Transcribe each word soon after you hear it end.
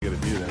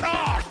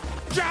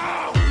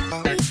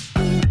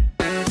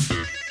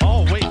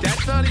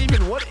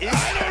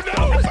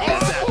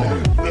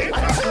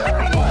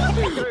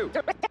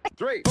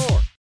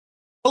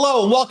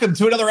Hello and welcome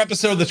to another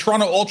episode of the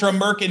Toronto Ultra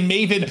Merk and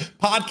Maven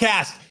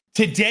Podcast.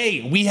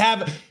 Today we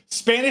have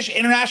Spanish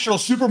international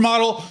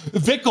supermodel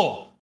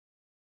Vikul.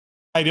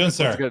 How you doing,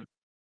 sir? That's good.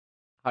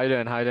 How you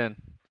doing? I'm doing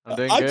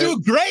I'm good.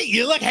 doing great.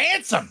 You look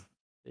handsome.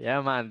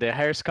 Yeah, man. The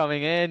hair's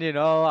coming in. You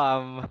know,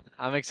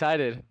 I'm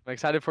excited. I'm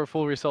excited for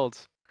full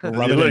results.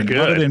 Rub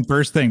it in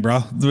first thing, bro.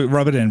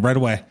 Rub it in right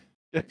away.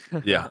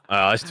 Yeah,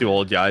 us two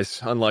old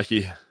guys.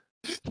 Unlucky.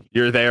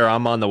 You're there.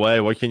 I'm on the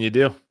way. What can you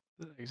do?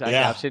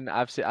 Exactly. Yeah.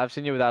 I've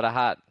seen you without a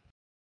hat.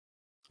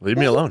 Leave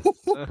me alone.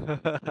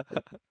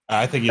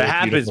 I think It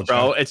happens,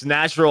 bro. It's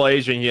natural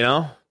aging, you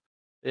know?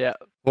 Yeah.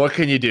 What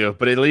can you do?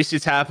 But at least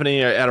it's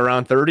happening at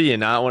around 30 and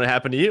not when it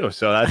happened to you.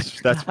 So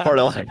that's part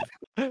of life.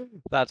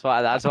 That's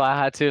why I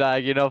had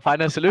to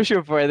find a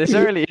solution for it this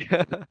early.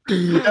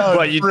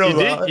 But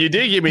you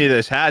did give me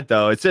this hat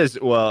though. It says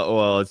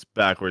well it's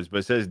backwards, but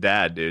it says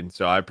dad, dude.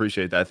 So I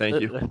appreciate that.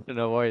 Thank you.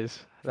 No worries.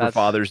 For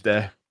Father's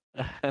Day.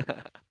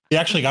 He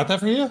actually got that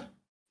for you?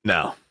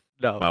 No.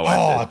 No. My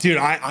wife did. Dude,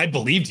 I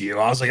believed you.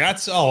 I was like,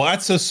 that's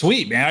so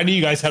sweet, man. I knew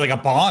you guys had like a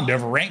bond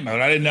over rank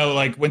mode. I didn't know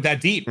went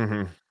that deep.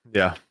 Mm-hmm.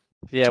 Yeah.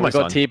 Yeah, we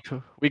got Teep.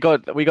 We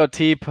got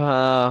Teep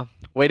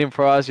waiting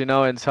for us,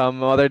 in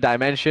some other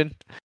dimension.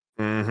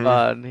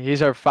 Mm-hmm.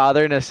 He's our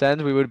father in a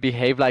sense. We would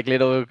behave like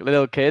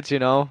little kids,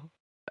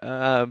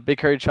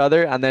 bicker each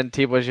other, and then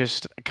Teep was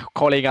just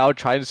calling out,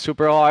 trying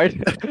super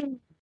hard.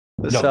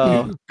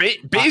 So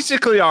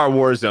basically our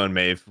war zone,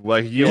 Maeve.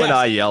 Like you Yes. and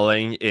I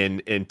yelling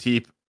in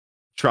Teep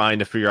trying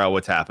to figure out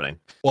what's happening.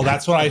 Well,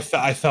 that's what I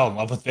fell in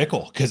love with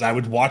Vikul, because I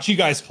would watch you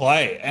guys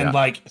play, and Yeah.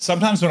 like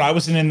sometimes when I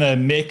wasn't in the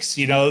mix,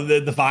 the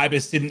vibe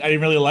I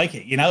didn't really like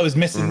it. It was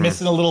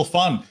missing a little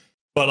fun.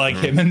 But like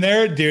him in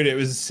there, dude, it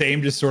was the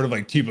same. Just sort of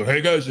like, hey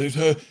guys,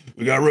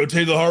 we gotta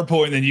rotate the hard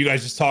point, and then you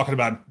guys just talking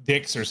about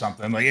dicks or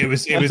something. Like it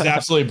was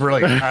absolutely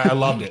brilliant. I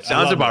loved it.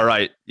 Sounds about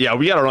right. Yeah,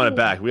 we gotta run it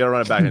back. We gotta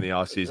run it back in the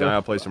off season. I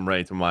gotta play some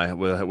ranked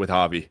with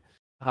Javi.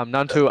 I'm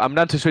down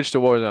to switch to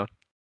Warzone.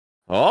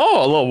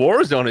 Oh, a little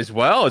Warzone as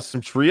well. It's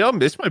some trio.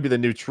 This might be the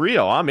new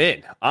trio. I'm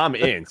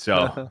in.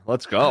 So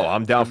let's go.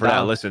 I'm down for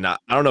that. Listen, I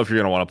don't know if you're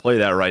going to want to play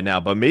that right now,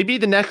 but maybe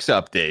the next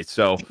update.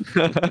 So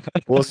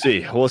we'll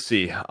see.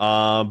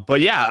 But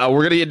yeah,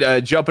 we're going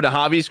to jump into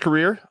Javi's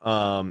career.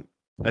 And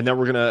then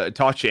we're going to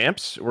talk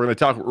champs. We're going to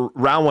talk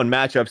round one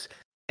matchups.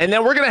 And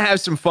then we're going to have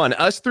some fun.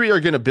 Us three are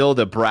going to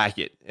build a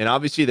bracket. And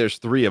obviously there's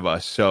three of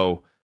us.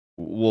 So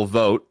we'll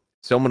vote.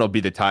 Someone will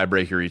be the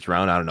tiebreaker each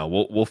round. I don't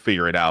know. We'll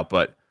figure it out.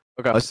 But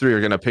okay. Us three are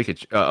going to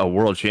pick a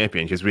world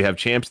champion because we have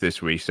champs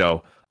this week.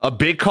 So a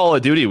big Call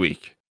of Duty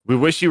week. We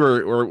wish you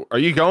were. Are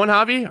you going,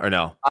 Javi, or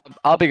no?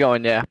 I'll be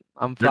going, yeah.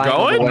 I'm flying. You're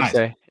going? On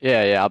Wednesday.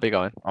 Yeah, I'll be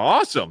going.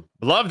 Awesome.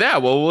 Love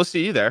that. Well, we'll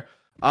see you there.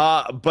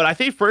 But I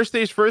think first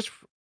things first,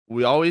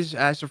 we always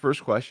ask the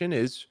first question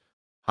is,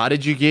 how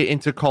did you get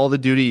into Call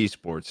of Duty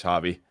esports,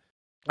 Javi?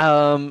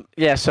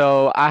 Yeah,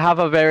 so I have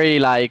a very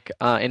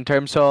in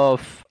terms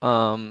of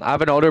I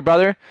have an older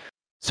brother.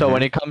 So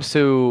when it comes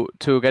to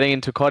getting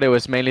into CoD, it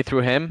was mainly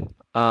through him.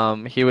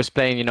 He was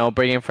playing,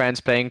 bringing friends,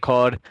 playing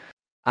CoD,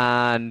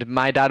 and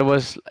my dad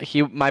was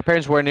my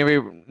parents were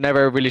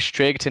never really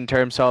strict in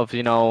terms of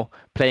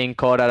playing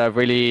CoD at a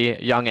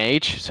really young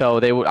age.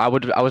 So I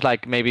was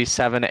like maybe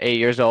 7 8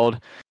 years old,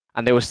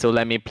 and they would still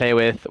let me play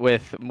with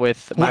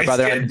my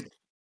brother.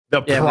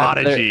 The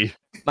prodigy.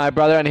 My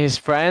brother and his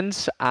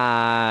friends,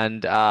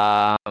 and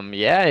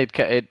it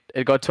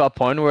got to a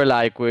point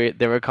where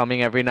they were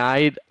coming every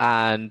night,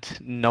 and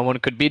no one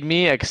could beat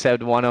me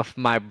except one of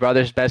my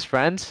brother's best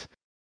friends,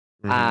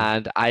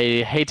 and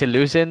I hated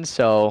losing.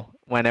 So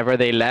whenever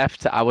they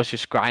left, I was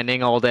just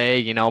grinding all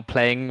day,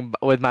 playing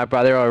with my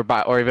brother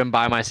or even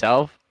by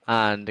myself,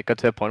 and it got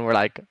to a point where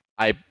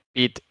I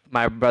beat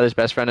my brother's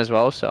best friend as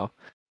well. So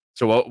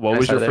what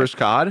was your first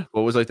COD?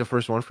 What was the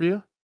first one for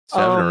you?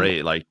 7 or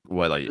 8, like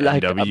MW,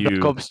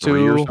 Black Ops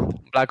 2,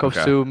 Black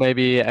Ops 2,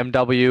 maybe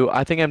MW.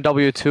 I think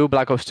MW2,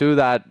 Black Ops 2.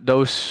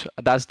 Those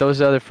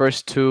are the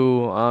first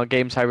two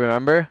games I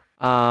remember.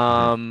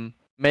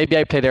 Maybe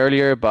I played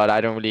earlier, but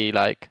I don't really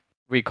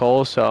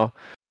recall. So,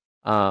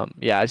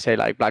 I'd say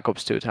Black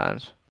Ops 2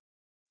 times.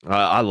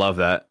 I love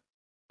that.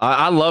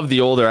 I love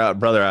the older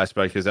brother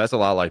aspect because that's a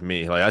lot like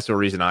me. That's the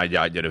reason I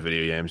did a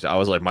video games. I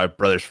was like, my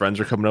brother's friends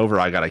are coming over.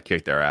 I gotta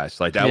kick their ass.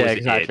 That was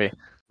exactly. It.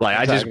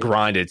 I just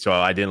grinded so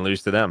I didn't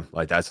lose to them.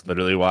 That's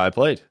literally why I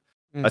played.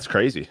 That's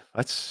crazy.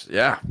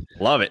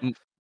 Love it.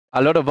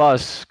 A lot of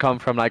us come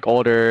from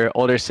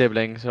older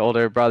siblings,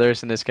 older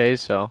brothers in this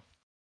case. So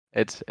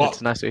it's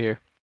nice to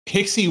hear.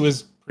 Hixie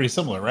was pretty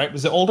similar, right?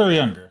 Was it older or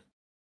younger?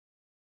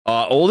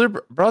 Older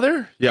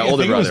brother? Yeah,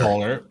 older brother. He was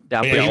older.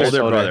 Yeah, older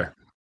brother.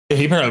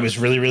 He probably was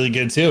really, really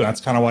good too.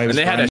 That's kind of why he was.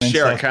 And they had to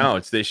share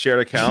accounts. They shared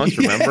accounts,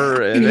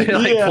 remember? And they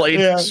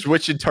played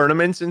switching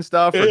tournaments and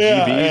stuff for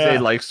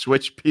GVs. They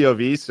switch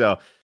POV. So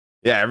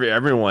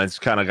everyone's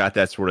kind of got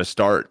that sort of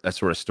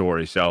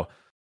story. So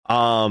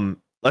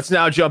let's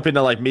now jump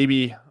into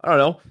maybe I don't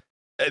know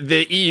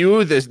the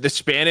EU, the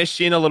Spanish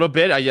scene a little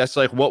bit. I guess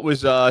what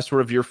was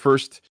sort of your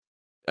first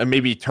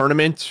maybe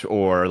tournament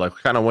or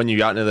kind of when you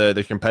got into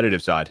the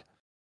competitive side.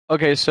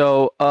 Okay,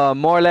 so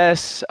more or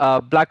less,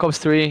 Black Ops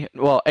 3.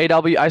 Well,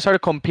 AW. I started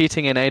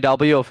competing in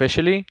AW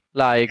officially.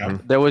 Like Yeah.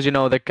 there was,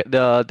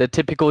 the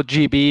typical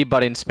GB,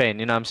 but in Spain.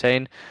 You know what I'm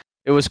saying?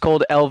 It was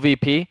called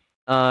LVP.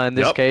 In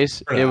this Yep.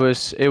 case, Heard it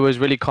that. was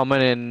really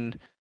common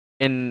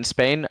in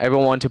Spain.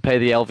 Everyone wanted to play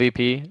the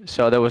LVP,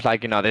 so there was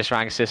like this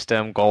rank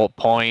system, gold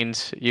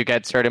points. You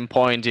get certain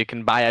points. You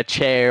can buy a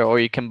chair, or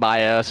you can buy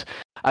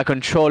a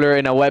controller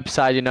in a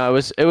website.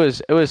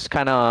 It was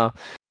kind of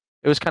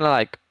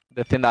like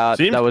the thing that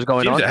was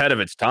going seems on. ahead of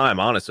its time,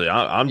 honestly.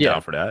 I'm Yeah.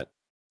 down for that.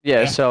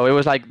 Yeah, Yeah. so it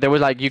was like there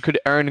was like you could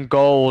earn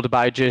gold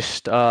by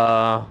just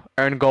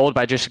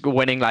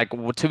winning like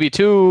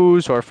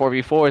 2v2s or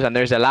 4v4s, and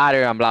there's a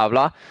ladder and blah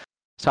blah.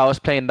 So I was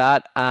playing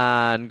that,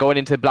 and going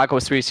into the Black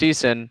Ops 3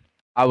 season,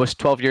 I was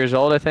 12 years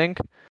old, I think,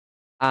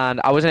 and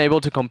I wasn't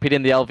able to compete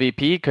in the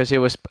LVP because it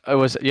was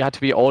you had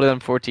to be older than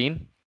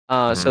 14.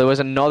 So there was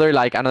another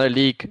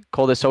league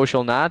called the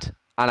Social Nat,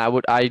 and I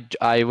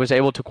was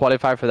able to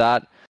qualify for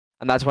that,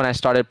 and that's when I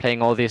started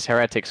playing all these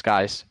heretics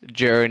guys,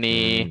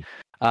 Journey.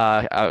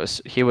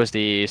 He was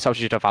the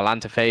substitute of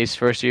Atlanta Face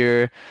first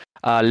year.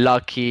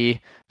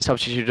 Lucky,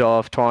 substitute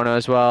of Torno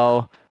as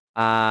well,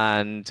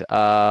 and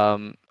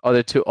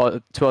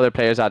two other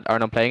players that are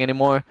not playing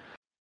anymore.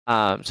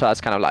 So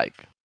that's kind of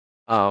like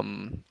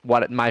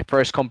what my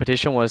first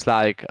competition was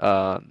like.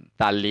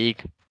 That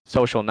league,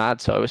 Social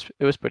Nat. So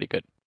it was pretty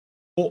good.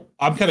 Well,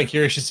 I'm kind of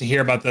curious just to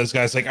hear about those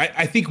guys. Like,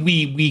 I think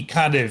we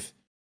kind of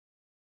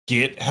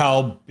get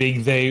how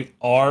big they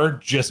are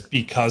just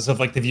because of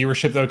like the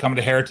viewership that would come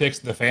to Heretics,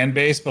 the fan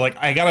base. But like,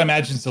 I gotta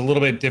imagine it's a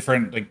little bit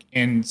different like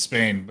in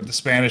Spain, but the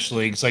Spanish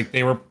leagues, like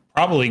they were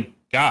probably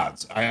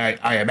gods.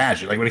 I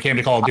imagine like when it came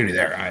to Call of Duty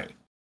there.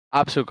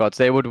 Absolute gods.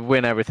 They would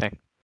win everything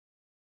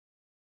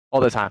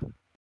all the time.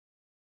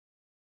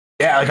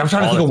 Yeah, like I'm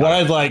trying to All think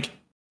the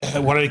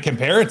of what I'd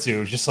compare it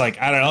to. Just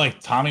like, I don't know, like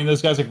Tommy and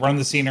those guys like run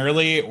the scene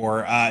early,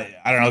 or I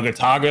don't know,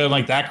 Gotaga and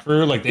like that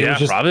crew. Like they were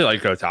just probably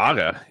like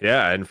Gotaga.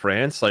 Yeah, in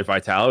France, like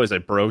Vital was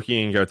like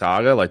Brokey and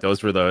Gotaga. Like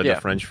those were the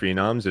French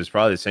phenoms. It's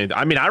probably the same.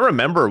 I mean, I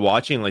remember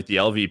watching like the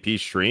LVP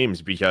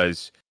streams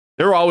because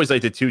there were always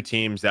like the two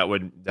teams that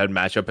would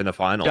match up in the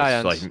finals.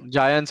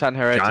 Giants and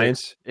Heretics.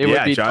 Giants. It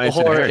would be Giants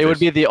Tohor. It would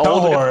be the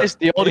old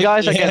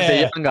guys, against the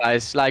Yeah. young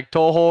guys, like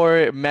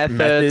Tohor,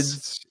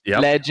 Methods,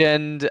 Yep.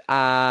 Legend,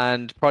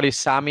 and probably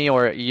Sammy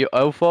or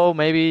Ofo.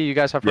 Maybe you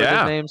guys have heard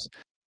those names.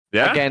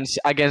 Yeah.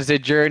 Against the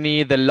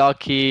Journey, the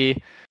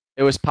Lucky.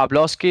 It was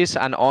Pavlovskis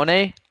and One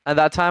at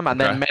that time,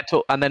 and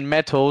then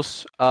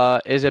Metals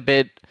is a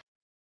bit.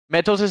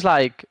 Metals is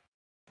like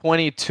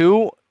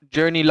 22.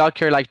 Journey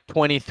Lucky are like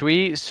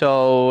 23,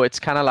 so it's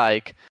kind of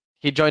like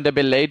he joined a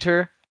bit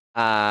later,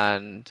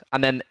 and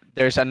then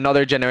there's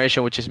another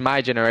generation, which is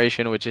my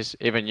generation, which is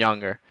even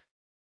younger.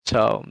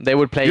 So they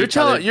would play. You're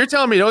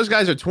telling me those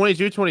guys are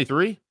 22,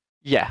 23?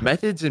 Yeah.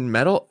 Methods and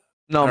Metal?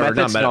 No,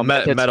 Methods.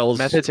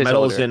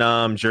 Metals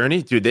in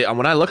Journey, dude.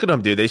 When I look at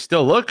them, dude, they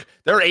still look.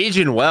 They're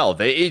aging well.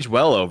 They age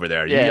well over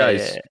there. You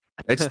guys,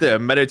 it's the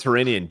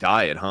Mediterranean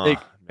diet, huh?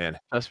 Man,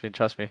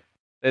 trust me.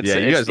 You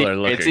guys are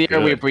looking It's the air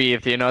good. we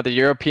breathe. The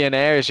European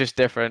air is just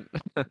different.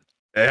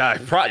 Yeah,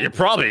 you're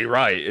probably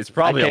right. It's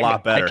probably a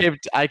lot better.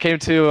 I came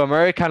to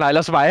America and I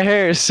lost my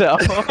hair, so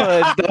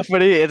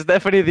it's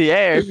definitely the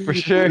air for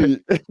sure.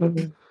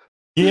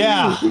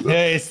 yeah,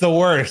 it's the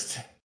worst.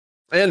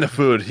 And the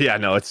food. Yeah,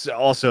 no, it's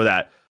also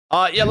that.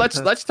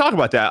 Let's talk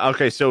about that.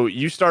 Okay, so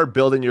you start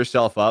building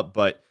yourself up,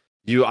 but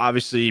you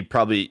obviously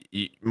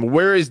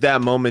where is that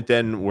moment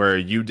then where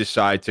you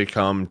decide to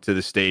come to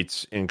the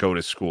States and go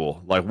to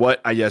school? Like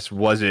what, I guess,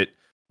 was it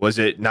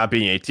not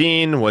being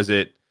 18? Was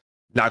it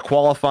not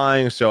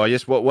qualifying? So I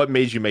guess what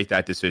made you make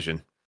that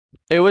decision?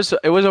 It was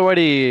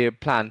already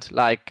planned.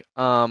 Like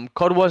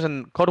CoD was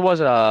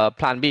a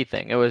plan B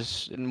thing. It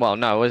was it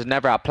was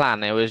never a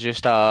plan. It was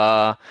just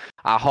a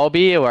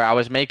hobby where I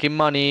was making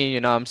money, you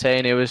know what I'm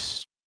saying? It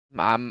was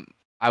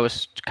I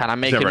was kind of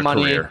making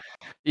money. Career.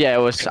 Yeah, I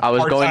was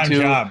going to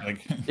job,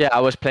 I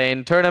was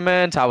playing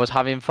tournaments, I was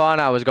having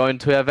fun, I was going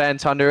to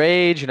events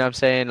underage, you know what I'm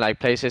saying, like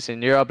places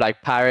in Europe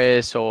like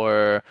Paris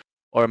or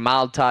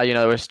Malta,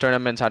 there was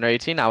tournaments under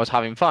 18. I was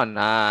having fun,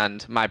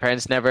 and my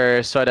parents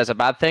never saw it as a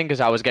bad thing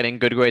because I was getting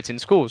good grades in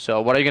school.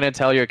 So what are you going to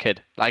tell your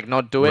kid? Like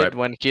not do it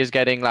when he's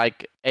getting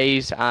like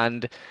A's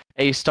and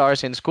A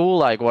stars in school?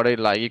 Like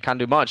you can't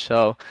do much.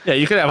 So yeah,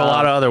 you could have a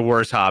lot of other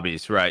worse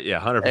hobbies, right? Yeah,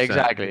 100%.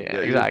 Exactly.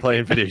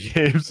 Playing video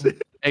games.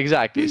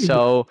 Exactly.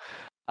 So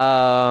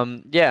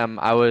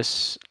I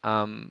was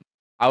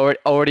I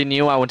already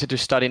knew I wanted to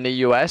study in the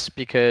US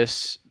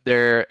because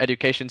their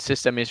education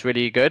system is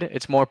really good.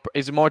 It's more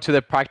to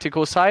the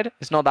practical side.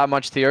 It's not that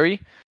much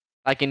theory.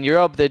 Like in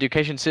Europe, the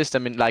education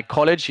system in like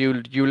college,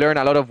 you learn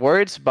a lot of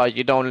words, but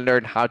you don't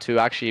learn how to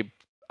actually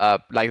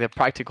like the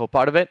practical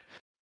part of it.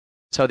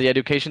 So the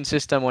education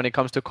system when it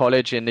comes to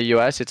college in the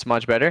US, it's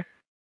much better.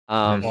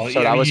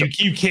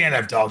 You can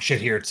have dog shit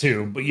here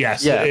too, but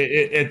yes,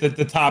 at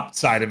the top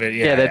side of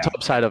it,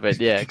 top side of it,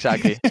 yeah,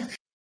 exactly.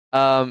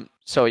 I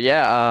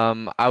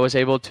was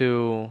able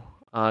to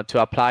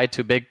to apply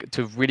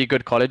to really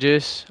good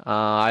colleges.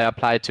 I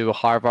applied to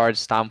Harvard,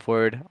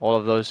 Stanford, all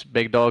of those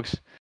big dogs.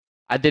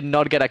 I did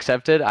not get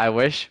accepted. I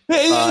wish.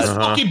 It's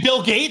fucking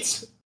Bill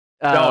Gates.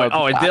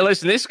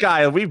 Listen, this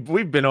guy,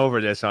 we've been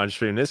over this on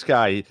stream. This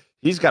guy,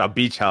 he's got a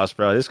beach house,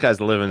 bro. This guy's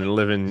living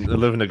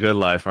a good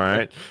life. All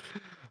right.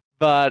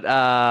 But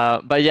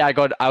yeah,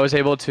 I was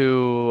able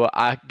to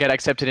get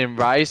accepted in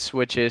Rice,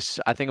 which is,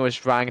 I think it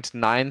was ranked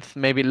 9th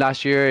maybe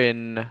last year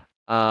in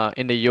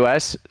the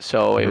US.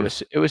 So it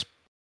was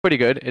pretty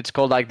good. It's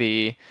called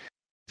the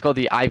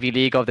Ivy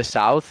League of the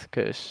South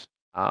because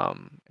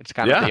it's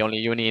kind of the only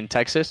uni in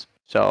Texas.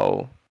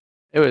 So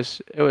it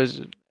was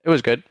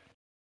good.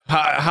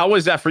 How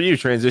was that for you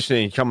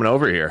transitioning, coming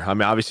over here? I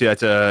mean, obviously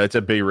that's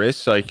a big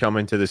risk, like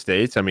coming to the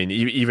States. I mean,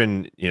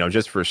 even,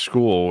 just for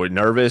school,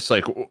 nervous,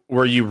 like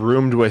were you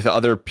roomed with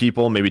other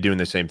people maybe doing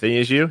the same thing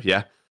as you?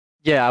 Yeah.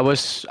 Yeah, I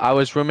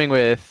was rooming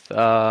with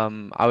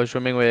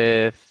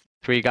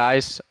 3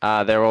 guys.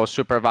 They're all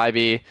super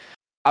vibey.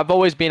 I've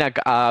always been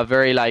a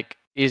very like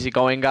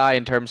easygoing guy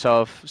in terms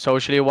of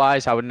socially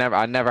wise. I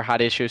never had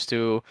issues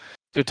to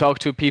talk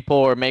to people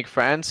or make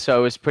friends.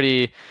 So it's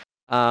pretty.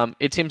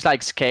 It seems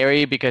like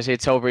scary because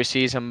it's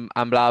overseas and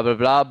blah blah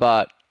blah.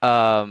 But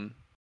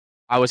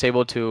I was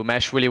able to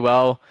mesh really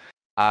well.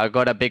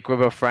 Got a big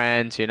group of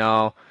friends.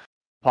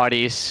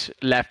 Parties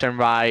left and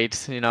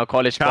right.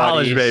 College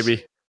parties,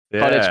 baby. Yeah.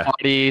 College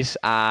parties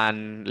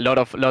and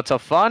lots of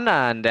fun,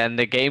 and then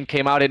the game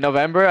came out in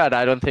November, and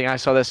I don't think I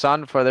saw the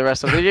sun for the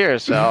rest of the year.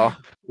 So,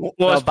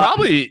 it's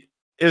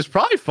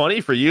probably funny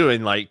for you,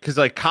 and because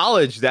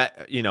college,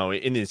 that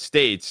in the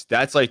States,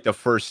 that's like the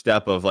first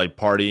step of like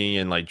partying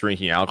and like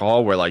drinking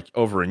alcohol. Where like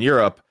over in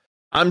Europe,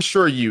 I'm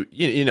sure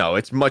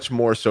it's much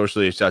more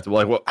socially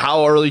acceptable. Like,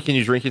 how early can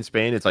you drink in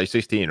Spain? It's like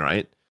 16,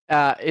 right?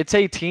 It's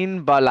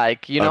 18, but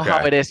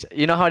how it is.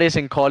 You know how it is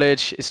in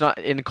college. It's not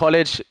in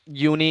college.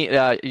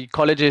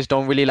 Colleges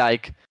don't really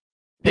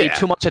pay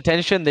too much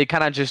attention. They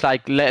kind of just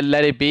let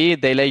it be.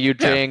 They let you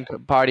drink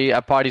party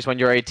at parties when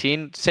you're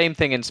 18. Same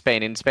thing in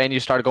Spain. In Spain, you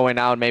start going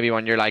out maybe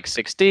when you're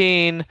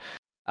 16.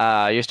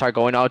 You start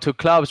going out to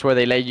clubs where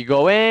they let you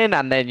go in,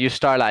 and then you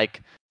start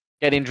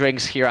getting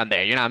drinks here and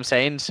there. You know what I'm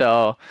saying?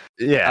 So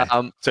yeah.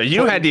 So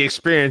you had the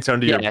experience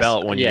under your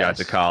belt when you got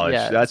to college.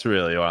 Yeah. That's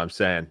really what I'm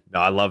saying.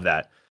 No, I love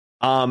that.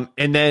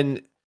 And then,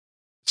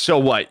 so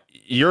what?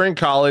 You're in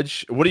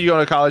college. What are you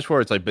going to college for?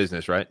 It's like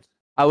business, right?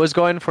 I was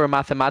going for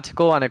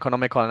mathematical and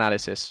economical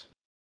analysis.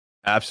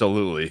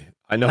 Absolutely.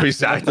 I know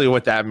exactly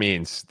what that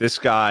means. This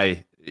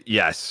guy,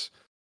 yes.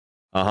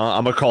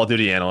 I'm a Call of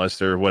Duty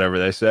analyst or whatever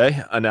they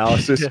say,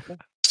 analysis.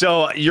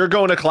 So you're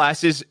going to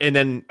classes, and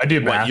then I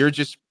do math. You're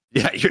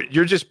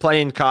just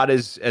playing COD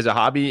as a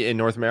hobby in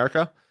North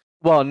America?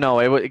 Well, no,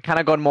 it kind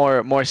of got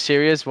more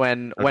serious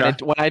when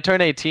I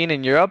turned 18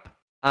 in Europe.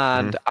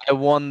 And I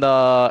won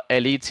the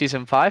Elite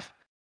Season 5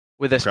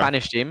 with the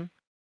Spanish team.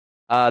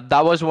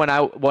 That was when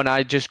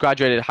I just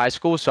graduated high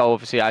school. So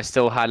obviously I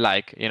still had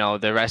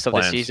the rest of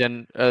the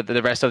season,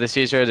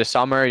 the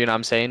summer. You know what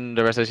I'm saying?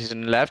 The rest of the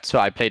season left. So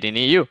I played in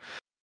EU,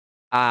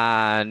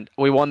 and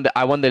I won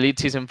the Elite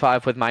Season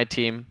 5 with my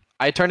team.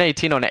 I turned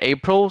 18 on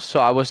April,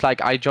 so I was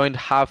I joined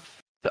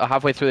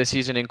halfway through the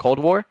season in Cold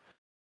War.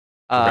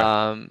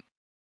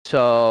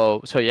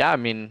 So yeah, I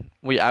mean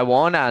I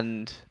won,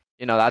 and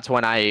that's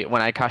when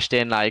I cashed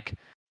in, I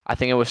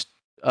think it was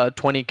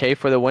 20K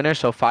for the winner,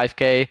 so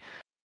 5K,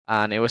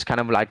 and it was kind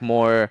of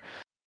more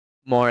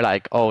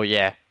oh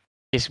yeah,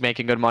 he's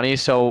making good money.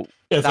 So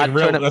it's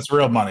that's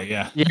real money,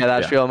 yeah. Yeah,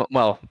 that's real.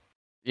 Well,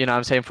 what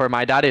I'm saying, for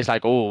my dad, it's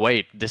oh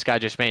wait, this guy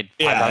just made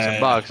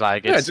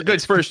 $5,000. It's a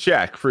good first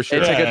check for sure.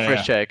 It's a good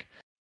first check.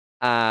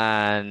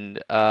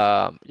 And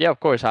of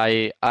course,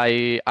 I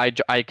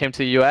came to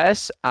the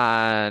US,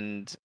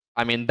 and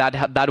I mean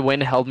that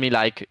win helped me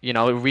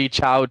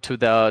reach out to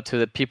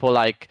the people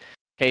like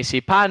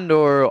Casey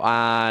Pandor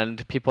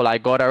and people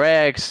like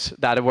GodRx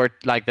that were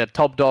the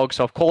top dogs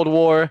of Cold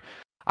War.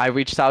 I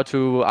reached out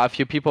to a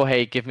few people.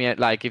 Hey, give me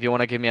if you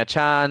want to give me a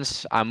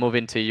chance, I'm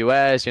moving to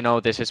US.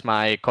 This is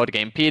my CoD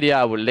Gamepedia.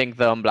 I will link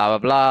them. Blah blah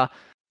blah.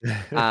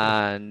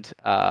 And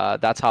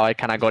that's how I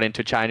kind of got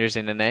into Challengers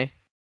in NA.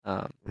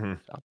 You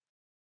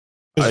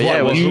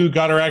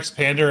GodRx,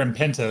 Pandor, and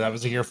Penta. That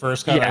was your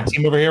first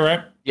team over here,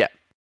 right? Yeah.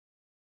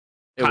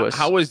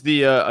 How was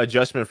the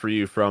adjustment for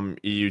you from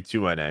EU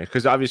to NA?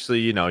 Because obviously,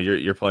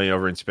 you're playing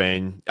over in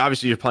Spain.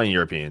 Obviously, you're playing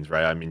Europeans,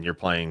 right? I mean, you're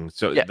playing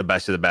the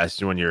best of the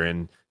best when you're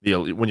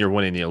when you're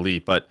winning the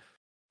elite. But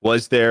were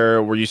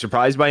you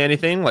surprised by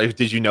anything?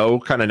 Did you know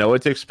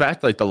what to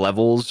expect? The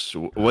levels,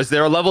 was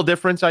there a level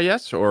difference? I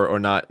guess, or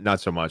not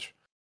so much.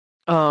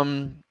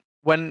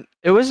 When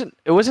it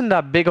wasn't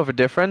that big of a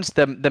difference.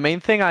 The main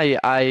thing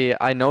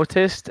I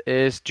noticed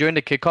is during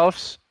the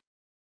kickoffs,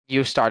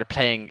 you start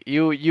playing.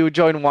 You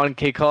join one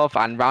kickoff,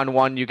 and round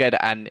one you get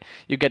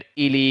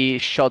Ely,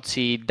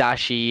 Shotzi,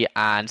 Dashi,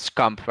 and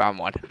Scump round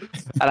one.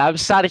 And I'm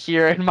sat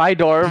here in my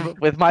dorm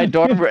in my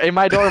dorm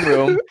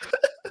room,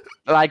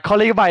 like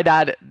calling my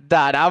dad,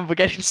 I'm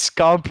getting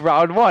scump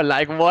round 1.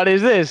 Like, what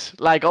is this?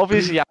 Like,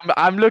 obviously,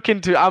 I'm looking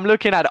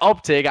at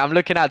OpTic, I'm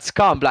looking at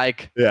scump.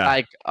 Like,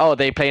 oh,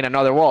 they play in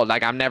another world.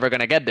 Like, I'm never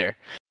gonna get there.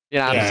 You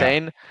know what I'm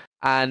saying?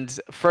 And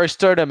first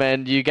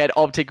tournament, you get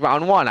OpTic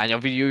round 1, and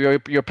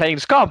you're playing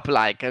scump.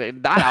 Like,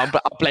 I'm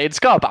playing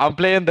scump. I'm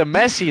playing the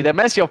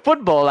Messi of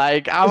football.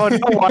 Like, I don't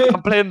know why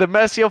I'm playing the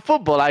Messi of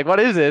football. Like, what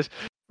is this?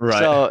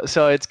 Right.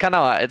 So it's kind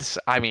of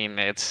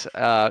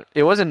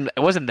it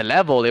wasn't the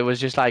level. It was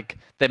just like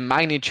the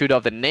magnitude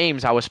of the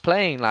names I was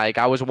playing. Like,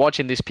 I was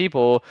watching these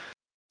people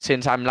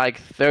since I'm like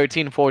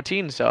 13,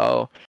 14.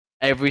 So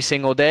every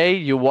single day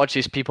you watch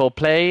these people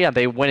play, and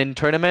they win in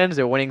tournaments.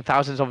 They're winning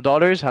thousands of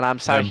dollars, and I'm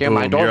sat here in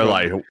my dorm. You're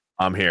like,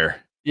 I'm here.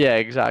 Yeah,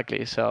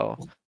 exactly. So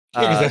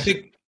I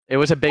think it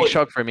was a big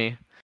shock for me.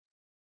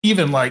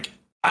 Even like,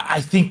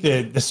 I think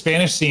the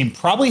Spanish scene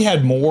probably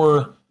had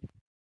more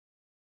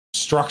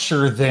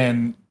structure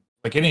than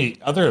like any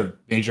other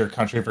major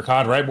country for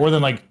COD, right? More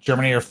than like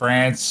Germany or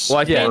France. Well,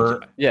 I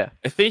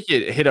think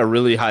it hit a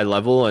really high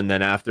level, and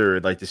then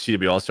after like the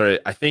CWL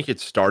started, I think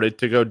it started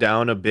to go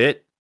down a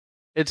bit.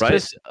 It's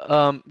because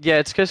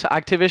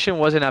Activision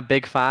wasn't a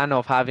big fan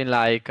of having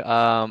like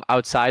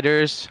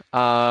outsiders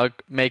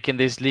making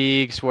these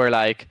leagues where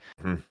like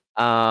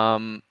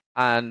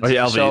and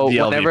so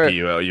whenever with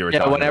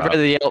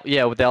the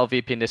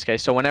LVP in this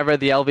case. So whenever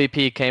the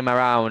LVP came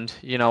around,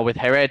 you know, with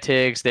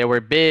Heretics, they were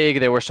big,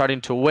 they were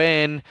starting to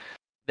win.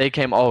 They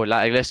came,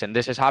 like, listen,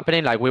 this is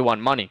happening. Like, we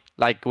want money.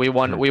 Like, we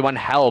want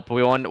help.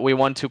 We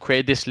want to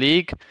create this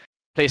league.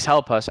 Please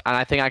help us. And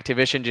I think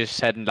Activision just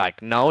said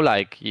like, no,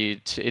 like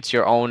it's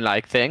your own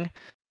like thing,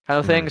 kind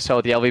of thing.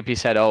 So the LVP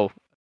said,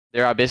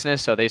 they're a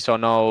business, so they saw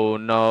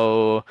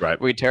no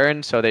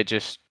return, so they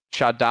just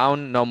shut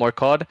down, no more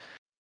COD.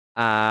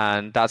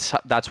 And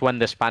that's when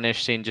the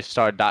Spanish scene just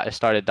started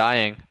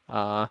dying.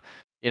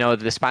 You know,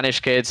 the Spanish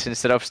kids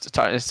instead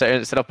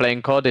of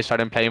playing COD, they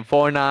started playing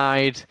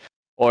Fortnite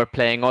or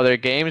playing other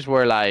games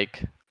where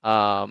like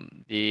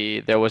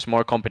there was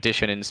more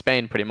competition in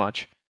Spain, pretty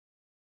much.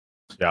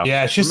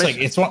 Yeah, it's just like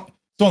it's one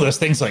of those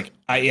things. Like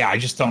I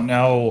just don't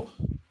know.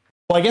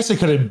 Well, I guess it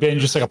could have been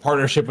just like a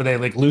partnership where they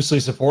like loosely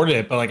supported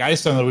it, but like I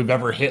just don't know that we've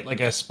ever hit like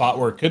a spot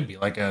where it could be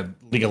like a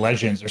League of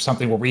Legends or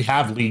something where we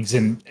have leagues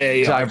in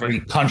every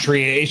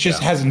country. It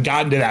just hasn't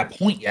gotten to that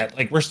point yet.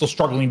 Like we're still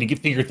struggling to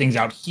figure things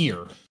out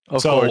here.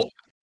 Of course.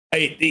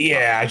 I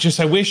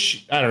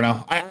wish, I don't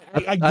know.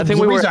 I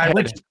think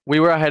we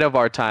were ahead of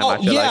our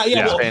time.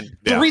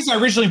 The reason I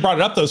originally brought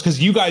it up though is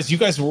because you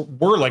guys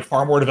were like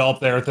far more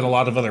developed there than a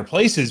lot of other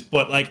places.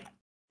 But like,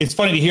 it's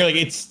funny to hear like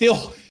it's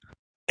still.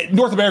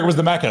 North America was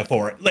the mecca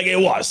for it. Like it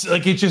was.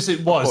 Like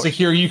it was. To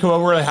hear you come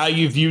over and how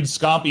you viewed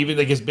Scump, even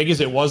like as big as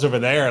it was over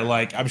there,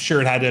 like I'm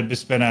sure it had to have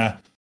just been a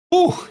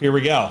here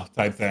we go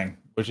type thing,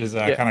 which is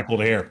kind of cool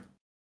to hear.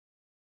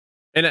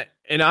 And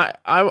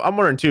I'm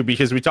wondering too,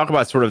 because we talk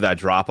about sort of that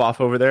drop off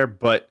over there,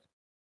 but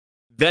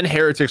then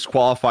Heretics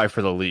qualify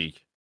for the league.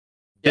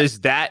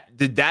 Did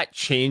that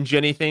change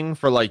anything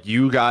for like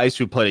you guys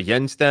who played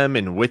against them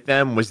and with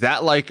them? Was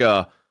that like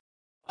a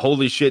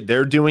holy shit,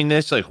 they're doing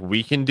this, like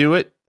we can do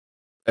it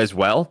as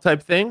well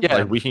type thing?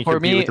 Like we can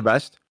compete with the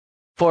best?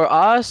 For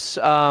us,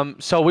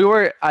 so we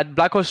were at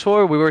Black Ops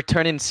 4, we were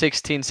turning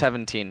 16,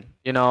 17.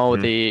 You know,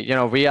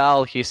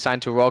 Real, he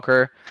signed to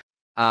Rocker.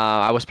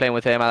 I was playing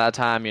with him at that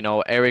time. You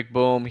know, Eric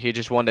Boom, he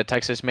just won the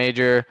Texas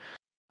Major.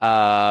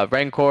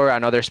 Rencor,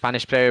 another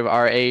Spanish player of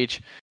our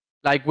age.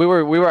 Like we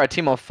were a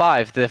team of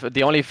 5.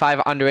 The only 5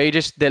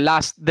 underages. The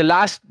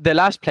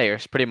last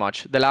players, pretty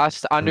much. The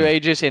last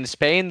underages in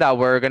Spain that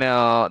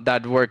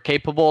were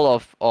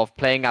capable of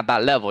playing at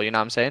that level. You know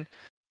what I'm saying?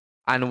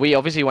 And we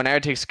obviously, when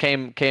Heretics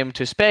came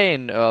to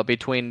Spain,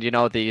 between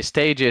the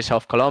stages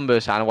of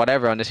Columbus and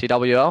whatever on the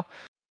CWL,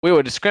 we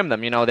would scrim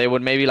them. You know, they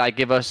would maybe like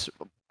give us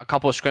a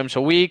couple of scrims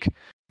a week.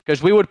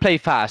 Because we would play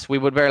fast. We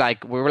were like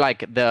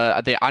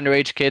the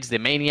underage kids, the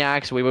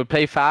maniacs. We would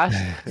play fast,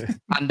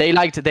 and they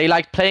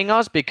liked playing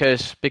us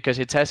because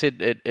it says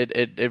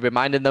it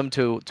reminded them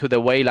to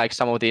the way like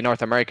some of the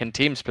North American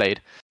teams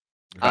played.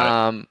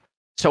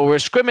 So we're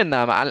scrimming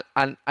them,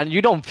 and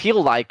you don't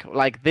feel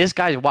like these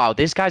guys. Wow,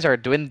 these guys are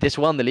doing this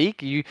well in the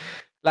league. You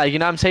know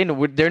what I'm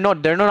saying? They're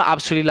not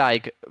absolutely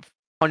like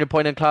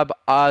 100-point in club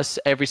us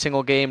every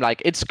single game.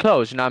 Like it's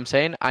close. You know what I'm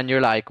saying? And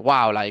you're like,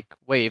 wow, like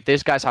wait, if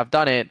these guys have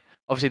done it.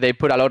 Obviously, they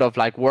put a lot of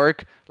like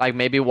work. Like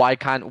maybe why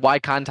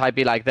can't I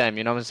be like them?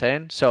 You know what I'm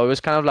saying? So it was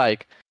kind of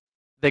like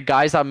the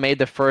guys that made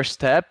the first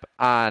step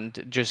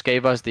and just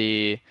gave us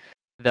the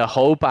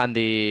hope and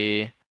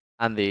the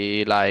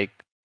like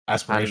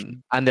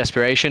aspiration and the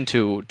aspiration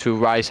to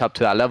rise up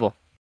to that level.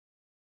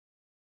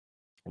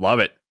 Love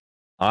it.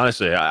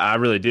 Honestly, I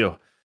really do.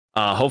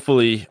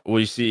 Hopefully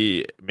we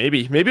see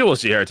maybe we'll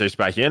see Heretics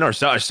back in or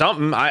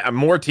something.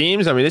 More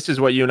teams. I mean, this is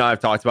what you and I have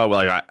talked about.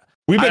 Like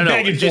we've been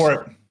begging for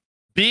it.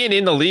 Being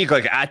in the league,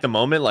 like at the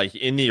moment, like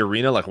in the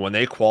arena, like when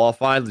they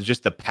qualified,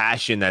 just the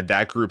passion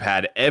that group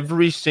had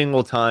every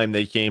single time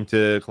they came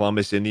to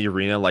Columbus in the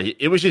arena, like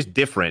it was just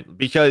different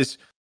because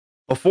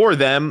before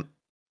them,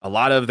 a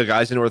lot of the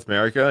guys in North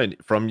America and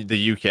from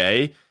the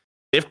UK,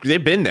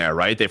 they've been there,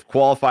 right? They've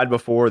qualified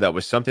before. That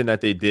was something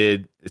that they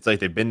did. It's like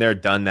they've been there,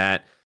 done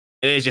that.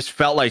 And it just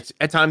felt like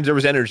at times there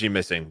was energy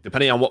missing,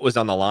 depending on what was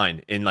on the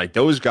line. And like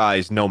those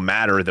guys, no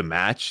matter the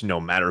match, no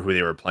matter who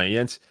they were playing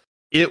against,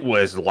 it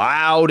was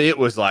loud. It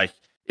was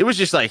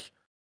just like,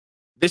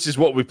 this is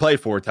what we play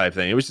for type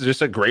thing. It was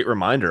just a great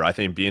reminder, I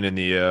think, being in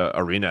the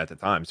arena at the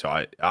time.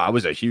 So I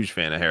was a huge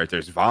fan of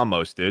Heretics.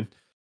 Vamos, dude.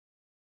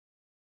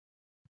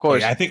 Of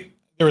course. Yeah, I think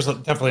there was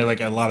definitely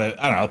like a lot of,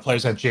 I don't know,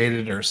 players that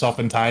jaded or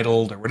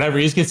self-entitled or whatever.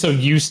 You just get so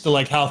used to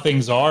like how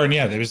things are. And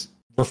yeah, it was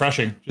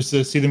refreshing just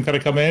to see them kind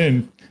of come in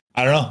and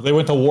I don't know, they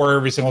went to war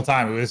every single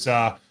time. It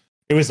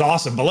was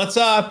awesome. But let's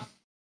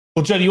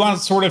well, Jed, you want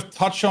to sort of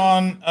touch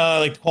on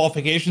like the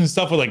qualification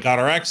stuff with like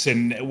GodRx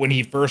and when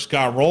he first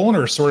got rolling,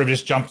 or sort of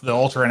just jump to the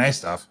Ultra NA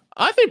stuff?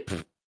 I think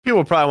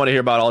people probably want to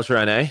hear about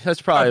Ultra NA.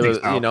 That's probably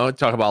so.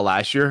 Talk about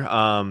last year.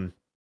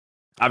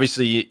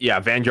 Obviously, yeah,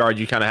 Vanguard,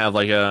 you kind of have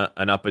like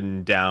an up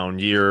and down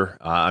year.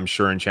 I'm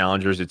sure in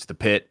Challengers it's the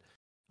pit,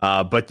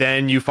 but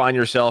then you find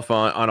yourself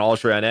on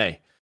Ultra NA.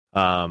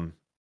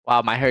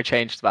 Wow, my hair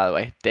changed, by the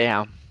way.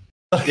 Damn.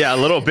 Yeah, a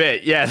little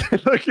bit. Yeah,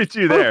 look at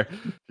you there.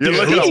 You're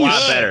looking a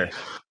lot better.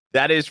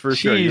 That is for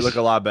sure. You look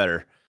a lot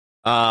better.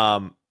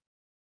 I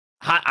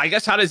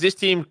guess how does this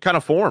team kind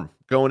of form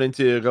going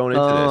into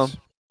this?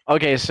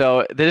 Okay,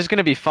 so this is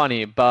gonna be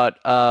funny, but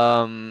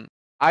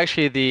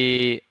actually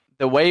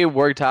the way it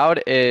worked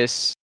out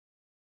is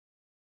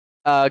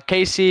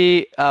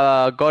KC,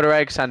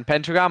 GodRx, and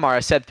Pentagram are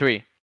a set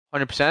 3,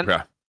 100%.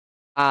 Okay.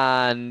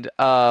 And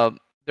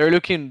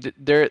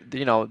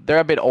they're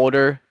a bit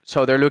older,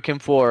 so they're looking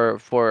for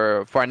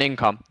an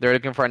income. They're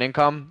looking for an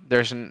income.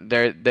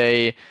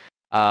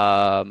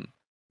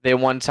 They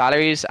want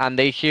salaries, and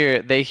they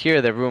hear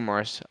the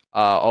rumors.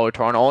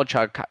 Toronto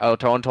Ultra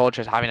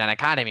is having an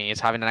academy. It's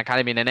having an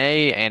academy in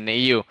NA and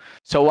EU.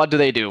 So what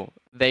do?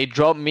 They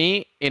drop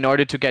me in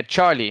order to get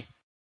Charlie,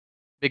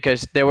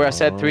 because they were a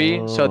set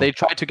 3. So they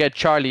tried to get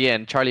Charlie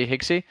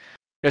Hixie.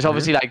 Because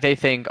obviously, like they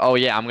think, oh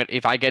yeah,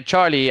 if I get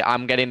Charlie,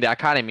 I'm getting the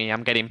academy.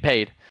 I'm getting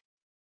paid.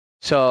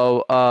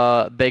 So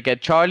they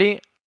get Charlie,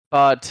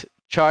 but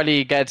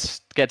Charlie gets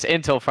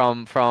intel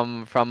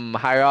from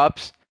higher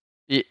ups.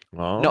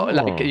 No,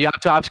 like you have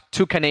to have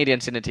 2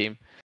 Canadians in the team.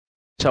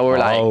 So we're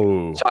like,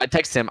 so I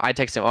text him,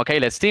 okay,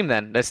 let's team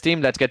then. Let's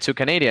get 2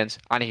 Canadians.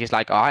 And he's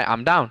like, all right,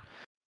 I'm down.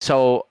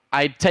 So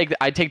I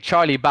take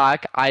Charlie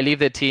back. I leave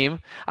the team.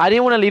 I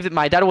didn't want to leave.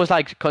 My dad was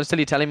like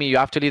constantly telling me you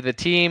have to leave the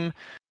team,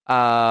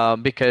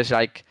 because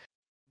like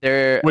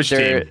they're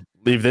team?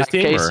 Leave this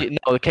team?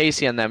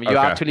 Casey and them. You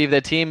have to leave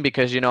the team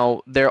because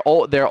they're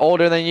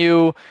older than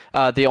you.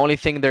 The only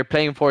thing they're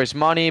playing for is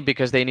money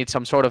because they need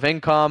some sort of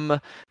income.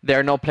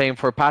 They're not playing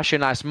for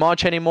passion as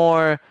much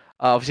anymore.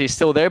 Obviously,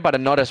 still there, but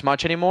not as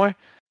much anymore.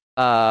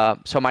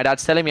 So my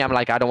dad's telling me, I'm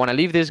like, I don't want to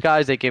leave these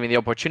guys. They gave me the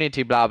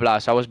opportunity, blah blah.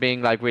 So I was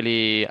being like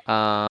really,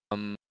 I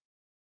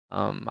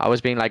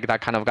was being like that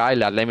kind of guy.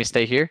 Like, let me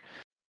stay here,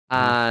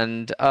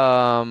 and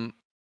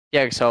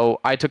yeah. So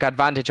I took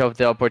advantage of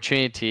the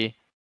opportunity.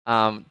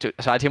 So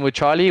I team with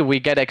Charlie. We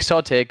get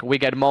Exotic. We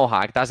get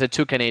Mohawk. That's the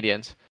 2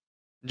 Canadians,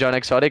 John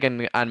Exotic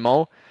and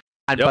Mo.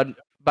 And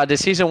but the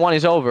season 1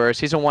 is over.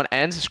 Season 1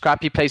 ends.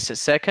 Scrappy plays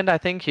second. I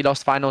think he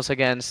lost finals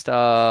against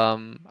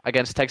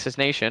Texas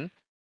Nation.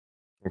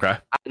 Okay.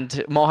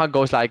 And Mohawk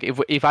goes like,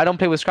 if I don't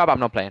play with Scrap, I'm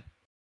not playing.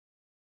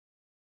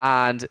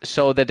 And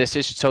so the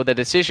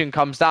decision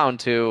comes down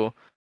to,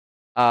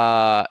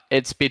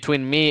 it's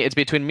between me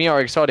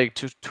or Exotic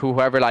to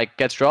whoever like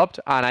gets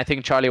dropped. And I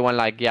think Charlie went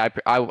like, yeah,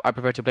 I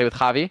prefer to play with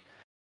Javi.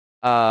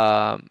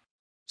 So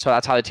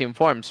that's how the team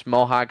forms: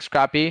 Mohawk,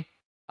 Scrappy,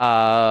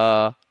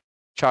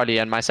 Charlie,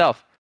 and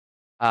myself.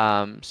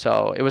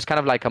 So it was kind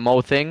of like a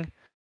Mo thing.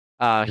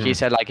 He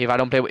said like, if I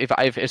don't play,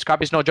 if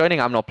Scrappy's not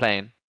joining, I'm not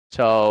playing.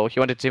 So he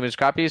wanted to team with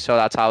Scrappy, so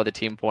that's how the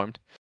team formed.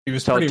 He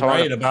was pretty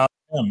right about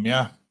him,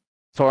 yeah.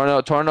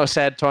 Toronto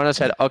said,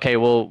 okay,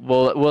 we'll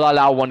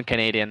allow 1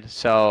 Canadian.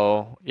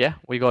 So yeah,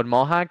 we got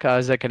Mohawk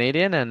as a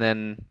Canadian, and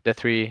then the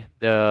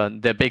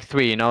big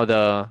 3,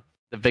 the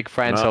big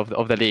friends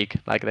of the league,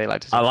 like they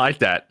like to say. I like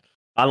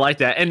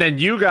that. And then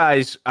you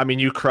guys, I mean,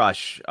 you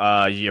crush.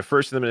 You're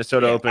first in the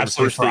Minnesota Open,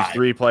 first stage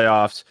 3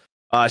 playoffs,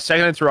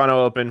 second in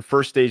Toronto Open,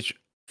 first stage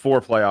 4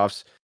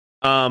 playoffs.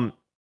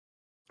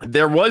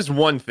 There was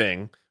one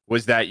thing,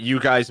 was that you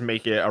guys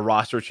make it a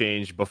roster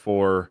change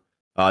before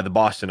the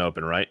Boston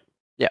Open, right?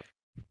 Yeah.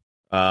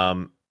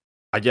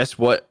 I guess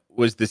what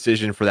was the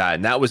decision for that?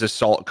 And that was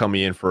Assault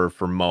coming in for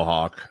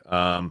Mohawk.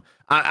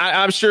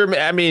 I'm sure,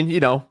 I mean,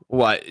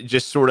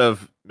 just sort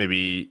of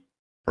maybe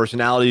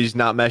personalities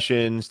not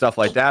meshing, stuff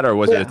like that, or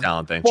was it a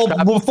talent thing? Well,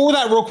 before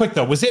that, real quick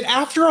though, was it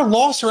after a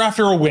loss or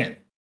after a win?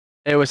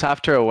 It was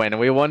after a win.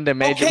 We won the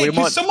major. Okay,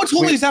 someone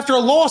told me it's after a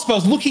loss, but I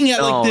was looking at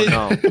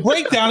the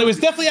breakdown. It was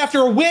definitely after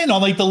a win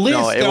on like the list.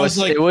 No,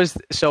 it was.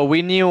 So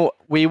we knew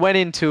we went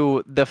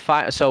into the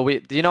So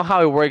you know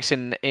how it works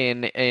in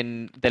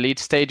the lead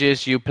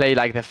stages. You play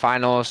like the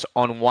finals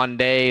on one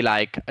day.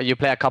 Like you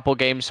play a couple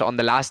games on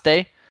the last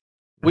day.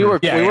 We were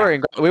Yeah,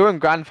 we were in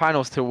grand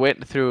finals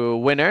through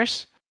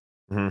winners.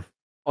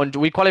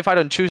 We qualified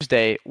on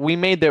Tuesday. We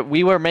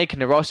were making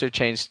the roster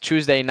change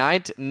Tuesday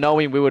night,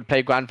 knowing we would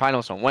play grand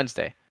finals on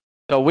Wednesday.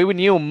 So we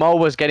knew Mo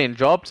was getting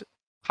dropped.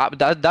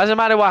 Doesn't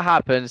matter what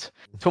happens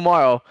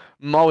tomorrow.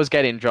 Mo was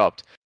getting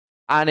dropped,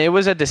 and it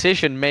was a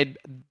decision made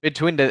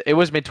between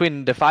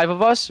the five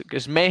of us,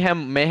 because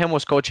Mayhem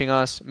was coaching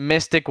us,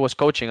 Mystic was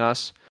coaching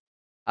us,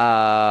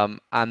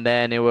 and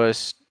then it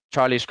was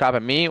Charlie, Scrap,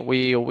 and me.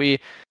 We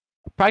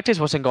practice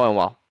wasn't going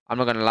well. I'm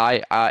not gonna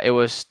lie. It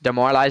was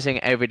demoralizing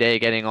every day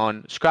getting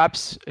on.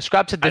 Scrap's a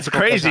difficult. That's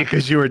crazy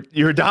because you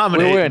were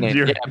dominating. We were in it.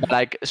 Yeah, but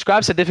like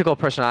Scrap's a difficult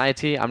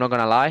personality. I'm not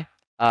gonna lie.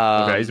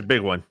 Okay, he's a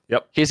big one.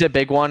 Yep. He's a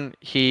big one.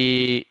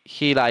 He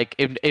like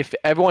if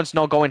everyone's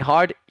not going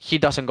hard, he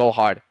doesn't go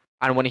hard.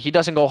 And when he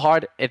doesn't go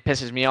hard, it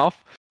pisses me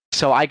off.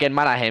 So I get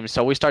mad at him.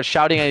 So we start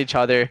shouting at each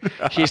other.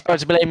 He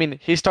starts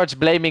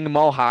blaming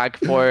Mohawk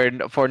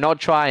for not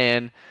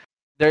trying.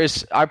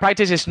 Our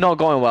practice is not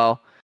going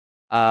well.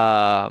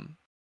 Yeah,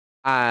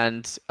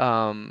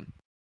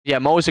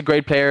 Mo is a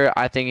great player.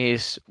 I think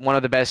he's one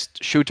of the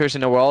best shooters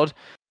in the world.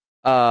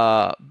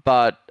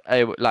 But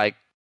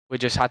we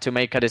just had to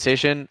make a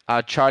decision.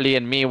 Charlie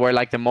and me were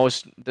like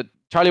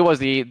Charlie was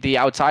the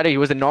outsider. He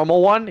was the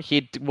normal one.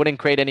 He wouldn't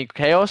create any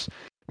chaos.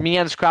 Me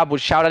and Scrap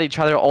would shout at each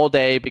other all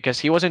day because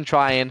he wasn't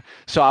trying.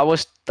 So I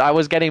was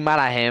getting mad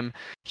at him.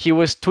 He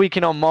was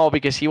tweaking on Mo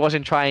because he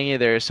wasn't trying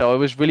either. So it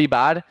was really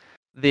bad.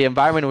 The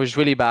environment was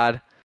really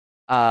bad.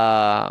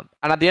 And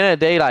at the end of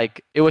the day,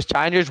 like, it was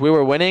challengers. We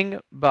were winning,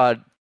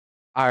 but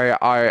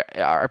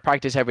our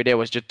practice every day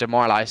was just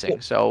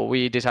demoralizing. So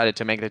we decided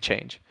to make the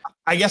change.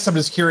 I guess I'm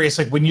just curious,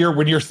 like, when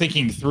you're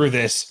thinking through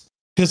this,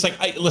 because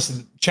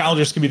listen,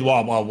 challengers can be the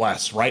Wild Wild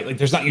West, right? Like,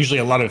 there's not usually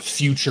a lot of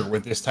future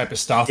with this type of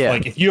stuff. Yeah.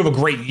 Like, if you have a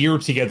great year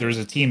together as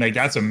a team, like,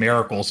 that's a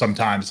miracle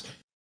sometimes.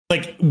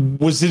 Like,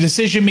 was the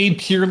decision made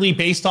purely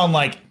based on,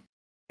 like,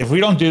 if we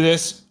don't do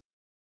this,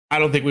 I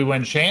don't think we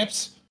win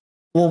champs?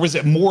 Or was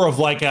it more of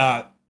like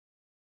I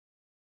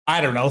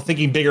don't know,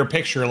 thinking bigger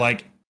picture,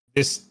 like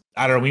this,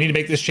 I don't know, we need to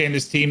make this change,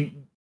 this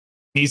team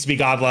needs to be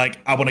godlike,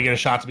 I want to get a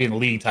shot to be in the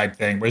league type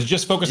thing. Whereas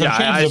just focus on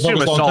champs. I assume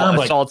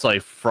Assault's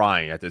like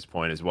frying at this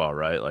point as well,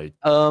 right? Like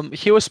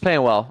he was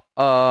playing well.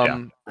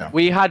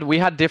 We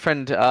had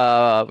different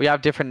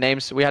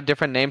names. We had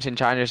different names in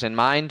challengers in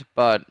mind,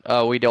 but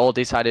we all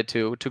decided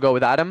to go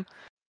with Adam.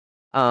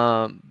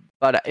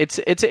 But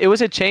it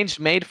was a change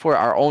made for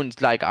our own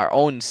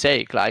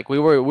sake. Like we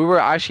were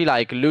actually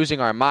like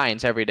losing our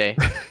minds every day.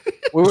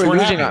 We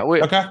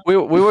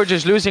were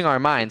just losing our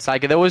minds.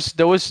 Like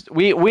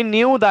we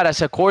knew that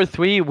as a core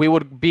 3 we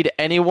would beat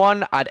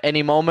anyone at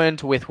any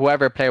moment with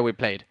whoever player we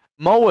played.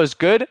 Mo was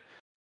good,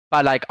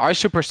 but like our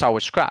superstar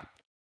was Scrap.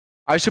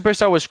 I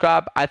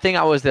think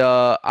I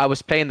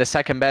was playing the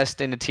second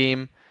best in the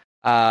team.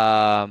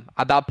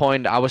 At that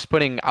point I was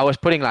putting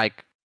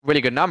like really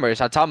good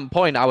numbers. At some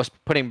point, I was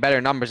putting better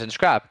numbers than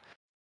Scrap.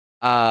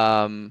 But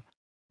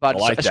I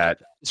like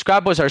that.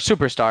 Scrap was our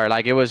superstar.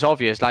 Like, it was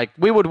obvious. Like,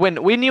 we would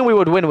win. We knew we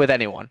would win with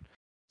anyone.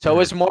 So it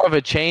was more of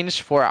a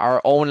change for our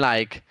own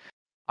sake.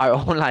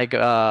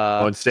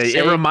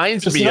 It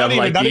reminds me of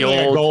like the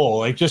old goal,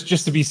 like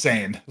just to be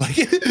sane, like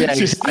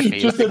exactly.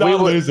 just to not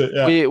lose it.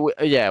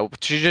 To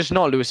just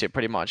not lose it,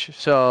 pretty much.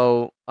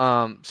 So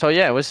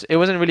yeah, it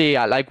wasn't really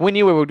like we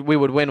knew we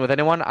would win with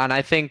anyone, and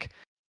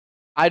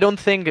I don't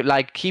think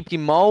like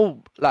keeping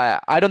Mo,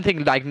 like I don't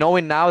think like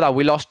knowing now that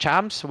we lost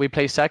champs, we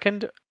play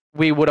second,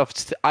 we would have.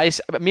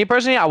 Me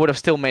personally, I would have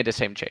still made the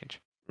same change.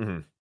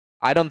 Mm-hmm.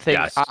 I don't think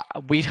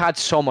we had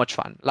so much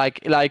fun. Like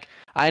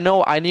I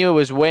knew it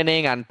was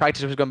winning and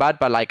practice was going bad,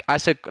 but like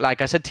as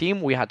a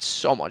team, we had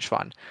so much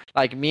fun.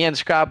 Like me and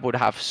Scrap would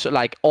have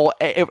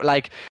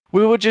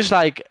we would just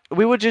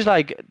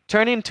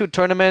turn into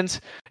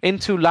tournaments,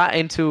 into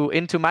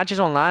matches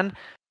on LAN.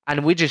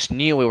 And we just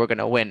knew we were going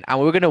to win. And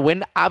we were going to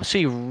win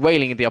absolutely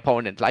railing the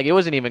opponent. Like, it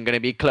wasn't even going to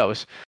be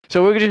close.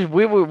 So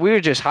we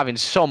were just having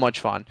so much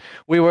fun.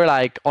 We were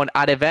like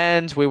at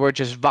events, we were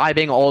just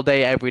vibing all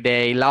day, every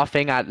day,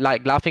 laughing at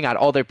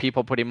other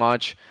people pretty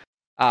much.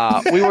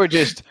 We felt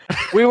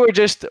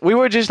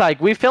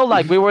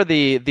like we were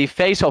the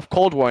face of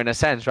Cold War in a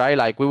sense, right?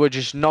 Like, we were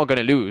just not going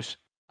to lose.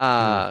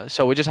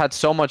 So we just had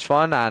so much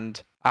fun,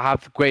 and I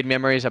have great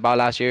memories about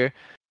last year.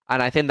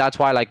 And I think that's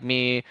why, like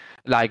me,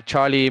 like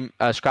Charlie,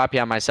 Scrappy,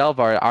 and myself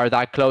are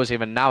that close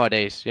even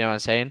nowadays. You know what I'm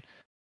saying?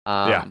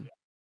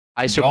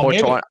 I support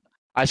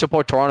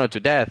Toronto to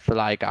death.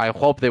 Like, I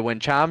hope they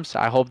win champs.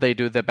 I hope they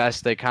do the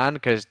best they can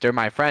because they're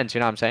my friends. You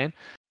know what I'm saying?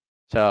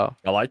 So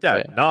I like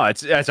that. Yeah. No,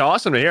 it's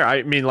awesome to hear.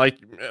 I mean, like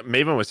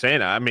Maven was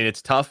saying, I mean,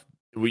 it's tough.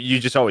 You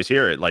just always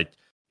hear it. Like,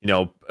 you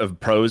know,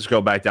 pros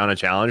go back down to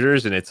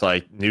challengers, and it's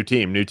like new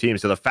team.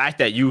 So the fact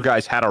that you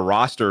guys had a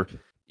roster.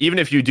 Even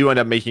if you do end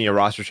up making a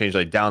roster change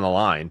like down the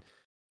line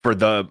for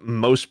the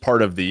most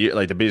part of the year,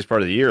 like the biggest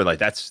part of the year, like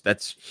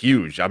that's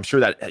huge. I'm sure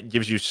that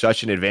gives you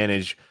such an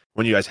advantage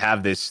when you guys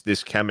have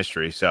this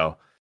chemistry. So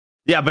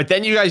yeah, but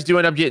then you guys do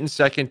end up getting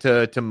second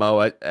to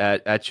Mo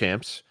at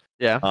champs.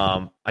 Yeah.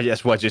 I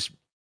guess just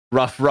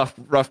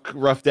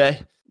rough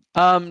day.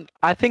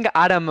 I think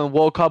Adam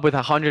woke up with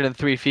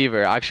 103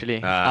 fever. Actually,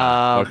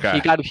 okay.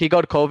 he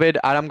got COVID.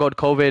 Adam got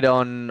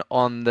COVID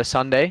on the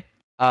Sunday.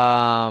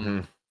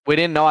 We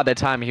didn't know at the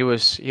time he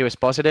was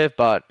positive,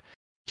 but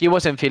he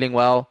wasn't feeling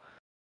well.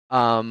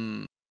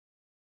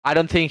 I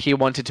don't think he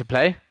wanted to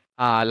play.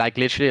 Like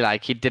literally,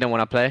 like he didn't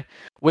want to play.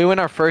 We win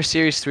our first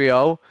series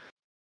 3-0.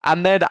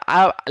 And then,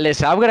 I'm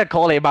going to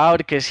call him out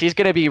because he's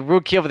going to be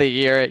Rookie of the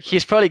Year.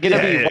 He's probably going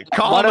to be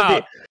one of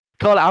the...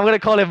 I'm going to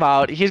call him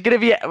out.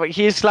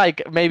 He's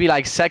like maybe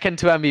like second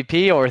to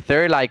MVP or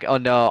third, like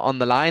on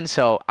the line.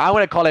 So I'm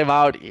going to call him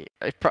out.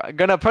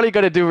 Probably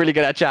going to do really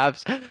good at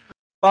Champs.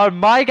 But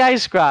my guy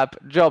Scrap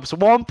drops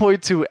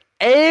 1.2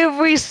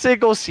 every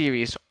single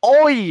series,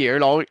 all year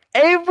long,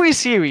 every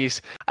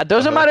series. It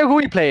doesn't matter who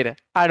he played.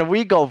 And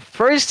we go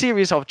first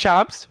series of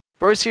Champs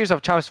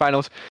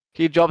finals,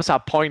 he drops a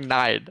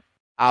 0.9.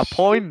 A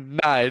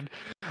 0.9.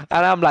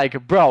 And I'm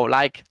like, bro,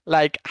 like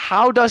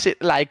how does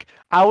it, like,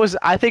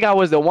 I think I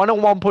was the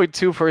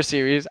 101.2 first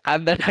series,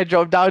 and then I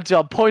dropped down to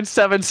a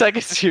 0.7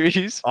 second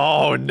series.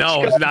 Oh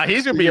no! Now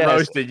he's gonna be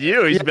roasting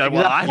you. He's like,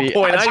 well, I get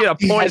a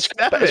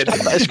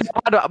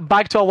 0.7.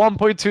 Back to a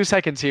 1.2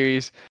 second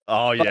series.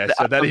 Oh yeah,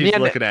 so then he's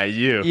looking at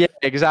you. Yeah,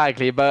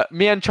 exactly. But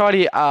me and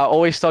Charlie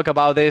always talk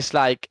about this.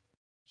 Like,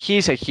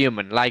 he's a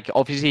human. Like,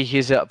 obviously,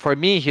 for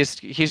me, he's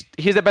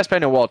the best player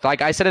in the world.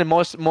 Like I said it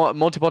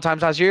multiple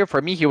times last year.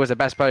 For me, he was the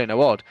best player in the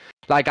world.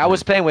 Like I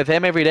was playing with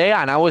him every day,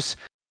 and I was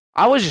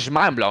just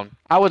mind blown.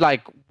 I was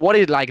like, what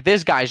is, like,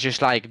 this guy's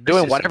just like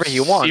doing whatever he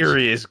wants.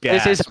 Serious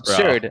gas, this is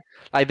absurd. Bro.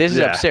 Like, this is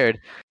absurd.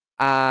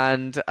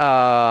 And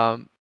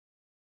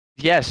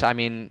yes, I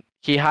mean,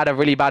 he had a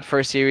really bad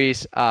first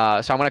series. So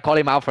I'm gonna call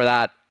him out for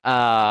that.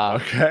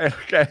 Okay.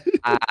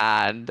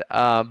 And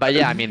but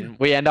yeah, I mean,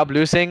 we end up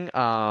losing.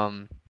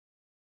 And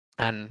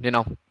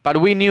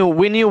but we knew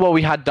what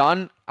we had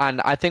done,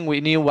 and I think we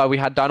knew what we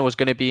had done was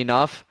gonna be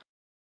enough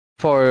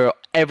for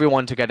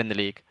everyone to get in the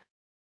league.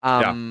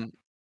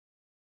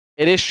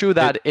 It is true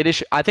that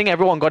I think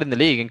everyone got in the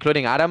league,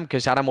 including Adam,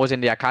 because Adam was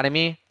in the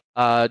academy.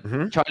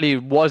 Charlie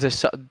was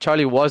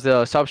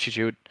the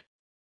substitute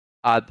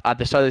at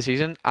the start of the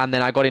season, and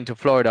then I got into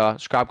Florida.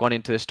 Scrap got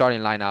into the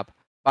starting lineup,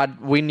 but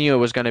we knew it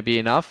was going to be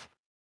enough.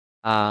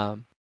 I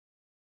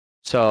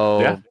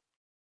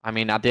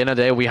mean, at the end of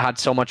the day, we had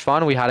so much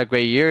fun. We had a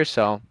great year,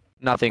 so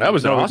nothing. That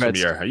was an awesome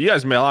year. You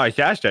guys made a lot of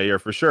cash that year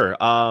for sure.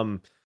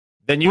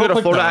 Then you go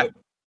to Florida.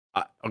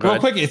 Real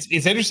quick, it's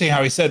interesting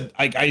how he said,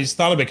 I just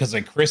thought of it because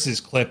like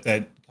Chris's clip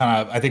that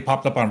kind of I think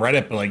popped up on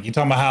Reddit, but like you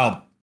talking about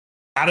how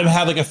Adam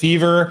had like a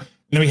fever, and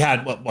then we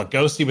had what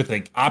Ghosty with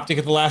like OpTic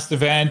at the last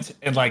event,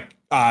 and like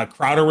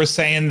Crowder was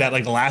saying that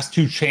like the last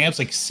two champs,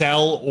 like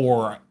Cell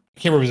or I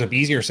can't remember if it was a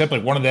Beezy or Sip,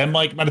 like one of them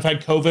like might have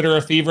had COVID or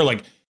a fever.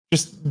 Like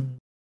just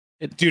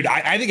dude,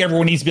 I think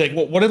everyone needs to be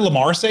like, what did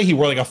Lamar say? He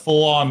wore like a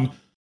full on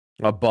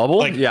a bubble,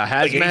 like,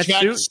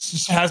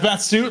 hazmat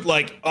suit,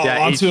 like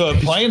onto a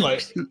plane,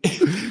 like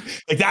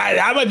like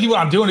that might be what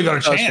I'm doing to go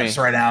to champs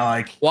right now.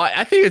 Like, well,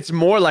 I think it's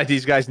more like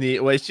these guys need.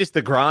 Well, it's just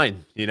the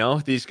grind, you know.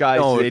 These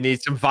guys they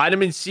need some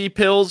vitamin C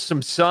pills,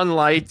 some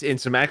sunlight, and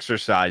some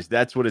exercise.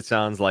 That's what it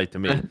sounds like to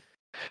me.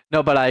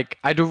 No, but like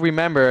I do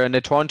remember in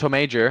the Toronto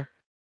Major,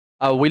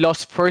 we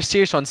lost first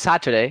series on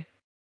Saturday.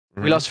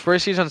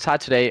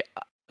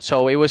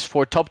 So it was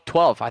for top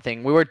 12. I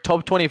think we were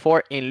top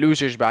 24 in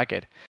losers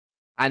bracket.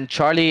 And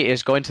Charlie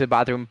is going to the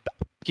bathroom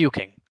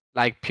puking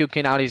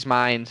out his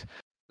mind.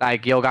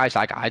 Like, yo, guys,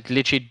 like, I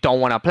literally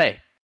don't want to play.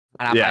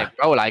 And I'm like,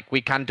 bro, like,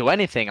 we can't do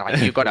anything.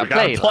 Like, you got to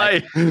play.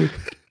 Like,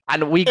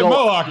 and we go,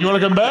 Mohawk, you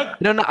want to come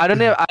back? No, I don't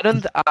know.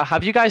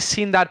 Have you guys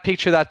seen that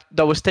picture that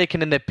was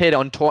taken in the pit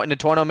in the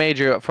Toronto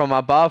Major from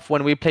above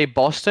when we played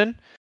Boston?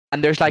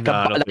 And there's like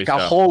a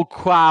whole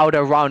crowd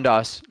around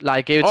us.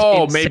 Like, it's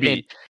insane.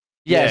 Maybe.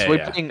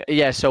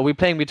 Yes, so we're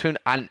playing between,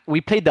 and we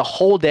played the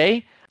whole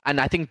day. And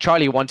I think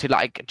Charlie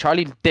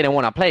didn't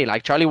want to play.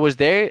 Like, Charlie was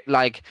there.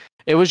 Like,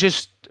 it was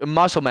just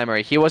muscle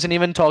memory. He wasn't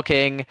even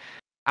talking.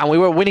 And we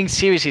were winning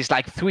series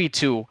like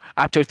 3-2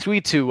 after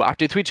 3-2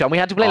 after 3-2. And we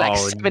had to play like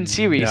 7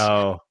 series.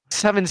 No.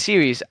 7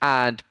 series.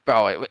 And,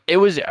 bro, it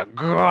was a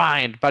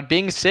grind. But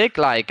being sick,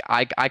 like,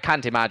 I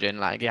can't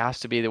imagine. Like, it has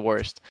to be the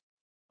worst.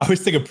 I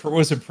was thinking,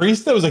 was it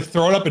Priest that was like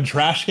thrown up in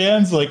trash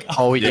cans? Like,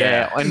 oh,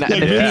 yeah. And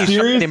the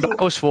series in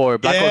Black Ops 4.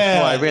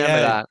 I remember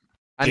that.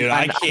 And, dude,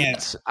 I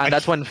can't. And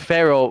that's when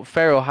Pharaoh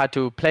had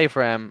to play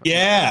for him.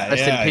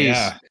 Rest in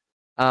peace.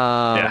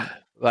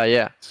 But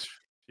yeah,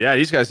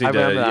 these guys need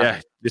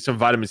to get some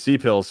vitamin C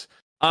pills.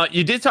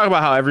 You did talk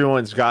about how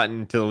everyone's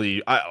gotten to the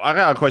league. I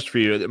got a question for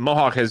you.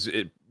 Mohawk has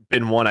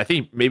been one. I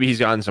think maybe he's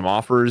gotten some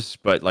offers,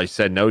 but like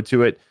said no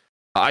to it.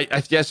 I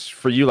guess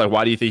for you, like,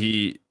 why do you think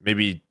he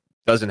maybe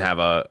doesn't have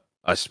a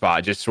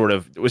spot? Just sort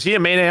of, was he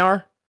a main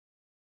AR?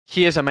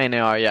 He is a main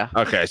AR, yeah.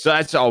 Okay, so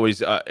that's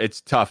always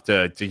it's tough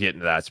to get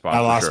into that spot.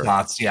 A lot of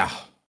spots, yeah.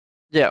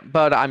 Yeah,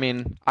 but I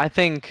mean, I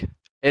think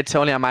it's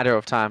only a matter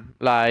of time.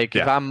 Like,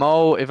 if I'm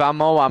Mo, I'm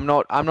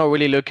not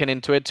really looking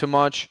into it too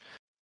much.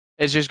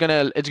 it's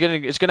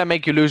gonna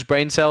make you lose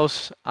brain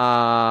cells.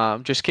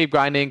 Just keep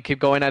grinding, keep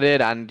going at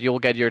it, and you'll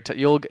get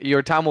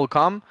your time will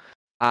come.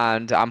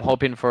 And I'm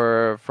hoping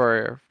for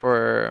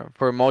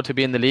Mo to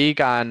be in the league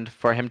and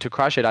for him to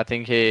crush it. I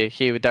think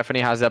he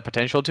definitely has that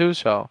potential too.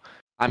 So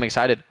I'm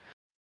excited.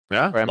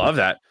 Yeah, love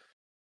that.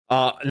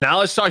 Now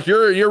let's talk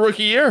your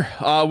rookie year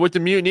with the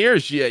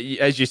Mutineers.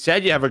 As you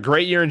said, you have a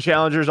great year in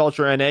Challengers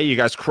Ultra NA. You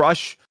guys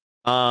crush.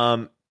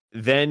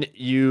 Then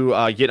you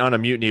get on a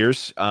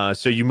Mutineers.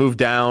 So you moved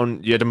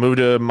down. You had to move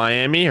to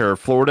Miami or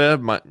Florida.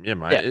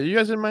 Yeah. You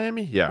guys in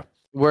Miami? Yeah.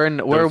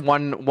 We're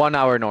 1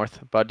 hour north,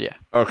 but yeah.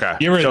 Okay.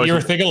 You were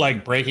thinking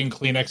like breaking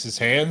Kleenex's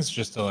hands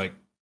just to like.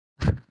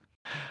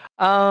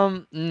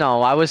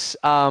 No, I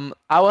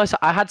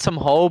had some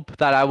hope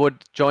that I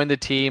would join the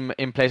team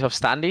in place of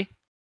Standy.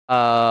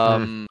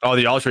 Oh,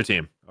 the Ultra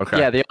team. Okay.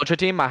 Yeah, the Ultra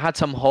team. I had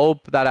some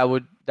hope that I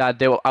would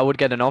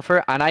get an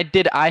offer, and I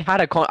did. I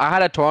had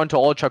a Toronto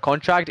Ultra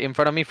contract in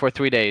front of me for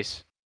 3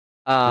 days.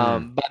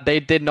 But they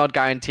did not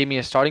guarantee me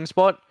a starting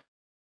spot.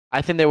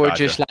 I think they were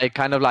just like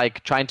kind of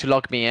like trying to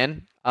lock me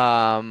in.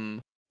 Yeah,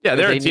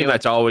 they're a team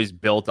that's always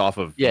built off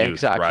of youth,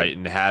 exactly. Right?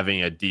 And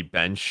having a deep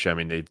bench. I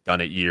mean, they've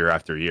done it year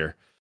after year.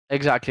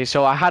 Exactly.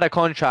 So I had a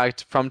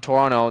contract from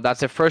Toronto.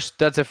 That's the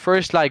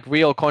first like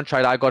real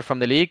contract I got from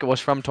the league. It was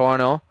from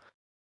Toronto,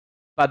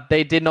 but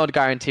they did not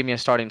guarantee me a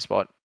starting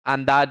spot,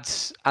 and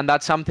that's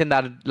something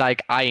that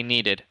like I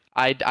needed.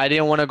 I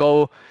didn't want to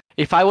go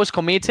if I was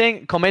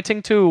committing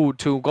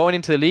to going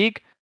into the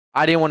league.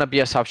 I didn't want to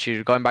be a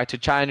substitute going back to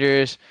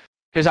Challengers,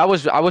 because I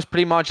was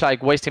pretty much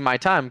like wasting my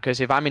time.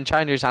 Because if I'm in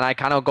Challengers and I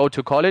cannot go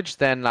to college,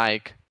 then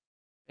like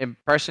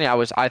personally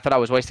I thought I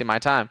was wasting my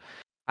time.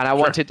 And I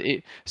wanted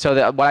it, so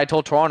that what I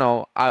told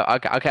Toronto,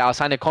 okay, I'll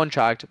sign a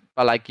contract,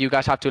 but like you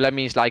guys have to let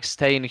me like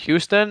stay in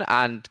Houston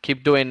and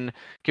keep doing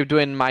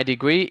my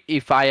degree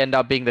if I end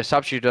up being the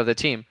substitute of the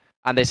team.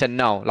 And they said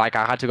no, like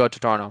I had to go to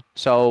Toronto.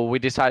 So we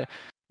decided,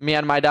 me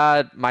and my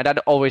dad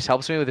always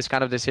helps me with this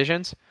kind of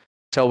decisions.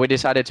 So we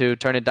decided to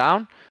turn it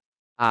down,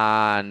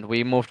 and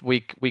we moved.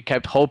 We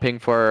kept hoping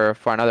for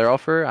another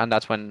offer, and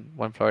that's when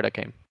Florida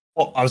came.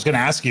 Well, I was going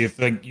to ask you if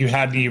like you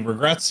had any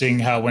regrets seeing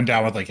how it went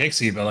down with like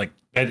Hixie, but like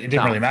it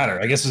didn't really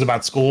matter. I guess it was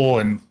about school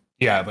and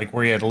like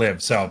where you had to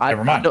live. So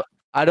never mind.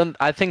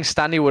 I think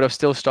Stanley would have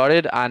still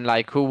started, and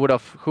like who would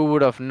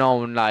have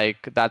known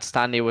like that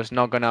Stanley was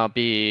not gonna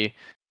be,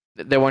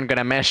 they weren't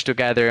gonna mesh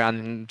together,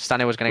 and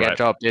Stanley was gonna get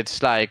dropped.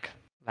 It's like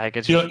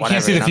it's you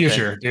can't see the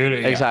future,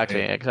 dude.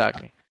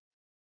 Exactly.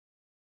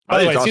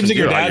 By the way, it seems like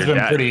your dad's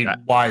been pretty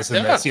wise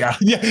in this. Yeah.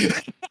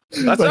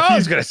 That's what I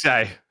was gonna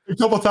say. A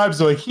couple of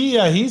times, like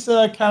he's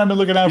kind of been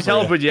looking out. He's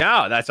helping you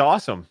out. That's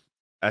awesome.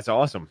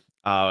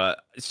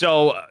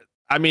 So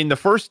I mean, the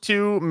first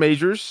two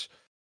majors,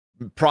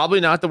 probably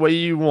not the way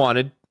you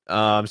wanted.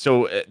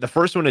 So the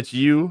first one, it's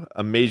you,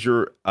 a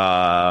major,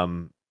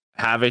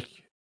 Havoc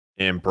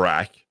and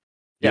Brack.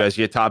 You guys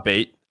get top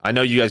 8. I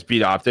know you guys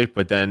beat OpTic,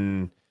 but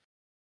then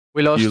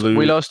we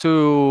lost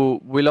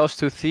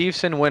to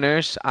Thieves and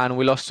Winners, and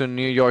we lost to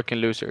New York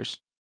and Losers.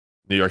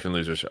 New York and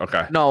Losers.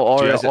 Okay. No,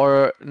 or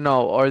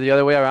the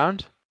other way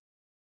around.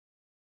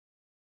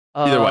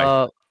 Either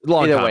way.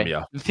 Long either time, way.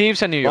 yeah.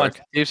 Thieves and New York.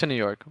 Thieves and New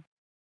York.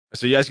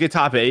 So you guys get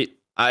top 8.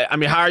 I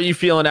mean, how are you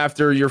feeling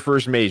after your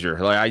first major?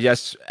 Like, I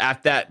guess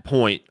at that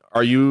point,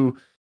 are you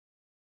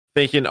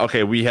thinking,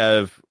 okay, we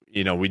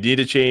need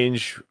to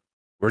change.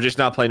 We're just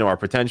not playing to our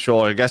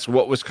potential. I guess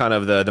what was kind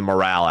of the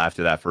morale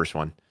after that first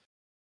one?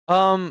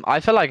 I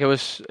felt like it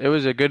was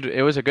a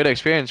good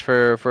experience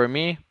for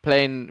me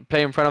playing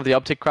in front of the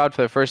OpTic crowd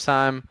for the first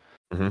time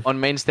on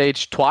main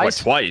stage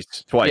twice.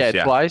 Twice.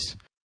 Yeah, twice.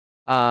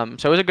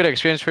 So it was a good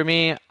experience for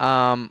me.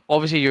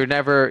 Obviously you're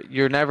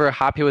never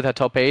happy with a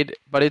top 8,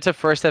 but it's a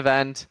first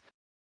event.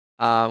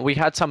 We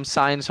had some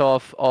signs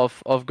of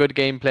good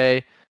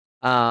gameplay.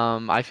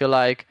 I feel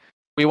like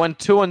we went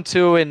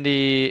 2-2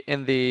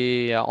 in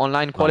the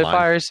online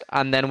qualifiers,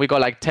 and then we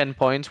got like 10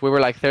 points. We were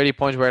like 30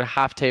 points. We're at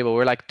half table.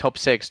 We're like top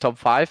 6, top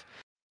 5.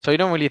 So you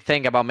don't really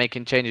think about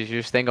making changes. You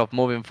just think of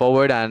moving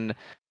forward and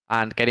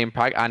getting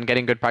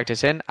good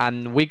practice in.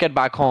 And we get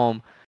back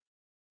home,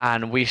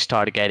 and we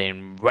start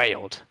getting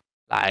railed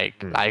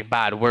like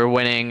bad. We're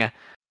winning.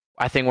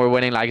 I think we're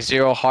winning like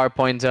 0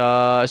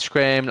 hardpoint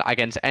scrim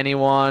against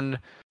anyone.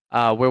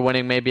 We're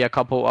winning maybe a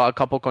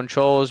couple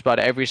controls, but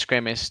every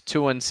scrim is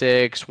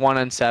 2-6,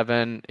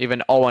 1-7,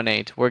 even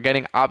 0-8. We're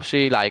getting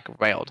absolutely like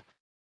railed.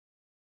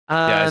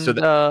 And, so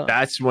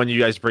that's when you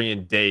guys bring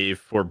in Dave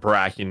for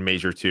Brack in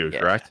Major 2,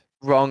 correct?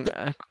 Wrong.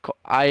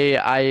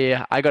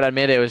 I gotta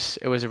admit it was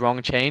a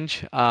wrong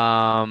change.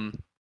 I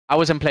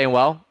wasn't playing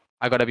well.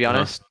 I gotta be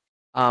honest.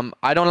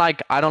 I don't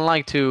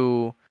like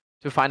to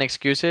find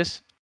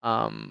excuses.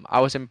 I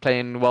wasn't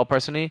playing well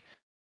personally,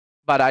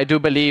 but I do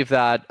believe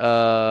that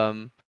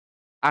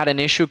I had an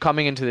issue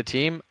coming into the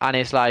team, and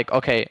it's like,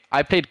 okay,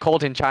 I played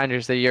Colt in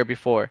Challengers the year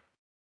before.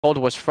 Colt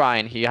was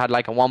fine. He had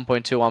like a 1.2,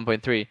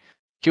 1.3.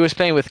 He was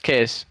playing with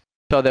Kiss.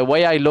 So the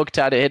way I looked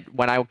at it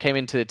when I came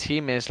into the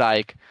team is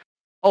like,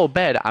 oh,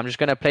 bet I'm just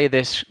gonna play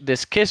this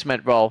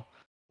Kismet role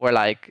where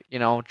like,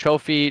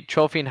 trophy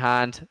in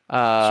hand,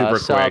 Super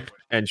sub, quick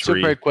entry.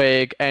 super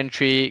quick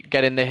entry,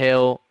 get in the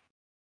hill,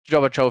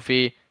 drop a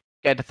trophy,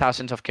 get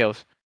thousands of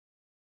kills.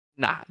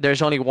 Nah,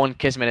 there's only one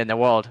Kismet in the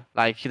world.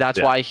 Like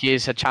that's why he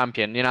is a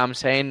champion. You know what I'm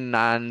saying?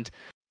 And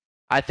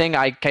I think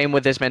I came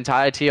with this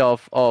mentality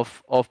of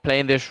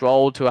playing this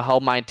role to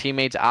help my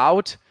teammates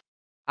out,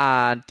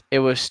 and it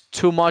was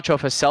too much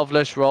of a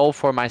selfless role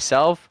for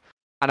myself.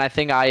 And I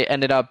think I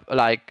ended up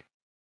like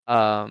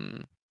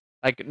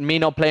me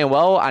not playing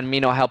well and me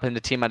not helping the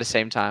team at the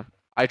same time.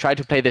 I tried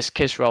to play this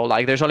Kiss role.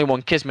 Like there's only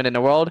one Kismet in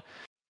the world.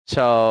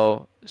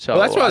 So well,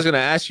 that's what I was going to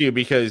ask you,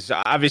 because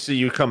obviously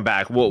you come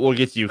back. We'll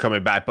get to you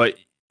coming back, but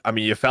I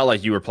mean, you felt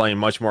like you were playing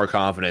much more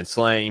confident,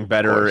 slaying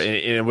better,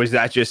 and was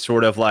that just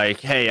sort of like,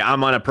 hey,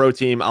 I'm on a pro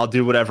team, I'll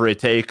do whatever it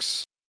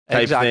takes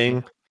type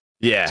thing?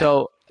 Yeah.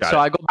 So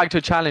I go back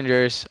to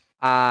challengers,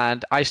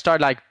 and I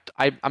start like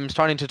I'm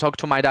starting to talk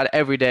to my dad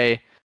every day.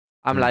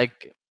 I'm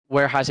like,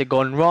 where has it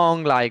gone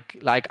wrong? Like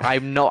I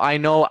know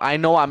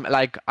I'm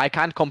like, I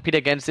can't compete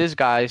against these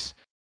guys.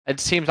 It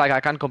seems like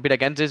I can't compete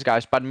against these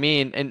guys, but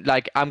me and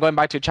like I'm going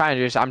back to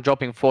challengers, I'm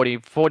dropping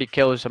 40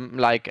 kills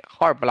like a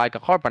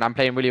harp, and I'm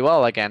playing really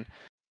well again.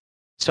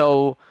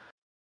 So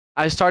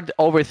I start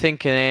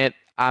overthinking it.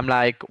 I'm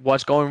like,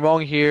 what's going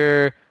wrong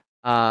here?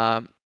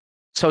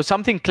 So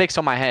something clicks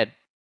on my head,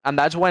 and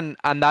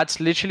that's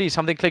literally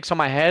something clicks on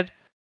my head.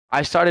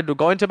 I started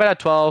going to bed at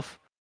 12,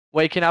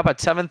 waking up at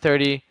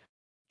 7:30,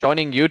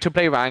 joining you to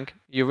play rank.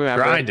 You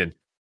remember?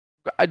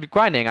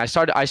 Grinding. I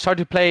started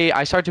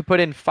to put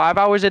in 5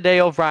 hours a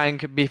day of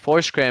rank before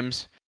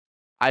scrims.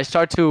 I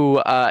start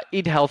to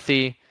eat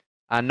healthy.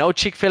 No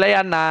Chick-fil-A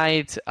at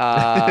night.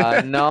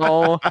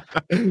 No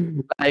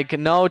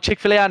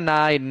Chick-fil-A at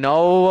night.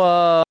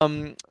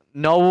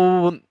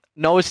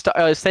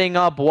 Staying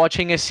up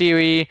watching a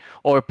series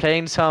or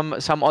playing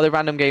some other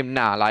random game.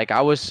 Nah, like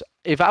I was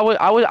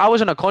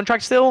on a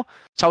contract still,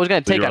 so I was gonna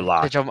take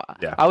advantage of.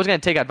 I was gonna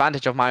take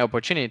advantage of my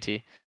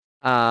opportunity.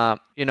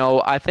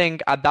 I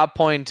think at that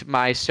point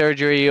my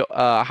surgery,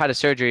 I had a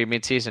surgery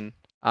mid-season.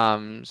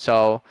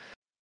 So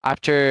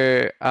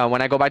after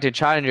when I go back to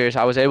challengers,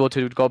 I was able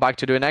to go back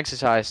to doing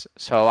exercise.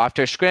 So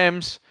after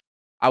scrims,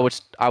 I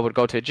would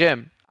go to the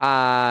gym,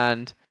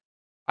 and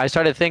I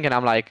started thinking,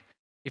 I'm like,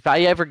 if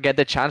I ever get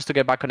the chance to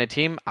get back on a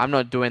team, I'm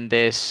not doing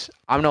this.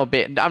 I'm not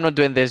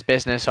doing this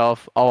business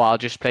of, I'll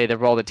just play the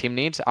role the team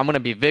needs. I'm gonna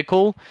be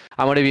Vikul.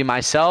 I'm gonna be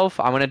myself.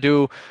 I'm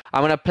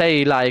gonna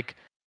play like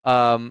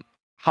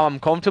how I'm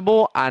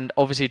comfortable, and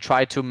obviously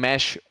try to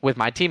mesh with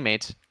my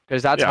teammates,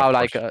 because that's how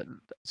like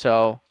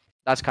so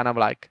that's kind of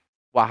like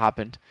what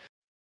happened.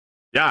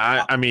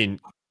 Yeah, I mean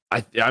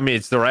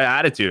it's the right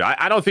attitude.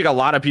 I don't think a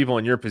lot of people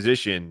in your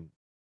position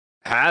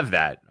have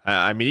that.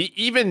 I mean,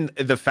 even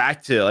the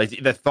fact to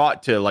like the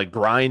thought to like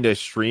grind a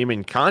stream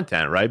and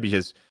content, right?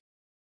 Because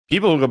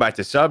people who go back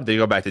to sub, they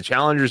go back to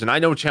challengers, and I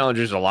know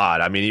challengers a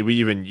lot. I mean, you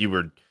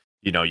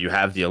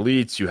have the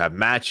elites, you have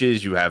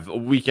matches, you have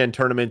weekend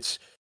tournaments.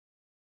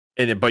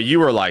 But you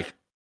were like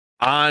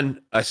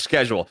on a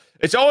schedule.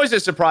 It's always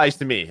a surprise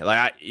to me.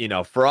 Like,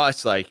 for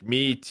us, like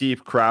me,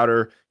 Teep,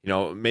 Crowder,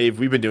 Maeve,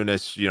 we've been doing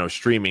this,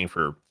 streaming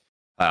for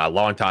a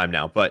long time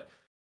now. But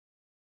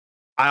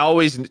I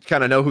always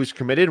kind of know who's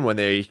committed when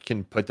they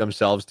can put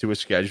themselves to a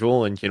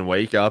schedule and can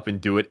wake up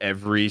and do it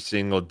every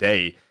single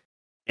day.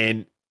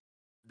 And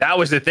that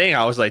was the thing.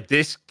 I was like,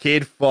 this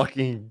kid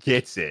fucking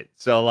gets it.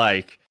 So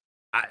like,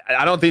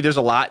 I don't think there's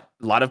a lot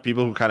of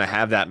people who kind of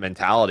have that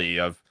mentality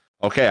of,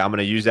 okay, I'm going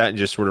to use that and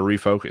just sort of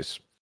refocus.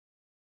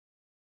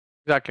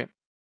 Exactly.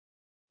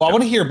 Well, I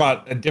want to hear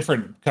about a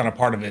different kind of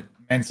part of it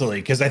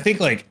mentally, because I think,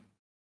 like,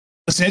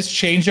 listen, it's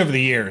changed over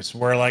the years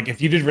where, like,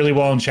 if you did really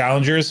well in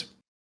challengers,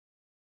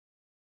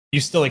 you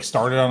still, like,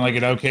 started on, like,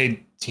 an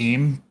okay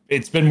team.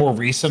 It's been more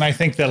recent, I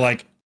think, that,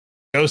 like,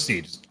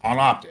 Ghosty on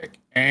OpTic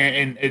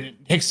and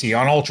Hixie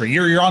on Ultra.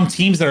 You're on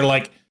teams that are,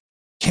 like,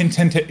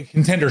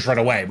 contenders right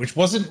away, which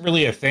wasn't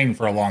really a thing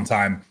for a long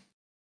time.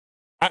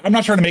 I'm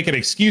not trying to make an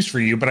excuse for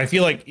you, but I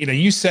feel like,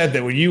 you said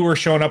that when you were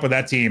showing up with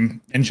that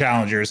team in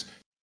challengers,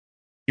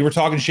 you were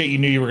talking shit. You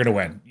knew you were going to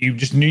win. You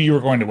just knew you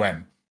were going to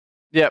win.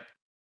 Yep.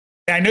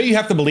 And I know you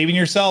have to believe in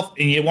yourself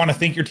and you want to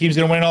think your team's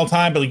going to win all the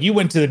time, but like, you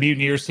went to the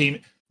Mutineers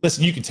team.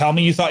 Listen, you could tell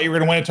me you thought you were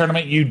going to win a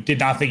tournament. You did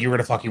not think you were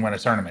going to fucking win a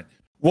tournament.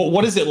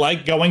 What is it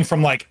like going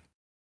from like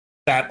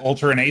that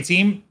Ultra and A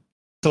team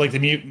to like the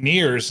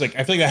Mutineers? Like,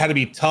 I feel like that had to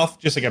be tough,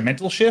 just like a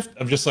mental shift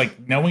of just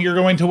like knowing you're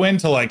going to win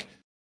to like,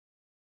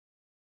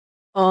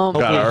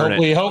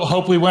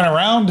 hope we went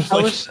around.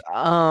 Like,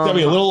 that'd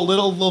be a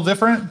little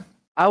different.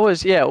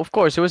 Of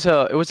course, it was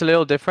a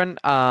little different.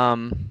 I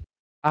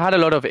had a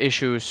lot of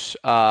issues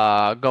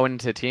going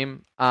into the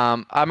team.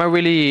 I'm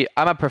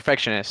a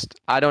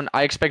perfectionist.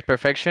 I expect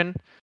perfection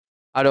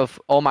out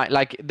of all my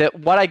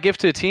what I give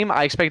to the team.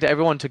 I expect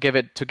everyone to give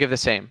the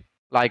same.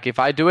 Like if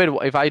I do it,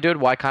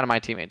 why can't my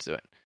teammates do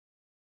it?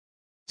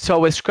 So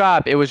with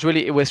Scrap,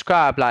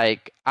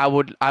 like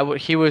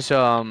he was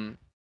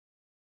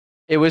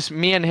it was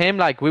me and him.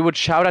 Like we would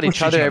shout at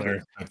each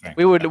other.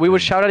 We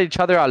would shout at each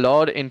other a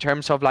lot in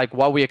terms of like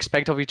what we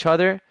expect of each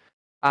other,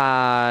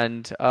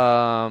 and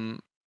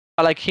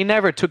like he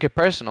never took it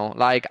personal.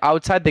 Like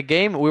outside the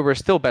game, we were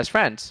still best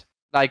friends.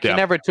 Like he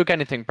never took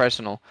anything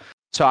personal.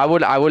 So I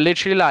would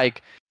literally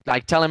like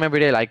tell him every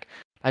day like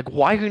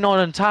why are you not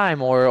on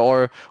time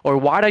or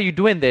why are you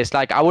doing this?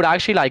 Like I would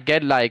actually like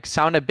get like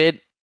sound a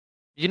bit,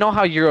 you know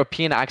how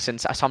European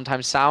accents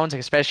sometimes sounds,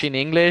 especially in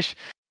English.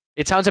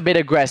 It sounds a bit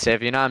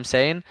aggressive, you know what I'm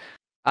saying?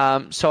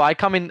 So I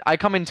come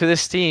into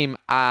this team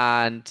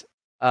and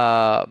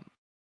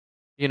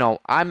you know,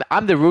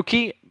 I'm the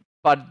rookie,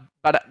 but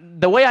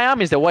the way I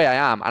am is the way I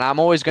am, and I'm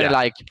always gonna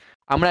like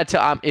I'm gonna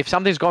tell if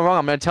something's going wrong,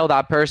 I'm gonna tell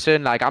that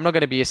person. Like I'm not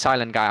gonna be a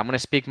silent guy. I'm gonna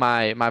speak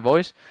my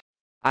voice,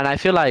 and I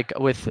feel like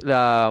with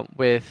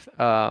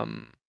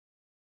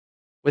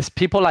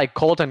people like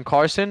Colt and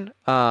Carson,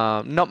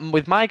 not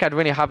with Mike, I'd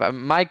really have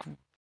Mike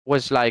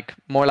was like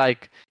more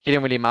like he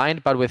didn't really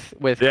mind, but with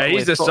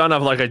he's the son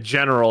of like a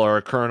general or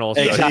a colonel.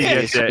 So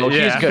exactly. So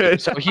he's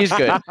good. So he's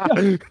good.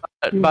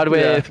 But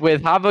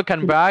with Havoc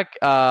and Brack,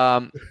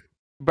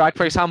 Brack,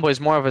 for example, is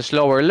more of a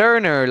slower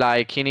learner.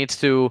 Like he needs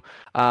to,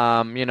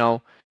 you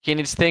know, he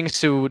needs things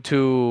to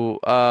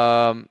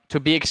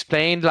be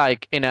explained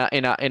like in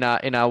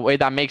a way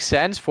that makes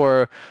sense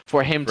for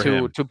him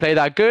to play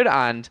that good,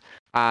 and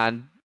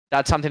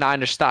that's something I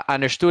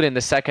understood in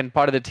the second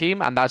part of the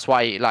team, and that's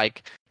why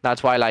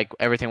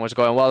everything was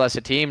going well as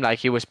a team. Like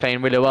he was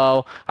playing really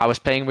well, I was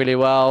playing really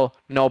well,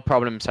 no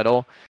problems at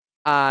all.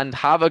 And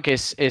Havoc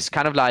is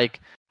kind of like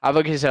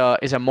Havoc is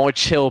a more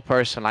chill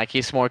person. Like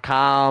he's more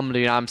calm,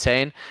 you know what I'm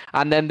saying?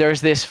 And then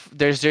there's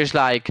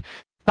like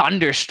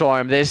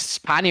Thunderstorm, this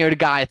Spaniard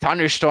guy,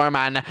 Thunderstorm,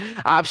 and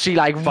actually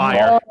like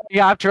fire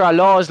after our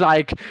laws,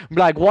 like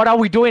what are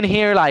we doing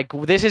here? Like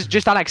this is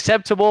just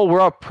unacceptable. We're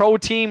a pro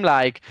team.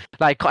 Like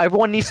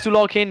everyone needs to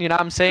lock in. You know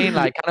what I'm saying?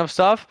 Like kind of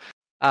stuff.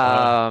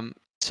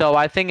 So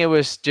I think it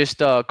was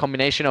just a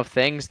combination of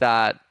things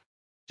that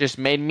just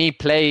made me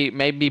play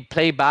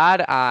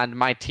bad, and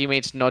my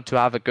teammates not to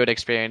have a good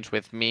experience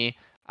with me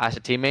as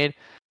a teammate.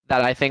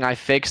 That I think I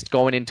fixed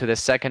going into the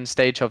second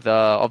stage of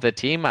the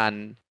team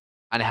and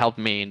helped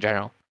me in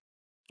general.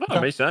 Oh,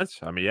 that makes sense.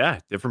 I mean, yeah,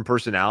 different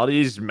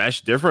personalities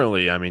mesh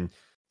differently. I mean,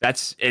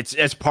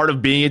 it's part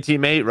of being a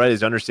teammate, right?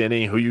 Is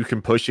understanding who you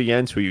can push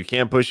against, who you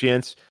can't push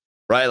against,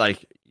 right?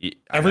 Like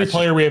every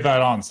player we have had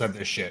on said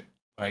this shit.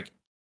 Like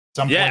at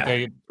some point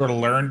they sort of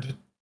learned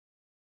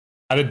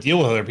how to deal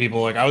with other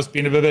people. Like I was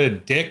being a bit of a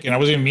dick and I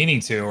wasn't even meaning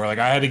to, or like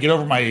I had to get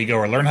over my ego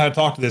or learn how to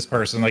talk to this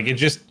person. Like it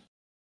just,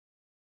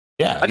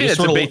 I think that's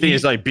the big thing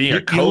is like being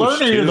a coach. You learn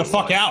to get the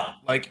fuck out.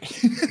 Like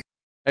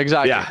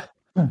exactly. Yeah.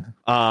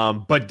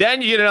 But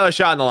then you get another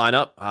shot in the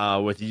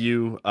lineup with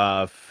you,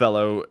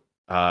 fellow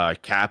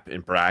Cap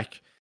and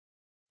Brack,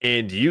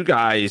 and you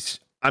guys.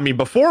 I mean,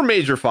 before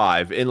Major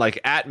 5 and like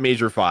at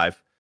Major 5,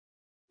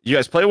 you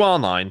guys play well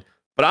online.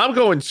 But I'm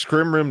going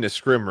scrim room to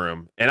scrim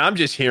room, and I'm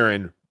just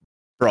hearing,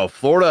 bro,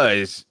 Florida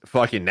is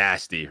fucking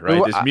nasty,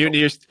 right? This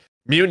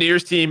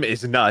Mutineers team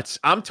is nuts.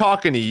 I'm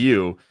talking to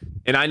you,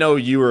 and I know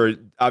you were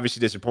obviously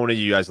disappointed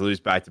you guys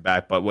lose back to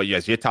back, but you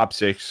guys get top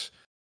 6,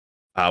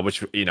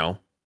 which you know.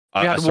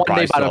 We had one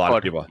day bad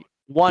of God.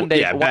 One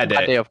bad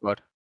day of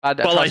God.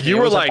 But like you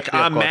were like,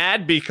 I'm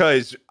mad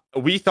because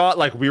we thought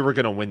like we were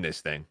gonna win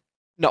this thing.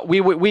 No, we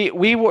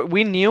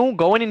knew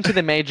going into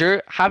the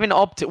major having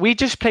OpTic. We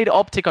just played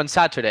OpTic on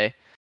Saturday,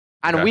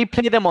 and we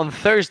played them on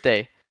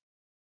Thursday.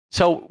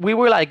 So we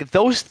were like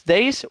those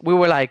days. We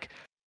were like,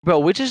 bro,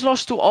 we just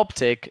lost to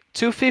OpTic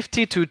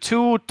 250 to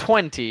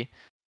 220,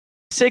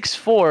 6-4,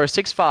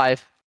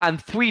 6-5,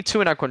 and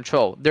 3-2 in our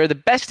control. They're the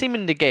best team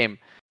in the game.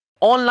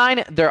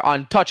 Online, they're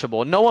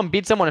untouchable. No one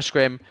beats them on a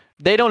scrim.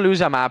 They don't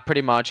lose a map,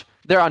 pretty much.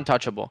 They're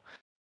untouchable.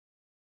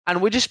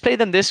 And we just played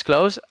them this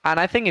close. And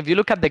I think if you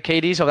look at the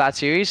KDs of that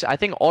series, I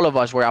think all of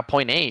us were at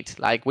 0.8.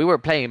 Like, we were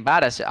playing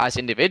bad as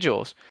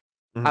individuals.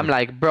 Mm-hmm. I'm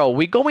like, bro,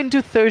 we go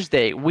into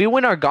Thursday. We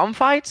win our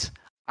gunfights.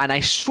 And I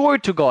swear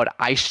to God,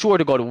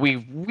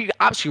 we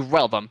absolutely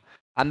railed them.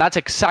 And that's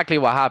exactly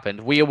what happened.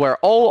 We were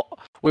all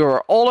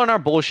on our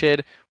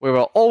bullshit. We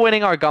were all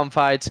winning our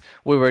gunfights.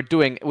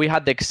 We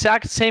had the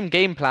exact same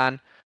game plan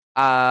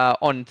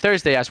on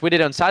Thursday as we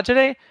did on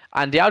Saturday,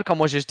 and the outcome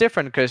was just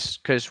different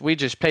because we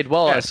just played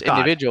well as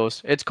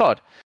individuals. It's CoD.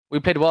 We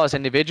played well as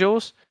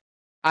individuals,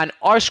 and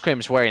our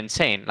scrims were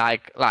insane.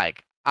 Like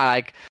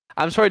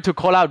I'm sorry to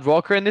call out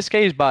Rocker in this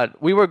case,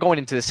 but we were going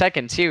into the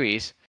second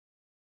series.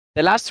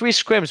 The last 3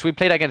 scrims we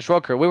played against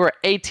Rocker, we were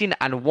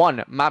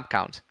 18-1 map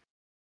count.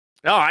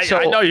 No, I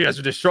know you guys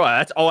were destroyed.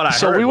 That's all I heard.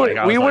 So we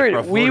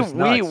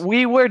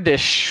were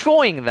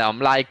destroying them,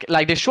 like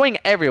destroying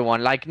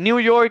everyone. Like New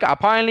York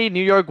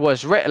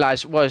was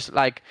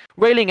like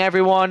railing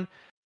everyone.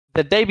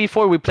 The day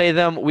before we play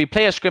them, we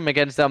play a scrim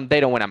against them. They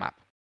don't win a map.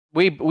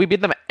 We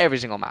beat them every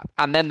single map,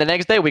 and then the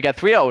next day we get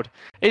 3-0'd.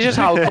 It's just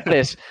how CoD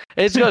is.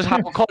 It's just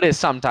how CoD is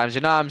sometimes.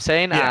 You know what I'm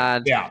saying?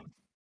 Yeah.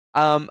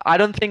 I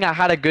don't think I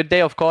had a good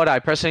day of CoD. I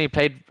personally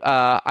played.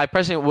 I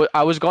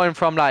was going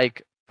from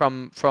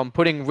from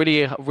putting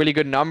really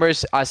good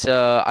numbers as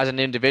an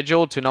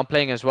individual to not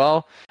playing as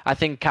well. I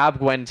think Cap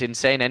went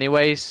insane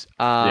anyways.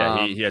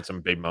 He had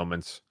some big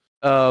moments.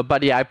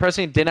 But yeah, I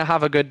personally didn't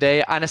have a good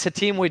day, and as a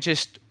team, we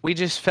just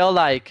felt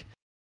like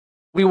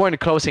we weren't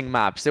closing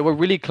maps. They were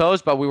really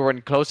close, but we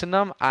weren't closing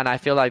them, and I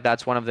feel like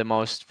that's one of the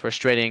most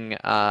frustrating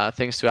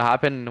things to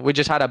happen. We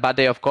just had a bad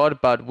day of CoD,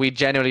 but we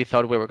genuinely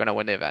thought we were gonna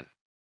win the event.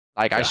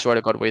 Like I swear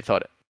to God, we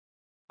thought it.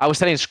 I was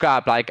telling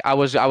Scrap, like I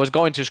was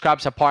going to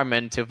Scrap's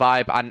apartment to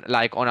vibe, and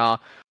like on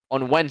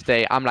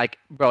Wednesday, I'm like,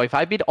 bro, if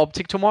I beat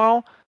OpTic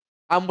tomorrow,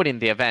 I'm winning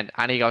the event.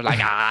 And he goes like,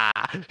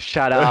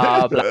 shut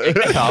up, like,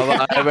 come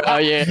on, bro,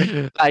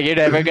 like you're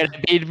never gonna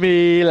beat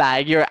me,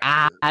 like you're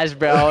ass,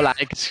 bro,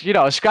 like, you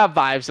know, Scrap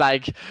vibes,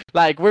 like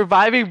we're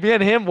vibing, me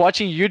and him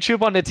watching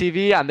YouTube on the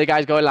TV, and the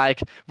guy's going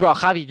like, bro,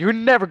 Javi, you're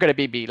never gonna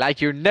beat me, like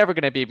you're never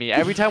gonna beat me.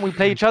 Every time we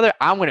play each other,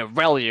 I'm gonna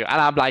rail you,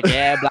 and I'm like,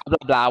 yeah, blah blah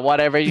blah,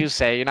 whatever you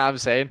say, you know what I'm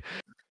saying?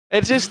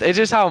 It's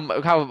just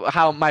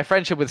how my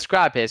friendship with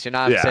Scrap is, you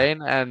know what I'm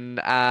saying? And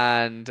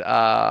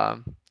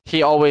he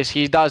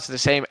does the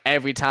same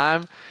every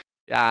time.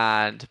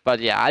 But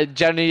yeah, I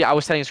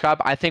was telling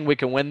Scrap, I think we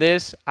can win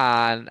this,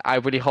 and I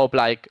really hope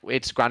like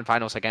it's grand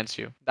finals against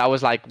you. That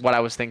was like what I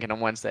was thinking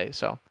on Wednesday.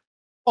 So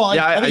well,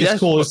 I think it's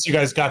cool that you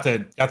guys got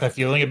that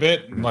feeling a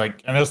bit.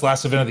 Like I know it's the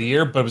last event of the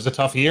year, but it was a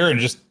tough year, and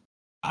just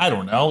I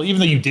don't know. Even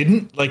though you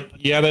didn't, like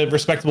you had a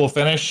respectable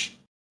finish,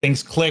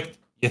 things clicked.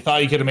 You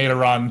thought you could have made a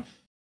run.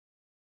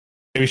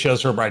 Maybe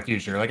shows for a bright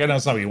future. Like I know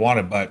it's not what you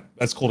wanted, but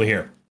that's cool to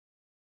hear.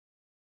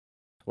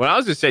 What I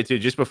was gonna say too,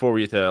 just before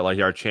we get to like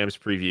our champs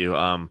preview,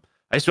 I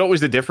guess what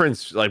was the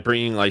difference, like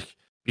bringing like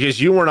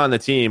because you weren't on the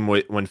team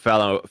when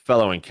fellow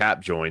and Cap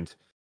joined.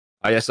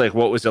 I guess like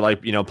what was it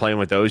like, you know, playing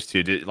with those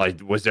two?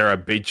 Was there a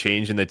big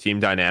change in the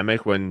team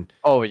dynamic when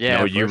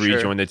you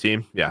rejoined the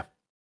team? Yeah.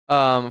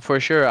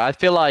 For sure. I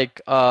feel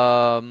like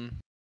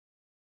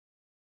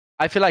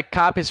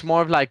Cap is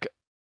more of like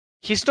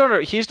he's not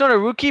a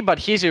rookie, but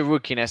he's a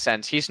rookie in a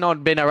sense. He's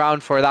not been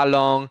around for that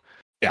long.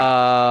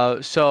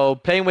 Yeah. So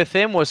playing with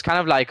him was kind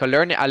of like a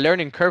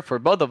learning curve for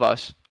both of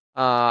us.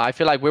 I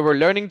feel like we were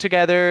learning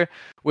together.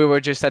 We were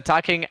just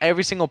attacking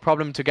every single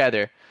problem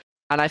together.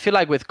 And I feel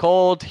like with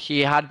Cold, he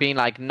had been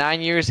like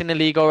 9 years in the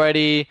league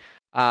already.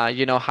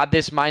 Had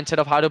this mindset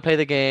of how to play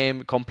the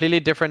game, completely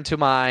different to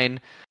mine.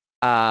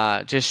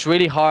 Just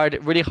really hard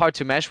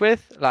to mesh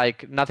with.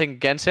 Like nothing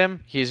against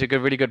him. He's a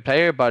really good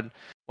player, but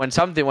when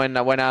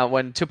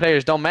two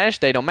players don't mesh,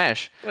 they don't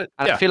mesh. And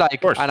I feel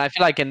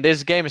like in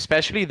this game,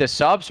 especially the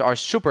subs are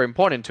super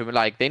important to me.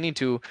 Like they need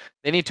to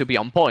be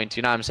on point.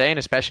 You know what I'm saying?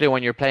 Especially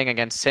when you're playing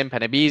against Simp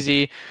and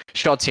Abizi,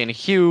 Shotzi and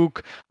Hugh,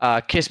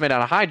 Kismet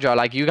and Hydra.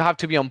 Like you have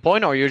to be on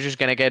point, or you're just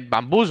gonna get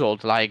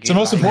bamboozled. Like it's the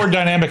most important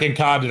dynamic in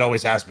CoD. It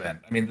always has been.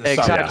 I mean, the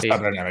exactly.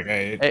 sub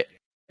dynamic.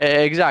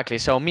 Exactly.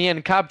 So me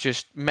and Cap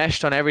just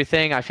meshed on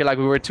everything. I feel like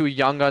we were two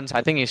young guns.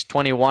 I think he's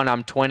 21,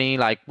 I'm 20.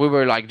 Like we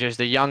were like just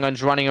the young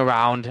guns running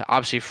around,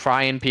 obviously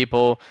frying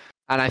people.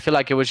 And I feel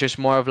like it was just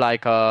more of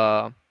like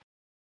a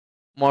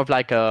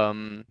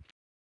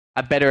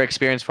better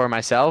experience for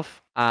myself.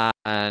 Happy.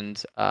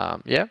 It's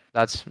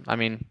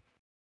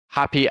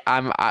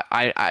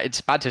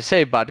bad to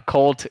say, but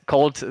Colt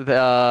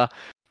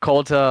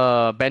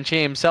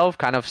benching himself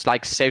kind of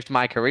like saved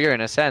my career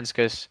in a sense,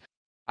 because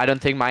I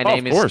don't think my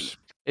name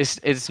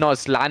is not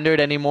slandered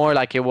anymore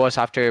like it was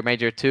after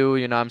Major 2,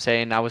 you know what I'm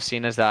saying? I was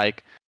seen as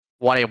like,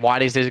 how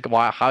is this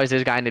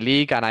guy in the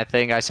league? And I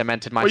think I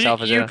cemented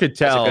myself as a good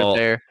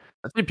player.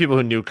 I think people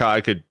who knew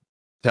CoD could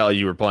tell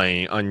you were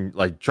playing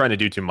trying to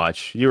do too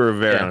much. You were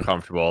very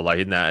uncomfortable, like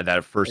in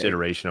that first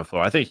iteration of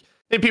floor. I think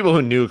people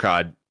who knew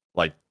CoD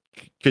like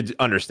could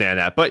understand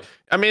that. But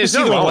I mean, it's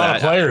a lot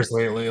of players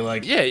lately.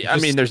 Like I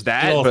mean, there's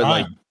that, but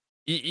like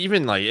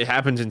even like it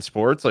happens in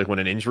sports, like when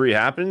an injury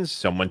happens,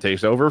 someone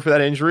takes over for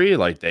that injury,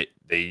 like they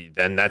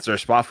then that's their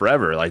spot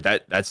forever. Like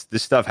that's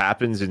this stuff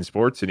happens in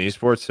sports and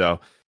esports. So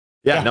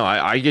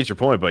I get your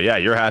point, but yeah,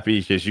 you're happy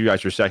because you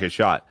got your second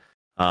shot.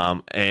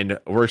 And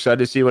we're excited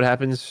to see what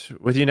happens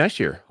with you next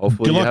year.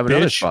 Hopefully you have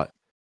another spot.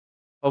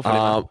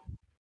 Hopefully.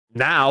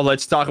 Now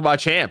let's talk about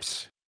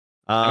champs.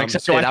 I'm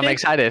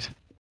excited.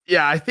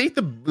 Yeah, I think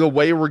the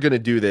way we're going to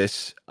do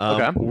this,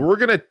 we're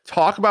going to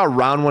talk about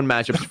round 1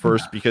 matchups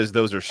first because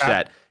those are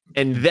set.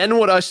 And then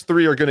what us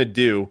three are going to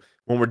do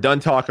when we're done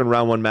talking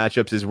round 1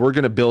 matchups is we're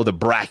going to build a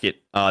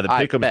bracket, the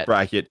Pick'em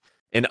bracket,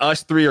 and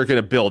us three are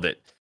going to build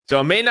it.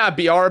 So it may not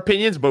be our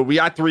opinions, but we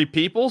got 3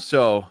 people,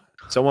 so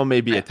someone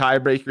may be a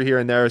tiebreaker here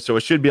and there, so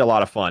it should be a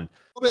lot of fun.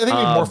 I think it'd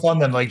be more fun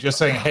than like just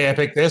saying, hey, I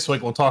picked this.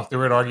 Like we'll talk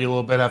through it, argue a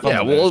little bit, have fun.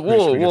 Yeah,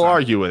 we'll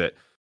argue with it.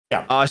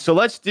 Yeah. So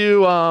let's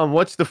do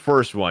what's the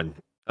first one?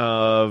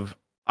 I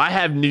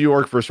have New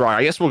York versus Rock.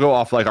 I guess we'll go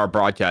off like our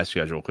broadcast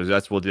schedule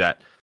because we'll do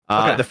that.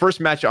 The first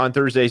match on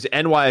Thursday is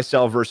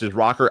NYSL versus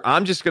Rocker.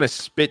 I'm just gonna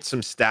spit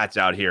some stats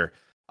out here.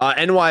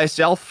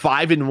 NYSL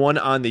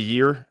 5-1 on the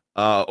year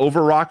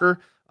over Rocker.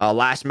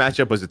 Last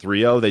matchup was a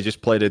 3-0. They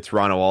just played at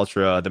Toronto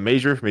Ultra, the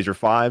Major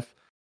 5.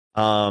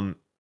 And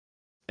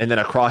then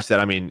across that,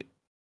 I mean,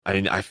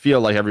 I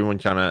feel like everyone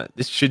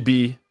this should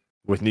be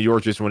with New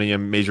York just winning a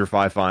Major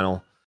 5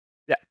 final.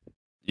 Yeah.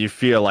 You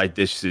feel like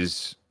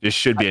this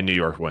should be a New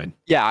York win.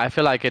 Yeah, I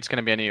feel like it's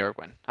gonna be a New York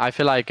win. I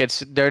feel like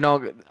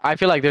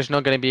there's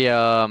not gonna be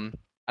an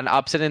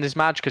upset in this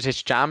match because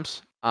it's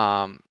champs.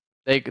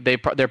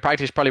 Their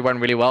practice probably went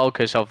really well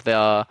because of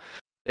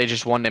they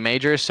just won the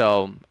major.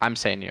 So I'm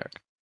saying New York.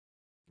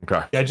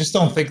 Okay. Yeah, I just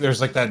don't think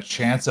there's like that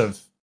chance of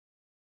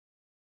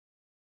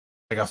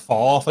like a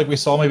fall off like we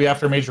saw maybe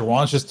after Major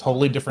 1. It's just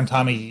totally different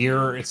time of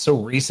year. It's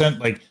so recent.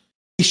 Like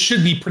it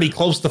should be pretty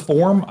close to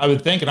form, I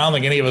would think. And I don't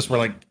think any of us were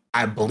like,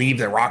 I believe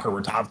that Rocker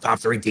were top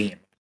 3 team.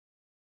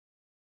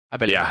 I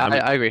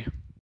agree.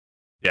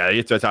 Yeah, they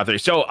get to the top 3.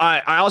 So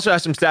I also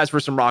have some stats for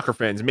some Rocker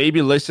fans,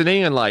 maybe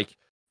listening and like,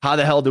 how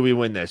the hell do we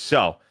win this?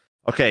 So,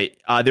 okay,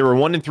 they were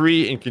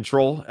 1-3 in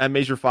control at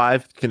Major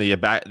 5. Can they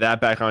get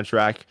that back on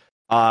track?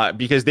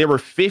 Because they were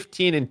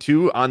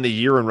 15-2 on the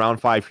year in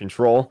round 5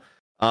 control.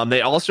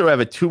 They also have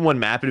a 2-1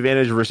 map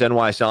advantage versus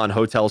NYSL on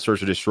Hotel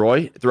Search or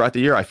Destroy throughout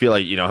the year. I feel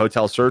like,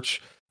 Hotel Search,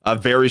 a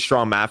very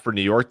strong map for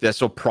New York. This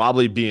will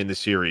probably be in the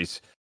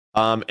series.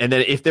 And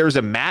then if there's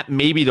a map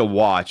maybe to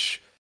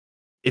watch,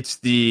 it's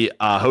the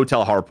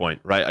Hotel Hardpoint,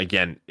 right?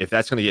 Again, if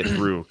that's going to get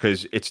through,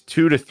 because it's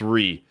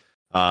 2-3.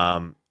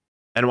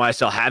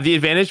 NYSL have the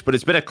advantage, but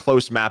it's been a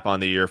close map on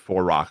the year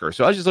for Rocker.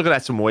 So I was just looking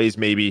at some ways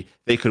maybe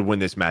they could win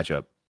this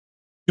matchup.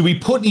 Do we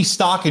put any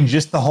stock in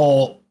just the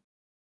whole...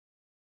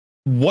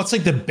 What's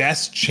like the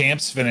best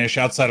champs finish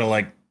outside of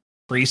like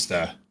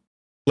Priesta?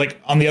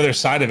 Like on the other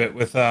side of it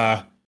with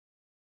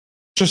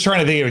just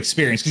trying to think of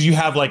experience, because you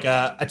have like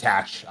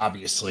Attach,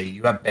 obviously.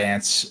 You have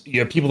Bance,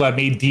 you have people that have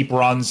made deep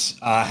runs,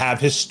 have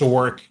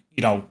historic,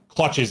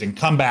 clutches and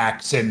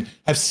comebacks and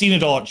have seen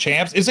it all at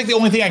champs. It's like the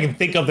only thing I can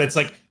think of that's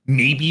like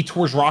maybe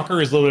towards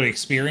Rocker is a little bit of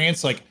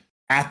experience like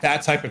at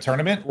that type of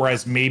tournament,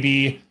 whereas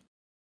maybe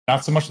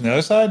not so much on the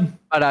other side.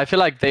 But I feel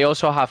like they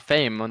also have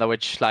fame,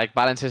 which like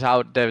balances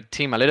out the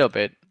team a little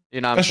bit.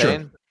 You know what I'm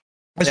saying?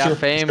 That's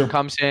fame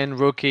comes in,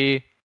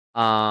 rookie.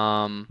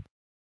 I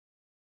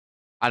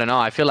don't know.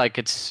 I feel like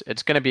it's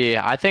gonna be.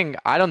 I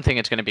don't think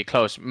it's gonna be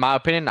close. My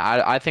opinion.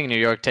 I think New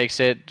York takes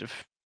it.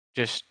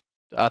 Just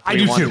 3-1, I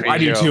do too. 3-0. I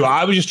do too.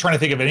 I was just trying to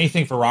think of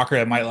anything for Rocker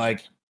that might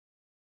like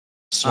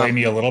sway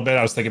me a little bit.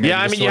 I was thinking,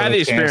 maybe you had the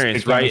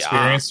experience, right?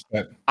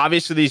 But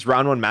obviously, these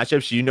round 1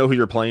 matchups, you know who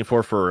you're playing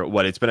for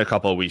what? It's been a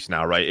couple of weeks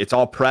now, right? It's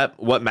all prep.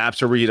 What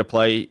maps are we going to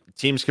play?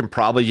 Teams can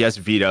probably guess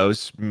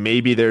vetoes.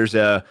 Maybe there's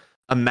a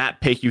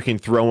map pick you can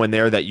throw in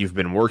there that you've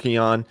been working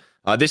on.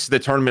 This is the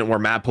tournament where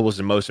map pool is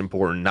the most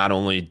important, not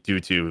only due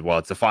to,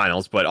 it's the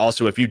finals, but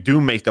also if you do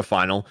make the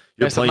final,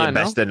 you're playing a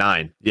best of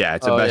 9. Yeah,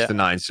 it's a best of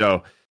 9.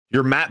 So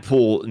your map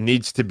pool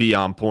needs to be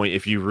on point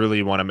if you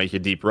really want to make a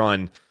deep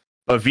run.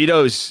 But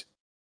vetoes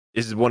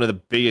is one of the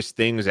biggest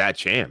things at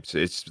champs.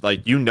 It's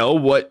like,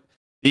 what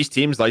these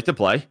teams like to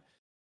play.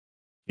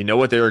 You know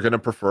what they're going to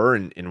prefer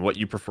and what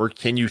you prefer.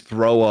 Can you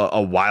throw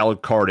a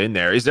wild card in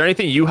there? Is there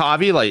anything you,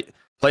 Javi, like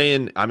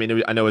playing? I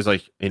mean, I know it was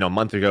like, a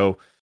month ago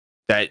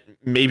that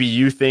maybe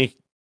you think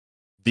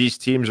these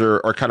teams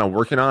are kind of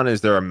working on.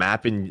 Is there a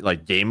map in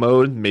like game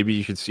mode? Maybe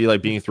you could see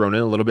like being thrown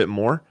in a little bit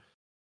more.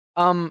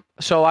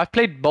 So I've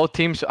played both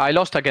teams. I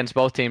lost against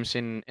both teams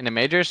in the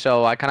major.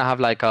 So I kind of have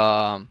like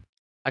a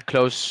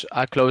close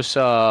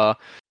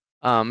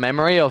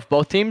memory of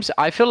both teams.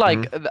 I feel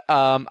like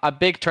a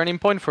big turning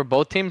point for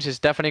both teams is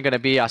definitely going to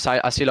be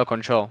Asilo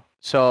control.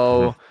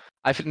 So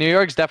I think New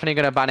York's definitely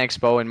going to ban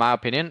Expo in my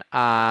opinion,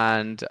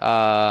 and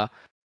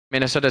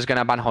Minnesota's going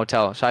to ban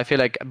Hotel. So I feel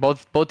like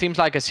both teams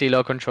like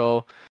Asilo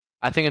control.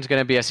 I think it's going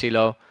to be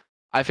Asilo.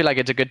 I feel like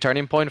it's a good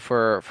turning point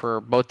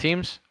for both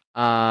teams.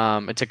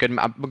 It's a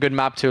good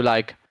map to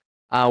like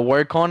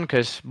work on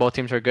because both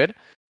teams are good.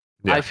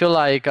 Yeah. I feel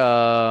like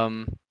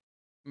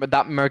but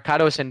that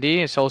Mercado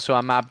SND is also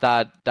a map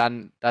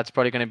that's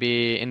probably going to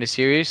be in the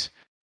series.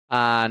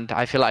 And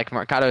I feel like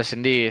Mercado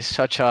SND is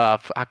such a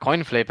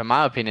coin flip, in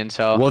my opinion.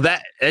 So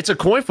it's a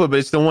coin flip, but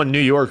it's the one New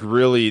York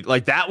really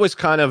like. That was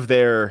kind of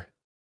their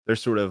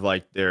sort of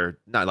like their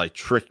not like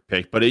trick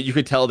pick, but you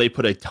could tell they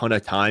put a ton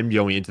of time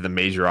going into the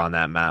major on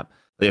that map.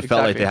 They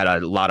felt like they had a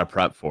lot of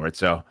prep for it.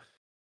 So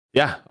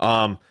yeah.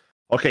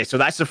 Okay, so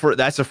that's the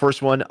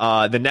first one.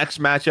 The next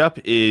matchup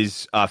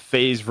is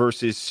FaZe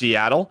versus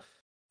Seattle.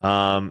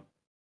 I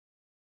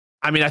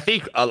mean, I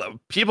think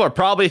people are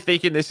probably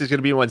thinking this is going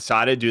to be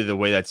one-sided due to the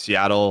way that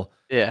Seattle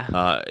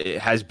it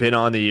has been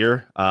on the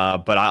year.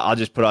 But I'll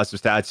just put out some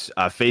stats.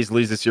 FaZe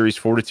leads the series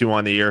 4-2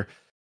 on the year.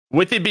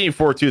 With it being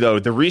 4-2, though,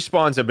 the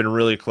respawns have been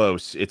really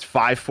close. It's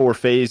 5-4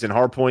 FaZe and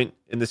Hardpoint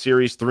in the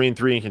series,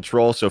 3-3 in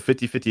control, so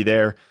 50-50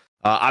 there.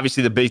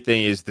 Obviously, the big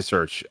thing is the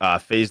search.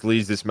 FaZe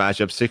leads this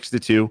matchup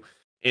 6-2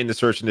 in the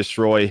search and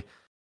destroy.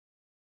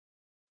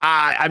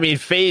 I mean,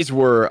 FaZe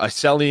were a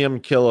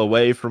Celium kill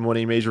away from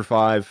winning Major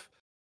 5.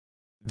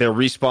 Their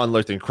respawn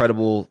looked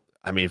incredible.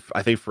 I mean,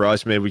 I think for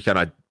us, maybe we kind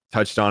of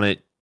touched on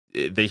it.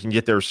 They can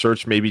get their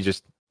search maybe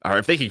just, or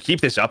if they can keep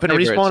this up in a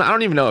respawn. I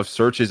don't even know if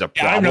search is a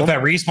problem. I don't know if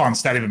that respawn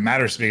stat even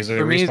matters because the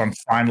respawn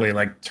finally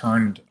like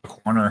turned a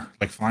corner,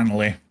 like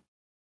finally.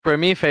 For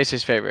me, FaZe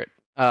is favorite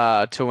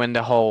to win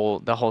the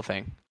whole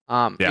thing.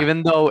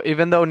 Even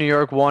though New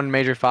York won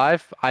Major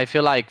 5, I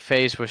feel like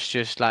FaZe was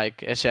just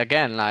like, it's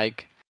again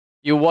like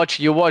you watch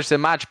the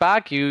match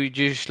back, you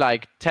just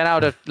like 9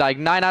 out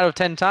of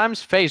 10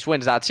 times FaZe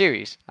wins that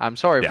series. I'm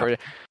sorry for it,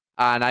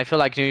 and I feel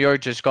like New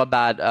York just got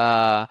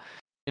that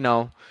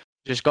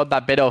just got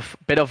that bit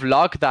of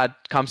luck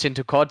that comes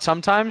into CoD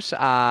sometimes,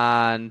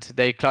 and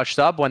they clutched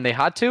up when they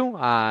had to.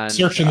 And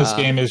searching this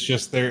game is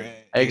just there.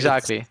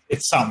 Exactly,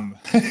 it's some.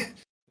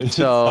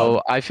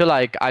 So I feel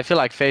like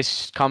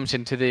FaZe comes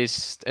into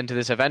this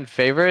event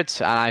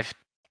favorites, and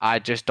I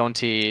just don't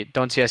see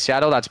a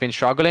Seattle that's been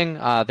struggling.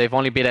 They've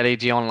only beat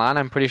LAG online,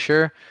 I'm pretty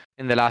sure,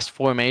 in the last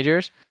 4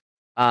 majors.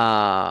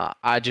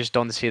 I just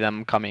don't see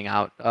them coming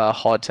out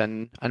hot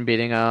and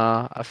beating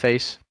a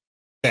FaZe.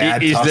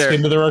 Add Tusk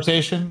into the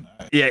rotation?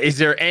 Yeah, is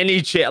there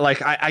any chance?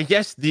 Like, I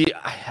guess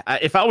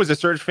if I was a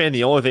Surge fan,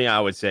 the only thing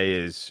I would say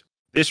is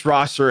this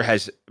roster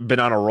has been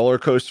on a roller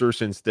coaster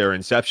since their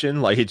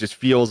inception. Like, it just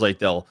feels like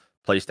they'll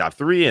place top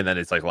 3, and then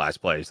it's like last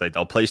place. Like,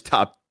 they'll place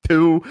top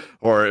 2,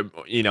 or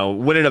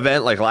win an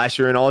event like last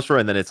year in Ultra,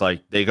 and then it's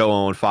like they go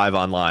 0-5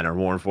 online or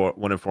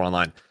 1-4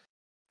 online.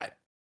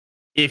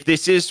 If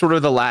this is sort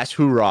of the last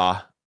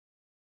hoorah,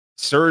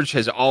 Surge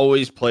has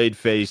always played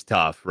FaZe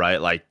tough,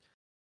 right? Like,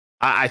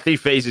 I think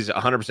FaZe is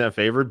 100%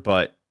 favored,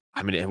 but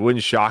I mean, it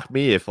wouldn't shock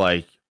me if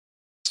like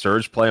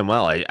Surge play them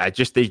well. I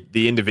just think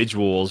the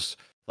individuals,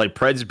 like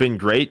Pred's been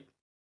great.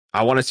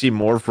 I want to see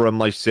more from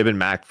like Sib and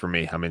Mac for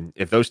me. I mean,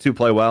 if those two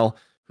play well,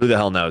 who the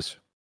hell knows?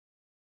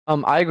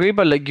 I agree,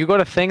 but like you got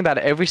to think that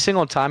every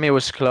single time it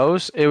was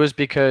close, it was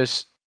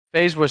because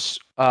FaZe was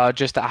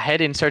just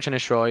ahead in Search and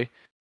Destroy,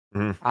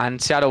 and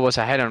Seattle was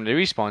ahead on the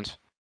respawns.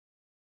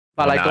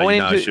 But like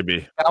going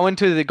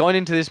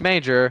into this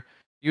major,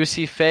 you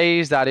see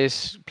FaZe that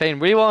is playing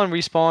really well on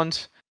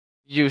respawns.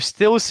 You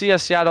still see a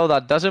Seattle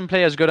that doesn't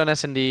play as good on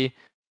S&D.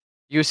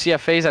 You see a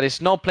FaZe that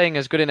is not playing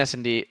as good in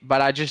S&D.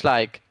 But I just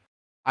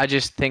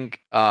think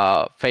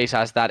FaZe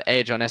has that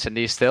edge on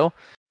S&D still,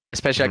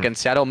 especially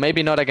against Seattle.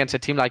 Maybe not against a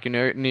team like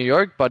New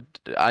York, but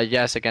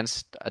yes,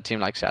 against a team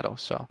like Seattle.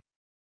 So,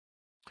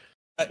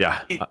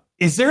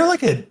 is there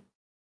like a?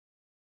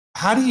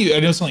 How do you?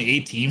 I know it's only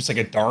 8 teams. Like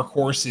a dark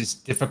horse is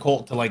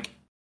difficult to like,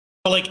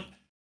 but like.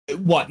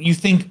 What you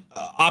think?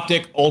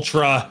 OpTic,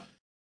 Ultra,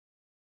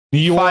 New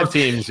York. 5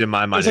 teams in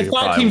my mind. There's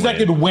like 5 teams that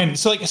could win.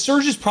 So like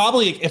Surge is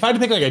probably, if I had to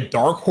pick like a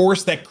dark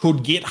horse that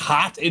could get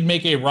hot and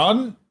make a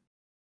run.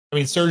 I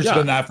mean, Surge's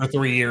done that for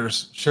 3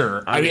 years.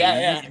 Sure. I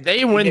mean,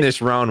 they win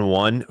this round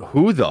 1.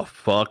 Who the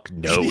fuck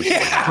knows?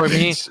 For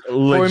me,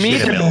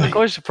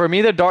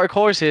 the dark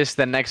horse is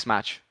the next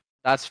match.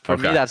 That's for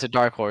me. That's a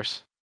dark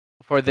horse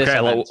for this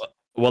event.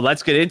 Well,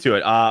 let's get into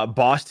it.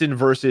 Boston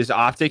versus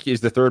OpTic is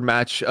the 3rd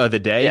match of the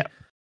day. Yeah.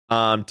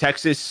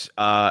 Texas,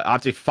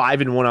 OpTic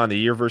 5-1 on the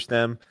year versus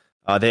them.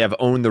 They have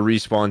owned the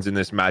respawns in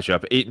this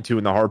matchup. 8-2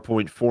 in the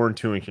hardpoint,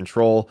 4-2 in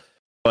control.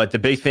 But the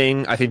big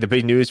thing, I think the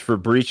big news for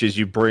Breach is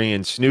you bring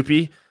in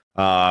Snoopy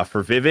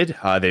for Vivid.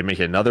 They make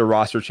another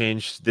roster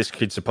change. This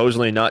kid's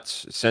supposedly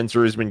nuts.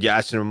 Sensor has been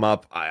gassing him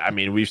up. I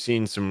mean, we've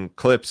seen some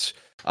clips.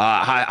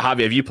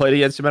 Javi, have you played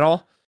against him at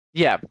all?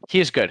 Yeah, he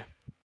is good.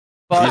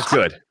 He's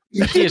good.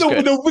 He is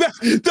good.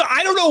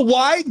 I don't know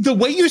why the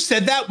way you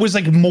said that was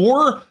like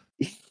more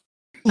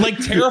like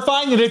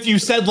terrifying than if you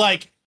said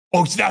like,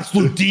 "Oh, it's an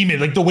absolute demon."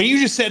 Like the way you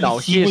just said,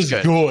 he was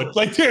good.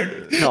 Like,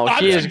 dude,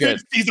 he is good.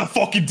 He's a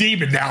fucking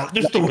demon now.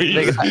 Just the way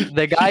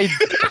the guy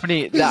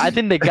definitely. I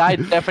think the guy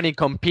definitely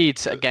can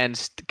compete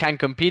against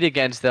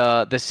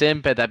the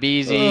Simp, the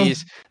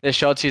Beezies, the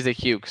Shotsies, the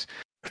Hukes.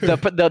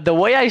 The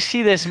way I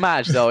see this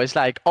match though is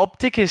like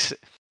OpTic is.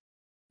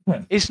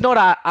 It's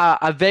not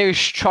a very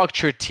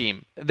structured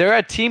team. They're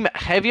a team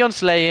heavy on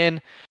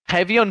slaying,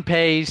 heavy on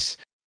pace.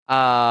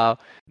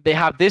 They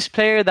have this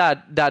player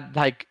that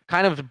like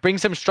kind of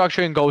brings them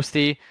structure in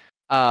Ghosty.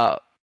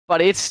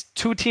 But it's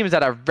 2 teams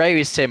that are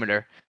very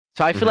similar.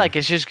 So I feel like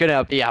it's just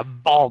gonna be a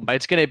bomb.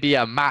 It's gonna be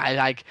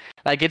like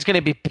it's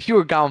gonna be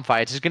pure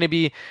gunfights. It's gonna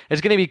be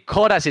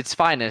CoD as its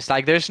finest.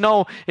 Like it's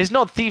not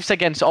Thieves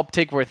against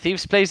OpTic where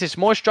Thieves plays this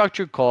more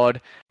structured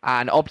CoD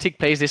and OpTic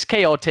plays this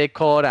chaotic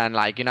CoD and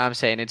like what I'm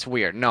saying, it's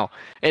weird. No,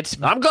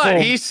 I'm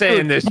glad he's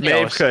saying this,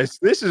 man, because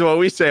this is what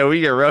we say when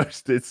we get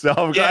roasted. So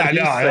I'm glad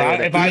he's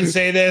saying if I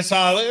say this,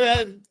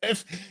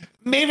 if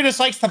Maven just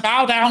likes to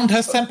bow down to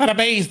Simpa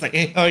Base.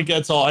 Like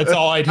that's all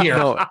I'd hear.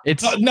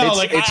 It's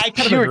I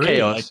kind of agree.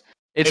 Chaos. Like,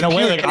 it's in a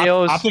way, like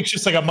chaos. OpTic's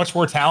just like a much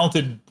more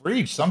talented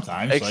Breach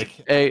sometimes.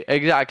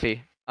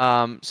 Exactly.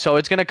 So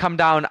it's gonna come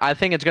down. I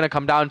think it's gonna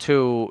come down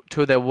to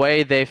the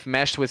way they've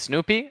meshed with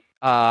Snoopy.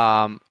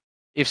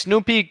 If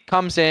Snoopy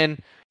comes in,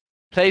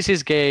 plays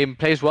his game,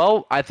 plays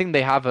well, I think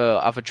they have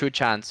a true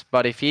chance.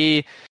 But if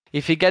he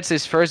gets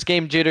his first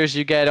game jitters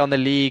you get on the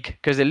league,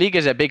 because the league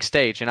is a big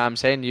stage, and I'm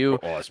saying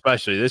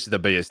especially this is the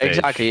biggest stage.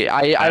 Exactly.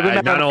 I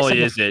remember not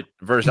only is it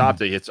versus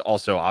OpTic, it's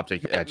also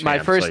OpTic at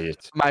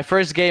Champs. My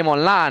first game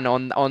on LAN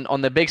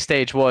on the big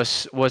stage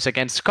was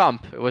against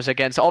Scump. It was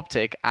against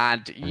OpTic,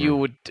 and you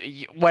would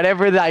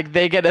whatever like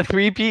they get a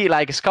 3P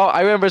like Scump.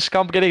 I remember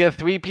Scump getting a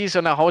 3-piece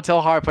on a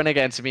hotel harpoon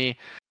against me.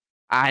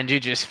 and you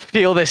just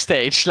feel the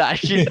stage.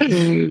 Like you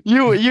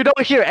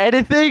don't hear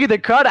anything in the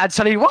crowd, and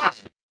suddenly what?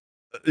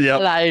 Yeah,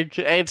 like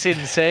it's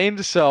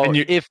insane. So and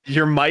if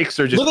your mics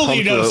are just little,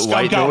 pumped with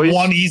white noise,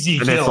 one easy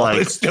kill,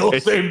 it's still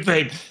the same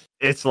thing.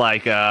 It's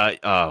like,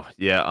 so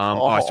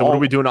what are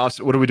we doing off?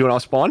 What are we doing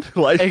off spawn?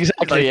 Like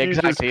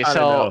exactly.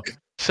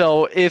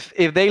 So if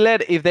they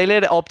let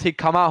OpTic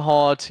come out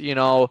hot,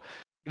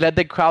 let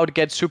the crowd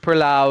get super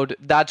loud,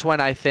 that's when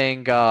I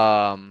think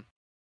OpTic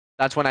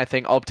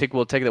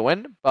will take the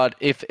win. But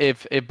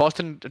if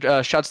Boston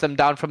shuts them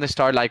down from the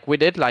start, like we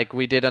did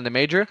on the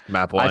major,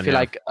 map one, I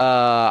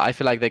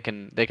feel like they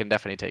can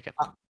definitely take it.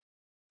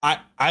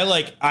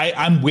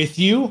 I'm with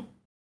you,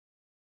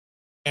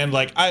 and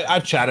like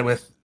I've chatted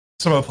with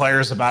some of the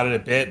players about it a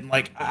bit, and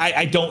like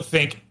I don't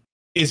think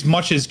as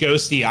much as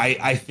Ghosty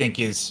I think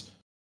is,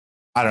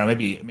 I don't know,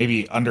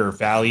 maybe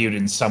undervalued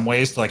in some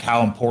ways, like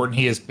how important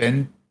he has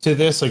been to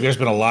this. Like there's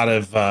been a lot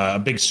of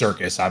a big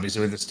circus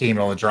obviously with this team and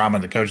all the drama,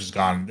 and the coach has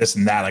gone this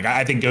and that. Like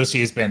I think Ghosty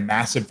has been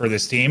massive for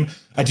this team.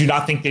 I do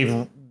not think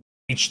they've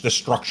reached the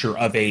structure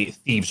of a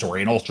Thieves or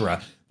an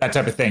Ultra, that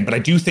type of thing, but I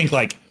do think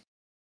like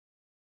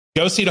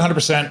Ghosty at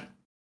 100%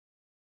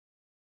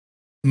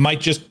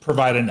 might just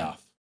provide enough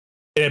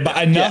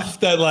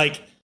that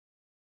like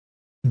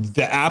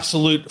the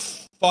absolute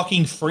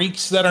fucking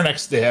freaks that are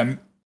next to him,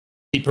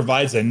 he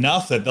provides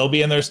enough that they'll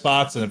be in their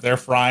spots, and if they're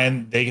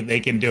frying,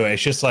 they can do it.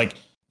 It's just like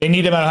they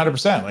need him at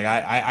 100%. Like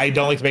I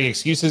don't like to make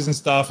excuses and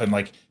stuff, and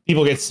like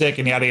people get sick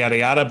and yada yada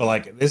yada. But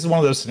like this is one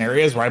of those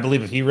scenarios where I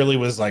believe if he really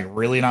was like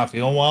really not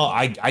feeling well,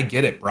 I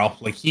get it, bro.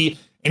 Like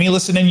any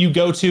listening you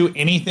go to,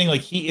 anything,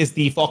 like he is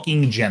the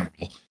fucking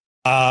general.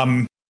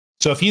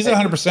 So if he's at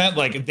 100%,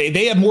 like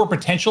they have more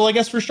potential, I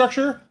guess, for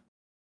structure.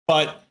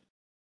 But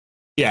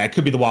yeah, it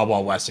could be the Wild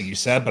Wild West, like you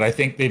said. But I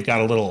think they've got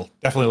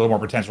definitely a little more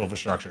potential for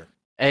structure.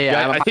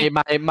 Yeah, my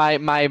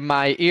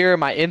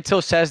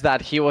intel says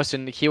that he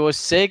was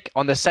sick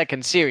on the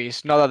second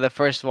series, not on the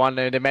first one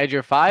in the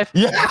Major 5.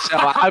 Yeah. So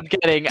I'm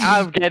getting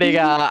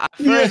a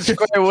first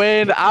square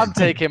win. I'm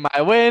taking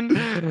my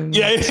win.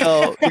 Yeah.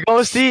 So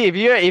Ghosty,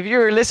 if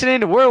you're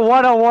listening, we're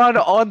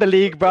 1-on-1 on the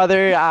league,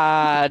 brother.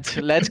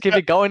 Let's keep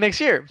it going next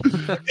year.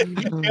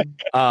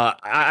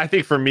 I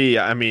think for me,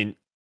 I mean,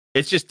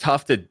 it's just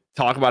tough to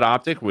talk about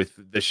OpTic with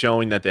the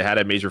showing that they had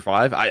at Major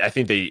 5. I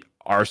think they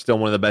are still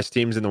one of the best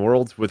teams in the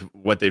world with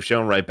what they've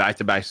shown, right?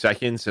 Back-to-back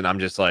seconds. And I'm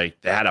just like,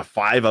 they had a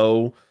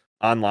 5-0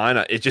 online.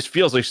 It just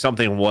feels like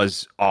something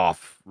was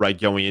off, right?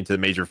 Going into the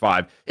Major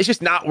 5. It's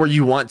just not where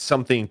you want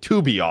something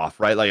to be off,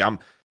 right? Like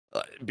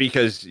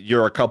because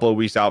you're a couple of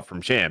weeks out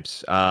from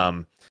champs.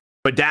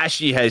 But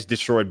Dashy has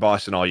destroyed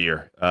Boston all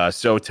year.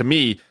 So to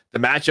me, the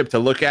matchup to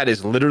look at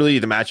is literally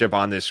the matchup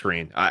on this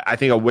screen. I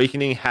think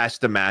Awakening has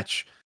to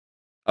match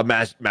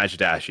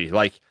Dashy.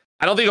 Like,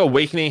 I don't think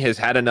Awakening has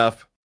had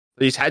enough.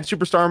 He's had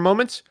superstar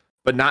moments,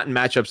 but not in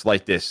matchups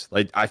like this.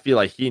 Like, I feel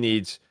like he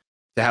needs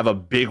to have a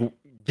big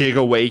gig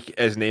awake,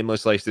 as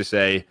Nameless likes to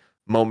say,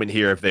 moment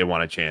here if they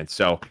want a chance.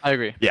 So I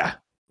agree. Yeah,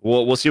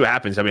 we'll see what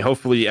happens. I mean,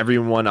 hopefully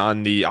everyone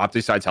on the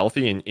OpTic side's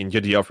healthy and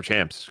good to go for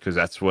champs, because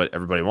that's what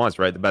everybody wants,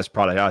 right? The best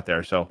product out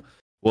there. So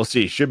we'll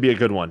see. Should be a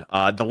good one.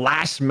 The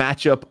last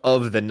matchup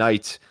of the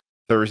night,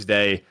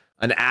 Thursday,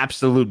 an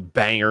absolute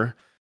banger.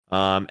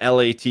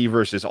 LAT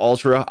versus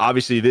Ultra.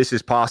 Obviously, this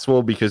is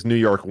possible because New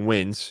York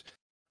wins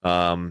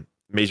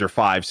Major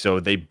 5, so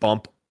they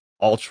bump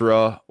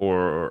Ultra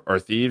or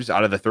Thieves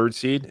out of the third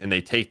seed, and they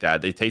take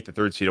the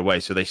third seed away.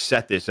 So they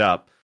set this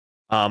up.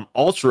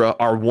 Ultra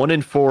are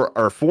 1-4 or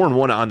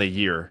 4-1 on the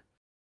year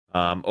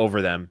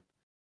over them.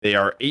 They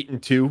are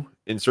 8-2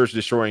 in Search,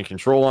 Destroy, and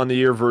Control on the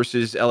year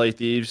versus LA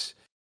Thieves.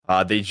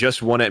 They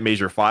just won at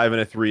Major 5 in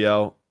a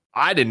 3-0.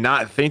 I did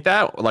not think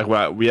that. Like,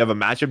 we have a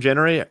matchup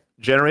generator.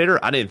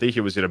 I didn't think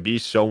it was going to be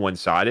so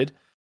one-sided.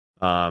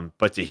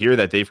 But to hear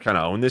that they've kind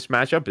of owned this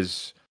matchup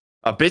is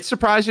a bit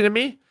surprising to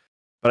me.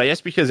 But I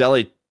guess because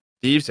LA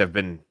Thieves have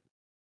been,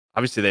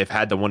 obviously they've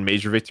had the one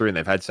major victory and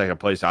they've had second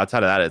place.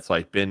 Outside of that, it's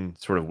like been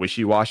sort of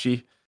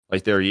wishy-washy,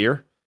 like their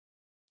year.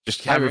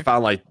 Just haven't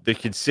found like the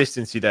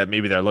consistency that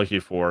maybe they're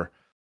looking for.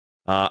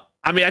 I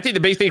mean, I think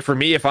the big thing for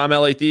me, if I'm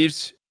LA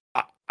Thieves,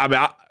 I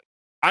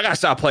gotta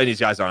stop playing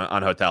these guys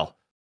on Hotel.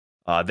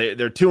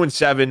 They're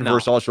 2-7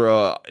 versus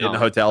Ultra in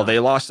Hotel. They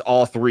lost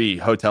all 3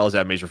 hotels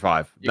at Major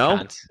 5.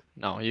 No,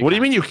 what do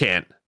you mean you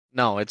can't?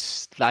 No,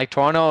 it's like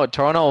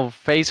Toronto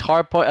face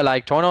hardpoint.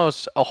 Like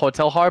Toronto's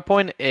Hotel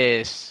hardpoint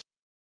is.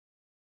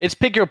 It's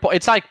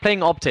It's like playing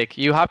OpTic.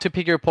 You have to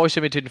pick your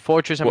poison between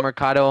Fortress and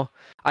Mercado.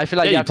 I feel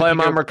like you play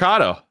them on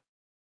Mercado.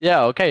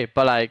 Yeah, okay,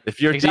 but like if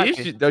you're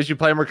Thieves, does you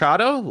play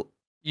Mercado?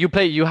 You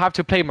have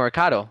to play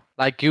Mercado.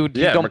 Like you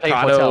don't play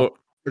Hotel.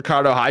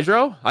 Mercado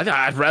Hydro?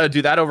 I'd rather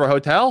do that over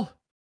Hotel.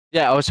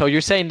 Yeah. Oh, so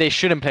you're saying they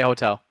shouldn't play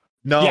Hotel?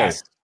 No.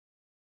 Yes.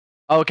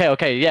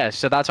 Okay. Yes.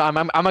 So that's why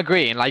I'm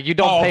agreeing. Like you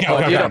don't play.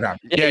 Okay.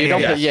 You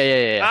don't play.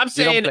 Yeah. I'm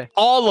saying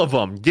all of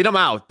them. Get them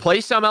out. Play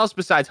something else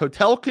besides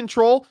Hotel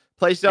Control.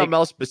 Play something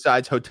else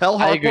besides Hotel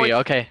Hardpoint. I agree.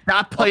 Okay.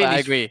 Not playing. I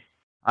agree.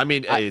 I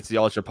mean, hey, it's the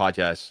Ultra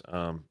podcast.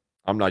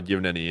 I'm not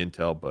giving any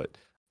intel, but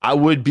I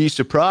would be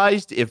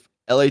surprised if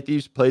LA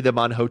Thieves play them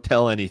on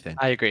Hotel anything.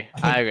 I agree.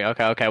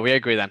 Okay. We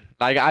agree then.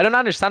 Like, I don't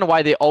understand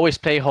why they always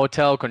play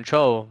Hotel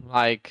Control.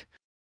 Like,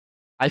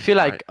 I feel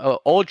like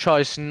Ultra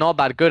is not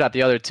that good at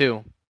the other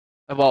two.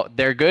 Well,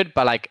 they're good,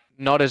 but like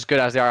not as good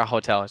as they are at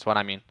Hotel is what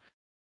I mean.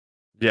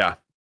 Yeah.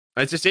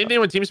 It's the same thing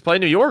when teams play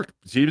New York.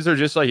 Teams are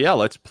just like, yeah,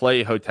 let's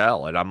play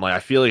Hotel. And I'm like, I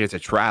feel like it's a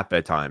trap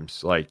at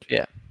times. Like,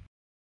 yeah,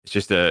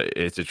 it's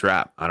a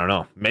trap. I don't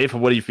know. Maeve,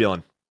 what are you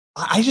feeling?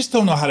 I just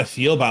don't know how to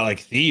feel about like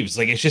Thieves.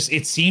 Like,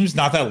 it seems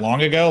not that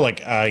long ago,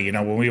 like,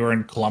 when we were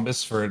in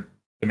Columbus for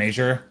the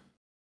major,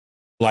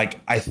 like,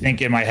 I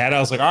think in my head,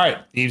 I was like, all right,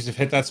 Thieves have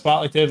hit that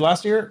spot like they did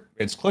last year.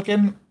 It's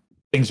clicking.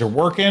 Things are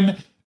working.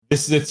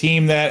 This is a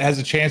team that has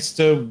a chance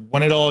to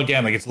win it all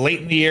again. Like, it's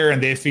late in the year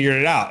and they figured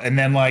it out. And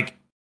then like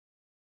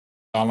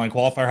online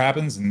qualifier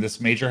happens and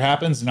this major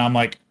happens. And I'm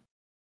like,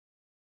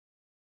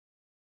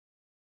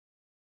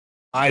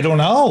 I don't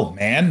know,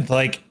 man.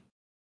 Like,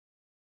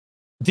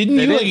 didn't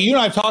you, like, you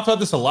and I've talked about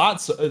this a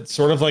lot. So it's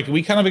sort of like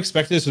we kind of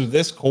expect this with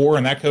this core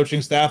and that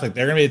coaching staff. Like,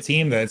 they're going to be a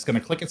team that's going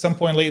to click at some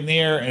point late in the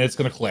year and it's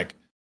going to click.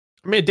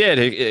 I mean, it did.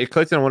 It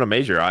clicked and won a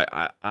major.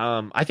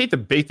 I think the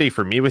big thing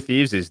for me with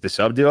Thieves is the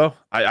sub duo.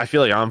 I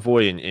feel like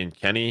Envoy and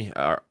Kenny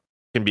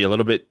can be a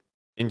little bit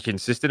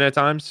inconsistent at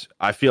times.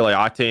 I feel like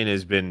Octane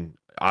has been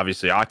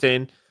obviously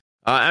Octane.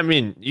 I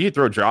mean, you could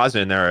throw Draza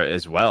in there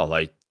as well.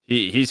 Like,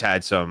 he's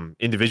had some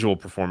individual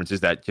performances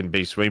that can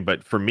big swing,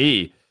 but for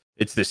me,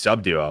 it's the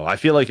sub duo. I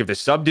feel like if the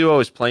sub duo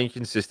is playing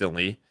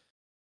consistently,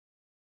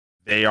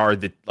 they are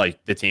the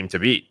team to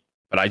beat.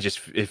 But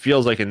it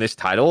feels like in this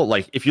title,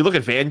 like if you look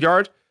at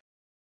Vanguard,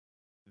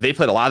 they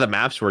played a lot of the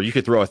maps where you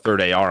could throw a third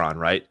AR on,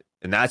 right?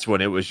 And that's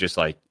when it was just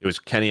like, it was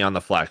Kenny on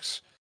the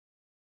flex.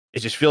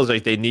 It just feels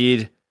like they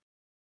need,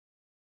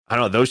 I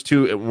don't know, those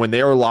two, when they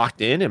are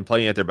locked in and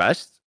playing at their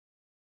best,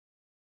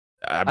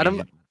 I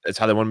mean, that's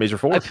how they won Major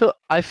 4.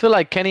 I feel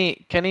like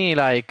Kenny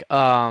like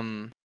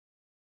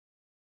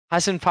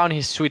hasn't found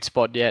his sweet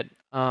spot yet.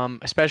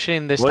 Especially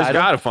in this title. He's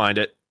got to find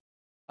it.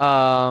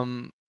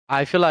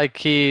 I feel like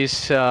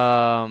he's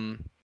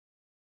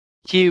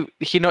he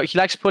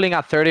likes pulling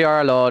at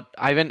 30R a lot.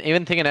 I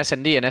even think in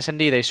S&D. In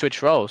S&D they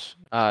switch roles.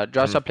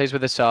 Drasa plays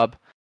with the sub.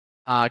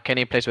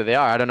 Kenny plays with the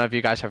AR. I don't know if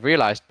you guys have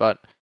realized, but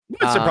it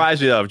would surprise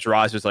me though if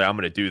Draws was like, I'm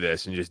going to do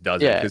this and just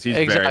does it because he's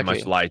very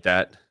much like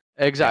that.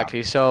 Exactly.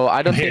 Yeah. So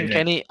I don't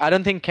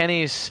think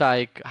Kenny's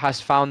like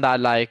has found that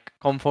like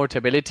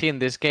comfortability in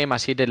this game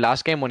as he did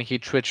last game when he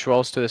switched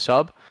roles to the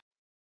sub.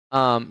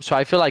 So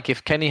I feel like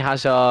if Kenny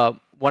has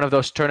one of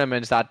those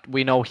tournaments that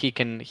we know he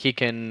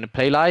can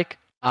play like,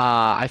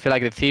 I feel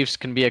like the Thieves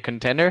can be a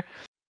contender.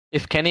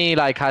 If Kenny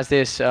like has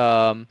this he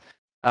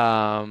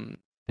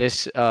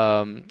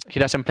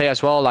doesn't play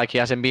as well, like he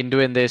hasn't been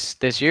doing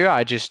this year,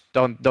 I just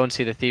don't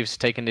see the Thieves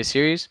taking this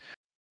series.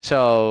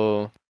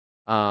 So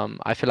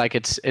I feel like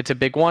it's a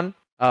big one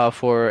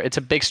it's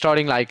a big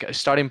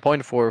starting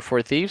point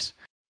for Thieves,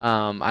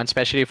 and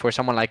especially for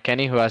someone like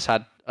Kenny who has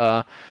had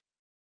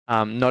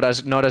not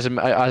as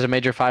a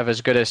Major 5 as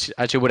good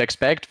as you would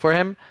expect for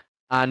him.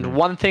 And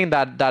one thing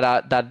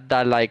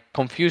that like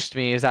confused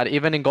me is that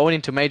even in going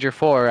into Major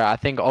 4, I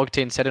think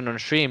Octane said it on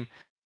stream,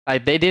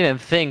 like they didn't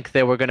think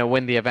they were gonna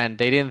win the event.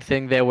 They didn't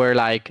think they were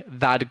like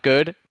that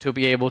good to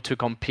be able to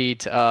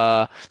compete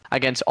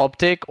against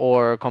OpTic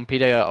or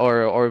compete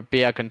or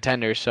be a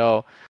contender.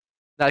 So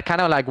that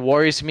kind of like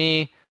worries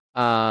me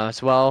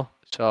as well.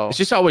 So it's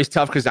just always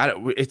tough because I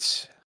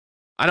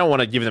don't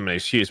want to give them an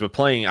excuse, but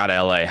playing out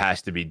of LA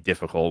has to be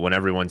difficult when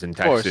everyone's in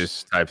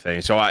Texas type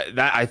thing. So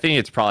I think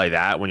it's probably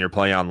that when you're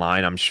playing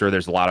online, I'm sure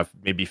there's a lot of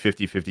maybe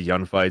 50-50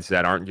 gunfights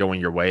that aren't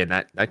going your way, and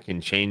that can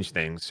change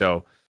things.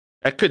 So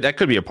that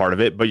could be a part of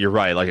it, but you're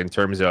right. Like in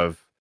terms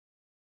of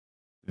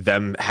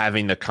them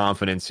having the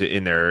confidence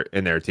in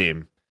their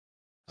team.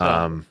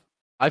 So,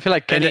 I feel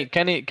like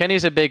Kenny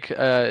is a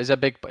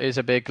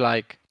big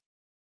like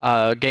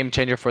game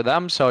changer for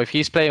them. So if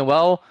he's playing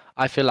well,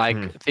 I feel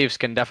like Thieves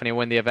can definitely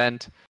win the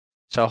event.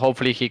 So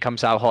hopefully he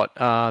comes out hot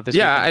this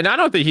weekend. And I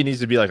don't think he needs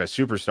to be like a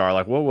superstar.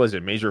 Like what was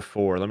it? Major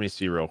 4. Let me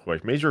see real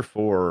quick. Major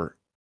 4.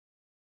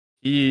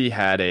 He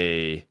had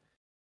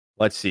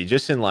let's see,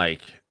 just in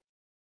like,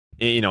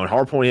 in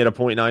hardpoint he had a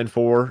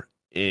 0.94,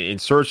 in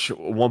search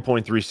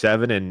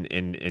 1.37, and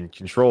in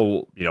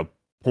control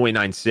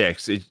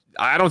 0.96.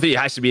 I don't think it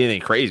has to be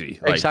anything crazy.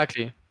 Like,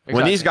 exactly.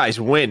 When these guys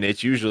win,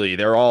 it's usually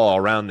they're all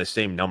around the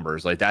same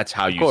numbers. Like that's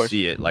how you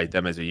see it, like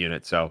them as a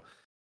unit. So,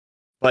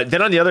 but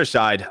then on the other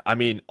side, I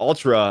mean,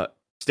 Ultra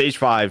stage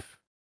 5,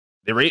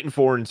 they were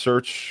 8-4 in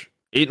search,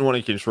 8-1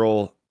 in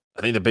control.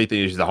 I think the big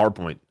thing is the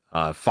hardpoint.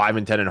 5-10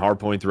 in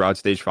hardpoint throughout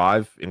stage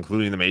 5,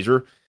 including the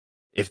major.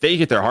 If they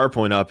get their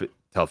hardpoint up to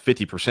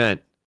 50%,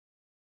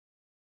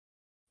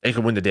 they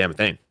can win the damn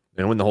thing.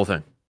 They can win the whole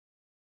thing.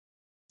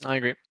 I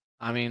agree.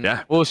 I mean,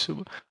 I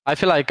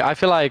feel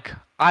like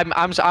I'm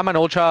an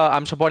Ultra.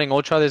 I'm supporting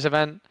Ultra this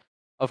event,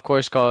 of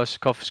course,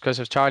 because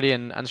of Charlie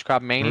and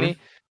Scrap mainly,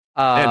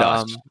 and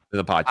us,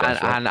 the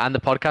podcast, and the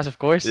podcast, of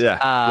course.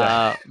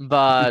 Yeah.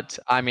 But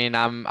I mean,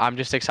 I'm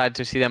just excited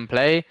to see them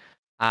play,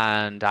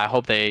 and I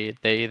hope they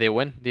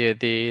win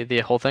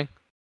the whole thing.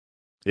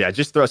 Yeah,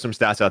 just throw some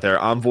stats out there.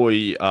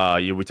 Envoy,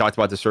 we talked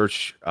about the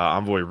search.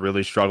 Envoy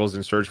really struggles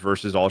in search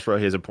versus Ultra.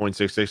 He has a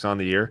 0.66 on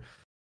the year.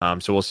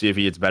 So we'll see if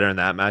he gets better in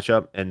that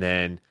matchup. And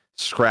then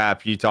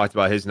Scrap, you talked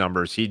about his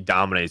numbers. He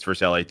dominates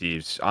versus LA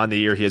Thieves. On the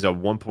year, he has a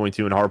 1.2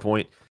 in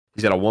hardpoint.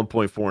 He's at a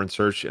 1.4 in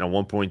search and a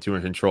 1.2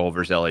 in control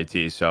versus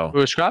LAT. So who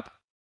is Scrap?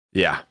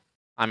 Yeah.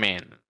 I mean,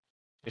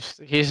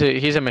 he's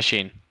a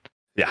machine.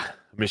 Yeah,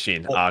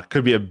 machine.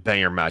 Could be a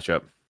banger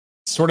matchup.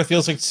 Sort of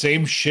feels like the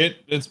same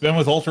shit it's been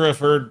with Ultra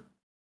for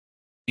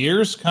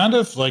years, kind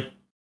of like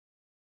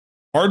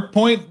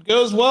hardpoint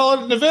goes well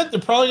at an event,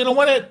 they're probably going to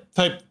win it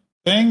type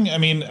thing. I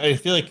mean, I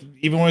feel like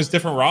even when it's a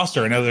different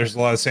roster, I know there's a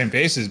lot of the same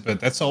faces, but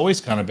that's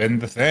always kind of been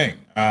the thing.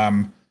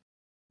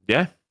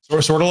 Yeah.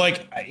 Sort of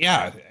like,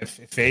 if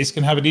FaZe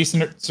can have a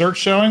decent search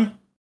showing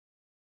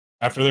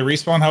after they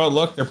respawn how it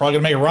looked, they're probably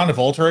going to make a run. If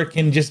Ultra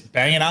can just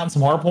bang it out in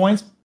some hard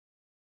points,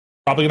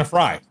 probably going to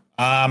fry.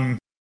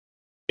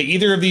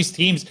 Either of these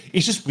teams,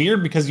 it's just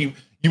weird because you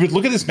would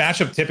look at this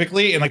matchup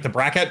typically, and like the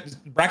bracket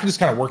just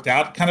kind of worked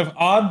out kind of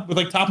odd with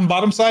like top and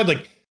bottom side.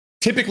 Like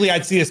typically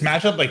I'd see this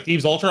matchup like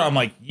Thieves Ultra. I'm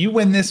like, you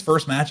win this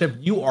first matchup,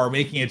 you are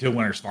making it to a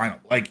winner's final.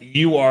 Like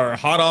you are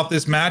hot off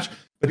this match.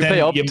 But you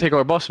then play OpTic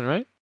or Boston,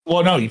 right?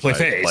 Well, no, you play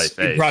FaZe.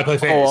 You probably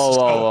play FaZe.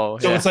 Oh,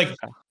 so it's like,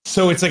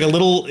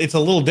 it's a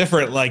little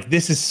different. Like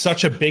this is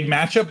such a big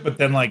matchup, but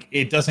then like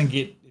it doesn't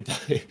get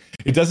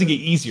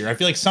easier. I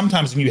feel like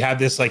sometimes when you have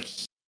this like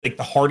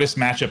the hardest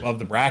matchup of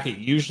the bracket,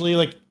 usually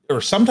like,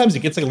 or sometimes it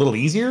gets like a little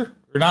easier,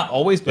 or not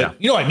always, but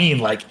you know what I mean?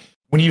 Like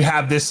when you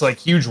have this like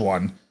huge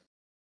one,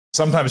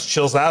 sometimes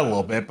chills out a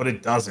little bit, but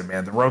it doesn't,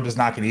 man. The road does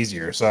not get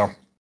easier. So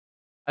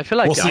I feel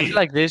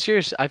like this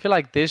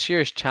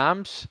year's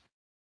champs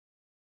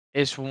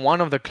is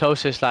one of the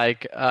closest,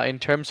 like in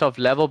terms of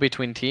level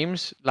between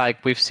teams,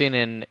 like we've seen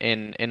in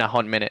a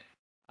hot minute.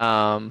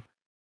 I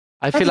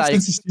feel like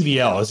since the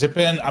CDL, has it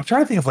been? I'm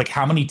trying to think of like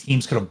how many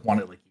teams could have won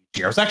it like each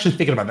year. I was actually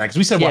thinking about that because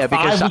we said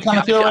five. We kind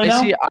of feel right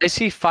now. I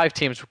see 5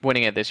 teams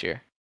winning it this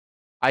year.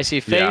 I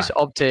see FaZe,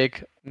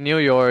 OpTic, New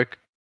York,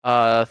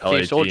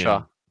 Thieves,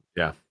 Ultra.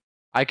 Yeah,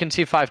 I can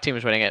see 5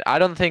 teams winning it. I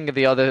don't think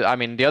the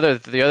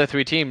other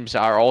 3 teams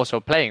are also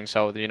playing,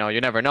 so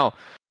you never know.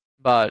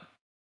 But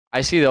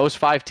I see those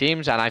 5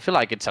 teams, and I feel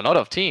like it's a lot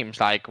of teams.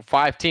 Like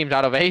 5 teams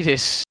out of 8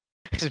 is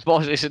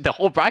the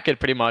whole bracket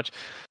pretty much.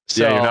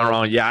 So, yeah, you're not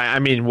wrong. Yeah, I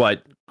mean,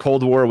 what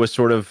Cold War was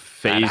sort of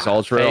FaZe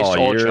Ultra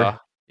all year.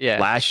 Yeah.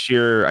 Last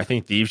year, I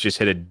think Thieves just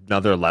hit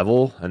another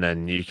level, and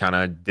then you kind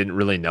of didn't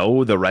really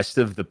know the rest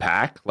of the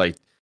pack. Like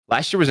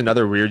last year was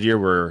another weird year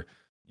where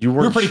you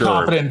weren't pretty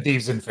confident in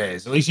Thieves and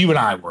FaZe. At least you and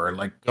I were.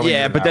 Like, but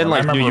then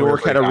like New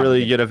York had a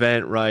really good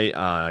event,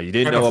 right? You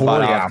didn't know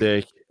about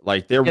OpTic.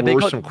 Like there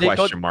were some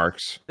question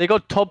marks. They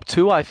got top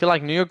 2. I feel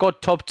like New York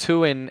got top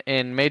 2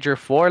 in Major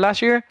 4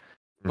 last year,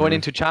 going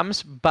into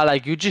champs. But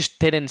like you just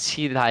didn't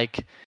see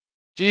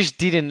you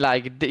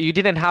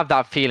didn't have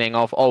that feeling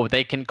of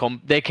they can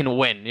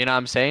win. You know what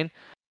I'm saying?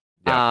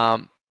 Yeah.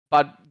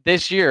 But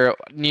this year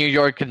New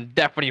York can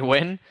definitely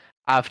win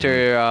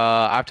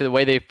after the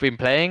way they've been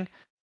playing.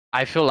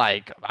 I feel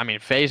like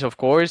FaZe of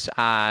course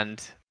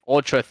and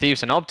Ultra,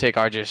 Thieves, and OpTic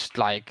are just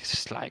like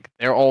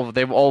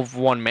they've all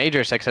won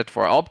majors except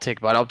for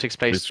OpTic, but OpTic's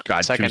placed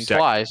second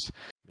twice.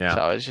 Yeah.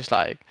 So it's just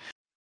like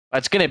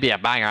it's gonna be a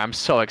banger. I'm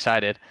so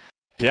excited.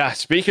 Yeah.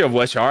 Speaking of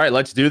which, all right,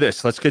 let's do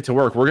this. Let's get to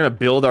work. We're gonna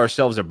build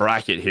ourselves a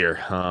bracket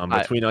here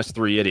between us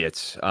 3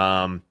 idiots.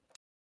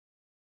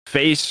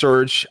 FaZe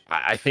Surge.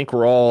 I think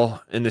we're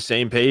all in the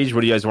same page.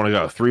 What do you guys want to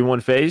go?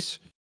 3-1 FaZe.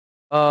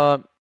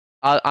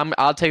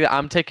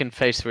 I'm taking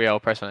FaZe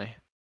 3-0 personally.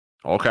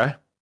 Okay,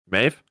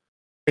 Maeve.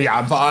 Yeah,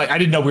 I'm fine. I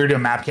didn't know we were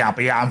doing map count,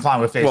 but yeah, I'm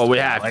fine with FaZe. Well, we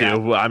have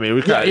to. I mean,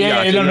 we could.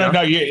 No.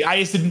 I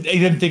just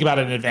didn't think about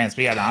it in advance,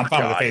 but yeah, no, I'm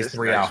fine with FaZe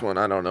 3-0. Next one,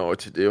 I don't know what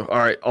to do. All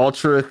right,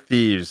 Ultra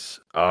Thieves.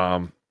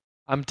 I'm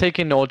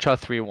taking Ultra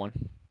 3-1.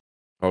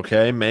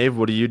 Okay, Maeve,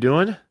 what are you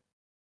doing?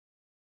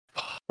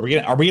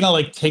 Are we gonna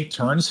like take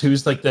turns?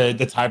 Who's like the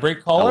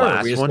tiebreak caller?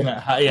 How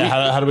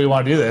do we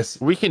want to do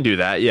this? We can do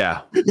that.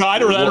 Yeah. No, I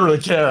don't really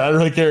care. I don't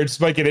really care. It just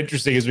might get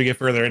interesting as we get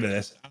further into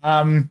this.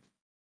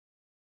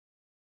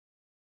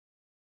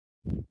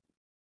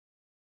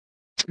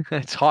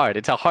 It's hard.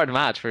 It's a hard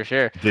match for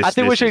sure. I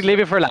think we should leave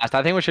it for last.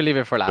 You want to leave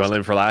it for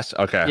last?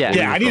 Okay.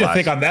 Yeah. I need to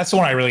think on that's the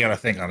one I really got to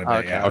think on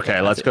a bit.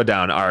 Okay. Let's go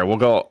down. All right, we'll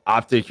go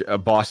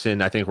OpTic,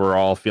 Boston. I think we're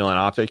all feeling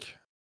OpTic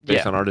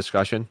based on our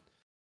discussion.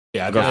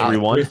 Yeah, go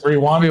 3-1.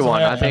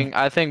 3-1.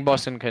 I think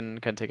Boston can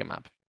take a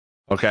map.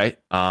 Okay.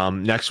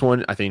 Next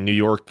one, I think New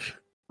York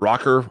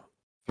Rocker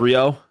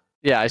 3-0.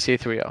 Yeah, I see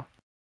 3-0.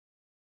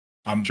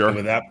 I'm good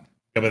with that.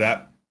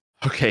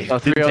 Okay.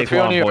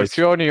 3-0 New York.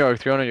 3-0 New York.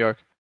 3-0 New York.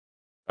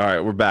 All right,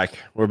 we're back.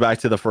 We're back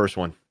to the first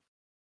one.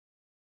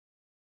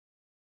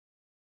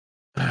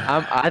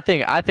 I'm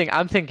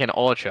thinking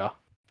Ultra,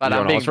 but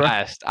I'm being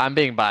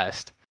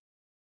biased.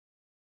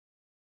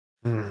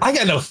 I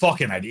got no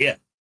fucking idea.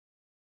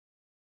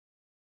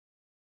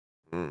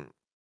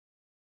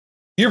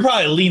 You're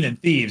probably leaning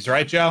Thieves,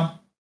 right, Joe?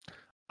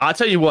 I'll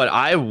tell you what,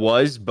 I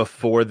was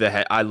before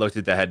I looked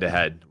at the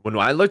head-to-head. When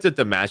I looked at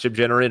the matchup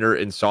generator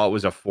and saw it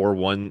was a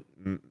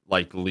 4-1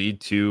 like lead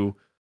to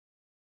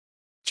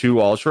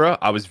Ultra,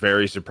 I was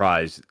very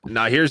surprised.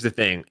 Now, here's the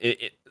thing.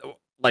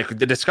 Like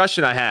the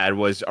discussion I had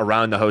was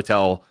around the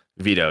hotel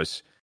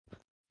vetoes.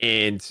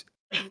 And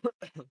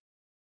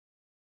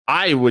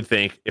I would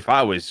think if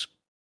I was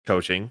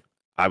coaching,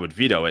 I would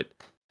veto it.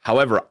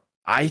 However,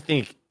 I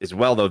think as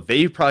well, though,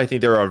 they probably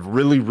think they're a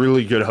really,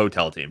 really good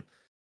hotel team.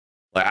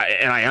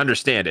 And I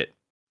understand it,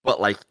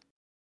 but like,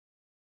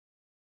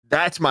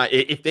 that's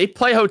if they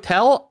play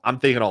hotel, I'm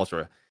thinking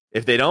Ultra.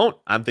 If they don't,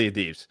 I'm thinking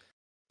Thieves,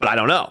 but I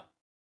don't know.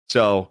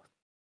 So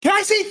can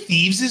I say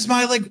Thieves is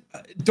my like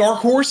dark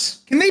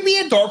horse? Can they be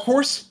a dark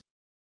horse?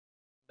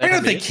 I don't know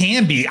if they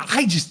can be.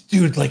 I just,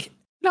 dude, like,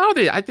 no,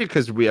 I think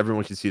because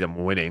everyone can see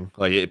them winning.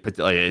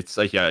 It's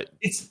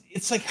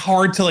like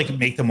hard to like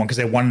make them one because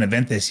they won an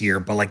event this year,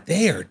 but like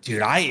they are,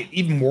 dude.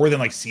 Even more than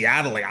like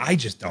Seattle. Like I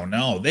just don't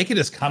know. They could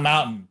just come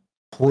out and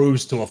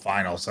cruise to a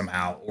final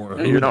somehow,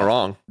 or you're not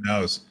wrong. Who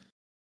knows?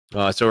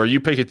 So are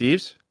you picking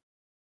Thieves?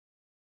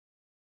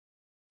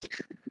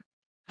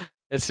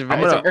 It's a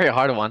very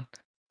hard one.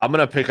 I'm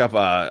gonna pick up.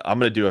 I'm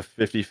gonna do a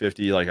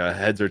 50-50, like a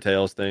heads or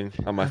tails thing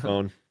on my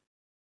phone.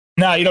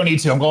 No, you don't need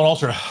to. I'm going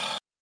Ultra.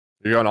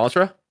 You're going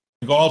Ultra?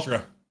 Go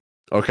Ultra.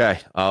 Okay.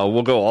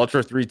 We'll go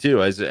Ultra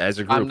 3-2 as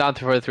a group. I'm down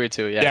for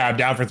 3-2. Yeah. Yeah, I'm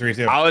down for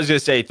 3-2. I was gonna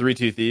say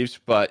 3-2 Thieves,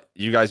 but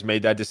you guys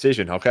made that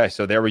decision. Okay,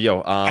 so there we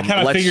go. I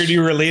kind of figured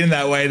you were leaning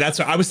that way. That's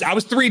what I was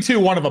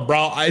 3-2 one of them,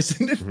 bro.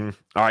 Mm-hmm.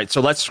 All right,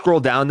 so let's scroll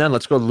down then.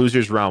 Let's go to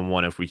losers round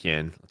 1 if we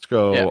can. Let's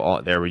go.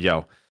 Yeah. There we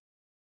go.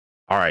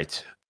 All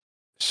right.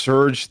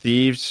 Surge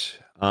Thieves.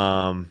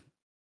 I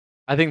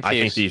think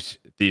Thieves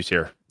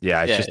here.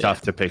 Yeah, it's just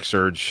tough to pick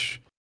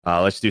Surge.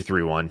 Let's do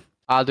 3-1.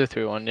 I'll do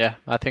 3-1. Yeah,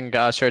 I think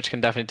Surge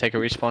can definitely take a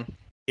respawn.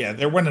 Yeah,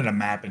 they're winning a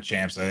map at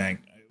Champs. I think.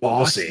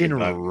 Boston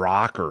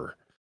Rocker.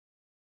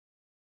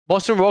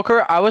 Boston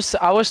Rocker. I was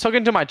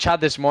talking to my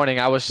chat this morning.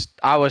 I was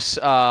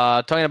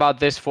talking about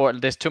this for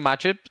this two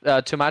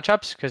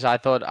matchups because I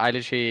thought I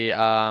literally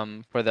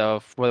for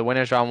the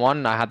winners round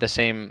 1 I had the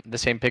same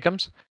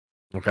pick'ems.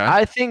 Okay.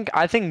 I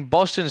think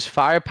Boston's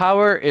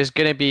firepower is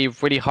gonna be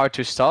really hard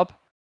to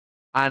stop,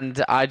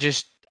 and I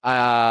just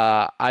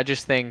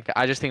think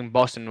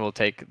Boston will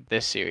take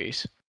this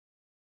series.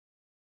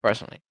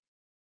 Personally.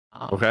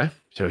 Okay,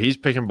 so he's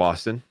picking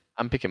Boston.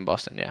 I'm picking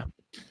Boston. Yeah.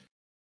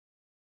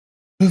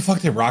 Who the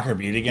fuck did Rocker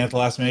beat again at the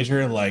last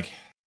major? Like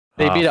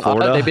they beat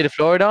Florida. They beat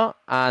Florida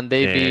and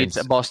they beat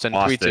Boston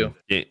 3-2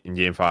 in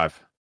game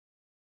 5.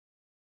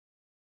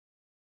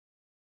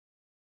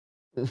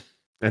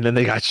 And then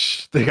they got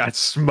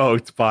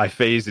smoked by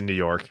FaZe in New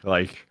York.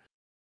 Like,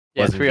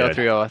 yeah, 3-0,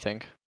 3-0, I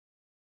think.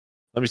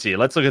 Let me see.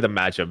 Let's look at the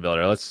matchup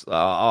builder.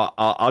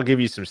 I'll give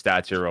you some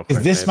stats here real quick.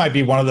 Because this might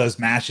be one of those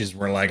matches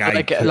where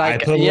I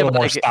put a little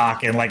more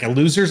stock in, like a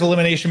losers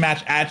elimination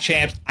match at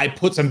Champs. I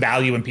put some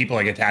value in people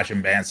like Attach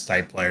and Vance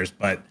type players,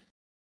 but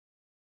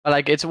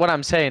like it's what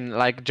I'm saying.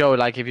 Like Joe,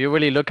 like if you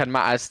really look at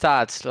my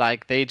stats,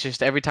 like they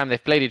just every time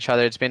they've played each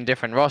other, it's been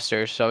different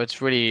rosters. So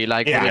it's really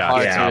hard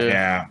to.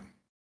 Yeah.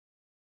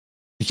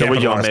 So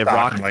what you going, Maeve?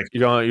 Rock? You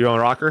going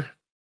Rocker?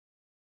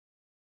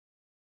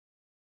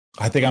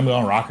 I think I'm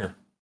going Rocker.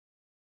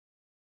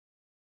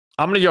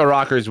 I'm gonna go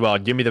Rocker as well.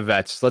 Give me the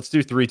vets. Let's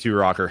do 3-2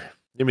 Rocker.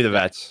 Give me the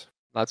vets.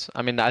 I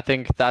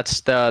think that's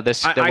the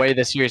way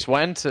the series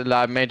went,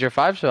 Major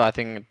 5. So I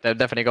think they'll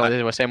definitely go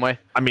the same way.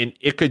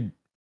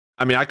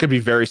 I could be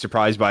very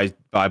surprised by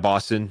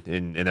Boston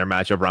in their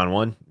matchup round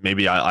 1.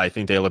 Maybe I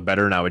think they look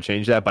better and I would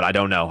change that, but I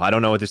don't know. I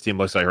don't know what this team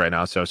looks like right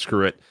now, so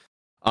screw it.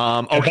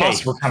 Okay,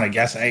 we're kind of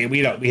guessing. Hey,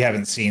 we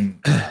haven't seen.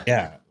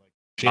 Yeah.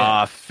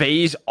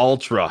 FaZe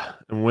Ultra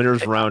and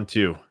winners round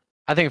 2.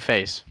 I think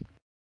FaZe.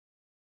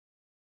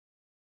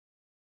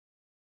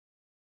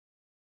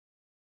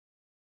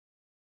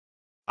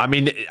 I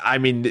mean,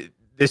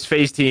 this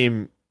FaZe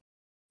team,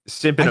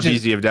 Simp and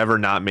Abizi have never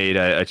not made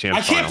a champ.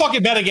 I can't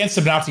fucking bet against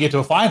them not to get to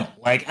a final.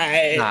 Like,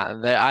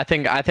 I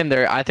think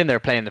they're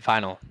playing the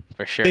final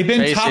for sure. They've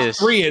been FaZe top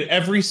 3 at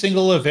every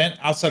single event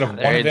outside of one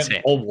event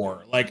in Cold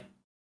War. Like,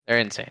 they're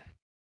insane.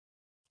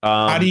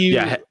 How do you?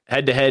 Yeah,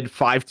 head to head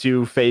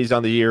 5-2 FaZe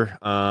on the year.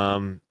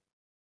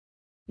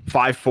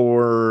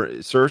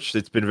 5-4 Search.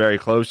 It's been very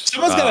close.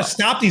 Someone's got to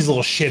stop these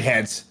little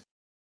shitheads.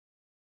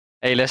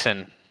 Hey,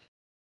 listen.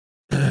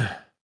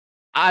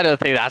 I don't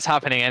think that's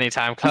happening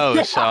anytime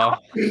close. So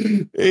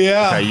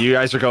yeah. Okay, you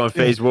guys are going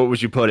FaZe. What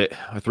would you put it?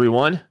 A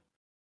 3-1?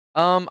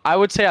 I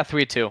would say a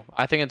 3-2.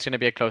 I think it's going to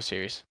be a close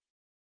series.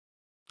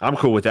 I'm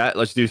cool with that.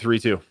 Let's do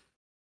 3-2.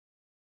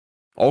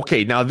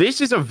 Okay, now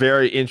this is a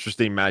very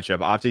interesting matchup,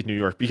 OpTic New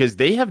York, because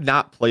they have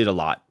not played a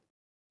lot.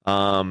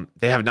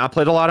 They have not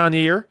played a lot on the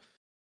year,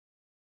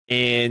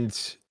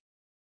 and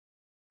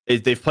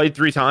they've played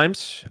 3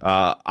 times.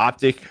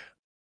 OpTic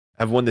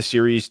have won the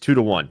series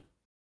 2-1.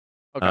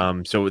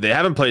 Okay. So they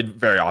haven't played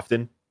very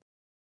often.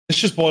 This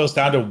just boils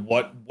down to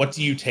what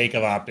do you take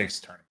of OpTic's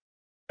tournament?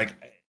 Like,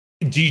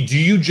 do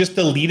you just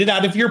delete it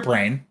out of your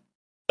brain?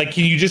 Like,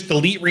 can you just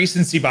delete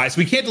recency bias?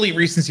 We can't delete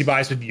recency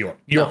bias with New York.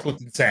 New York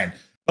looked insane.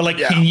 But like,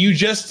 can you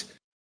just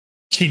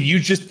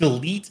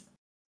delete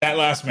that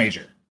last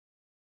major?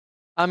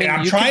 I mean,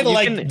 and I'm trying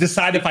to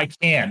decide if I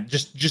can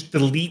just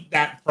delete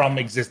that from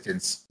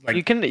existence. Like,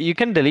 you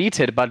can delete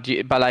it, but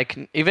even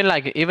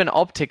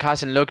OpTic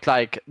hasn't looked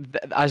like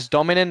as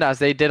dominant as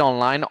they did on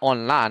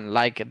LAN.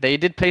 Like, they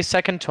did play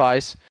second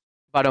twice,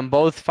 but on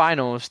both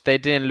finals they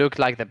didn't look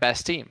like the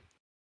best team.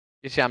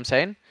 You see what I'm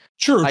saying?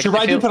 True. But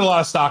I do put a lot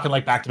of stock in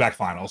like back-to-back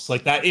finals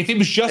like that. If it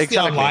was just the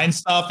online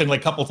stuff and like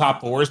a couple top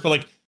fours, but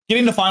like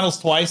getting to finals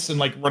twice and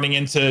like running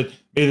into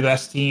maybe the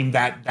best team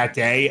that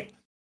day.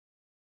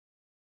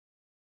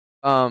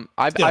 I'm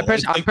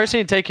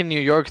personally taking New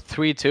York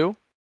 3-2.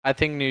 I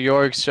think New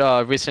York's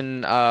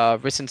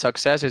recent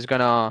success is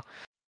gonna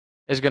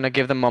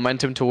give them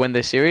momentum to win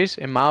this series,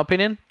 in my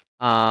opinion.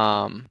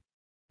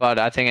 But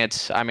I think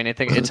it's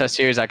a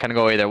series that can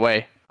go either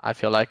way. I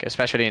feel like,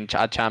 especially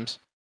at Champs.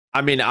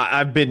 I mean,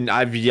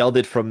 I've yelled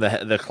it from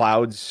the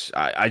clouds.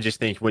 I just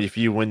think if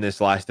you win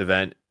this last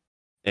event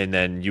and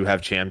then you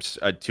have Champs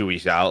 2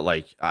 weeks out,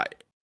 like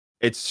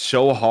it's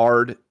so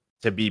hard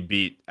to be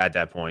beat at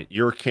that point.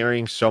 You're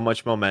carrying so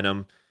much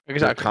momentum.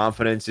 Exactly. Your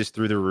confidence is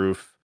through the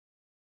roof.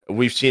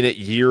 We've seen it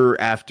year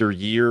after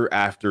year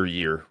after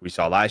year. We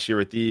saw last year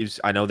with Thieves.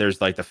 I know there's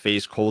like the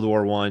FaZe Cold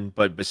War one,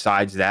 but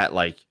besides that,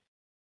 like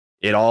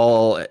it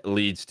all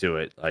leads to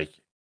it. Like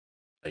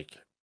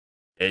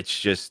it's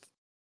just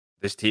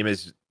this team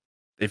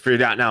they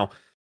figured out now.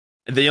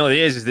 The only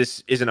thing is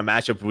this isn't a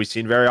matchup we've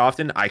seen very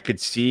often. I could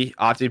see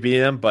OpTic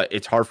beating them, but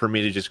it's hard for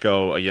me to just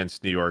go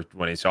against New York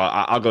winning. So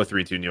I'll go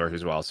 3-2 New York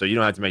as well. So you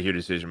don't have to make your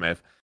decision,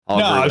 Mav.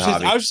 I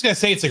was just gonna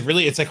say it's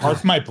like hard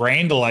for my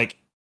brain to like,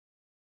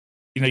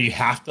 you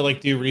have to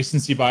like do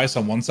recency bias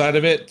on one side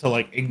of it to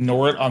like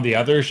ignore it on the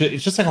other.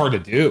 It's just like hard to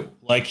do.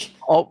 Like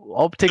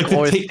OpTic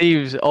or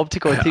Thieves.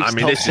 OpTic or Thieves. I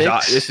mean, this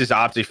is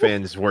OpTic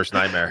fans' worst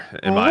nightmare,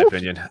 in my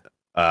opinion.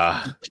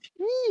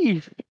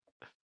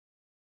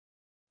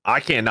 I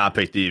can't not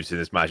pick Thieves in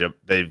this matchup.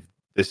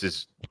 This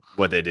is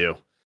what they do.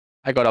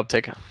 I got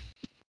OpTic.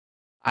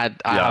 I have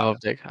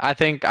OpTic.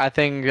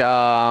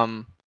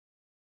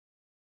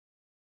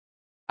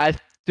 I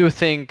do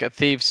think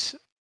Thieves,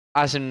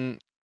 I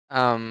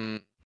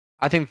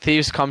think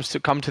Thieves come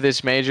to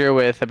this major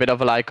with a bit of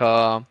like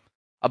a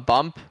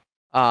bump.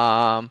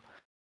 And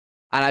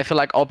I feel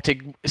like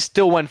OpTic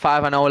still went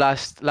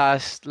 5-0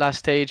 last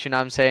stage. You know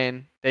what I'm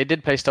saying? They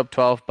did place top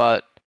 12,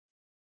 but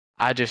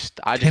I just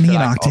Kenny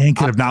and Octane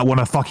could have not won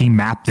a fucking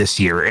map this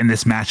year. In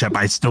this matchup,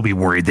 I'd still be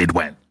worried they'd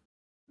win.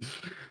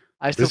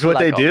 This is what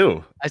they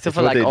do. I still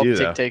feel like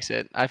OpTic takes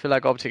it. I feel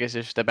like OpTic is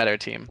just a better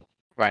team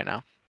right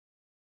now.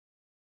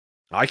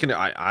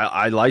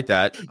 I like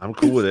that. I'm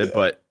cool with it,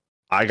 but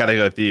I gotta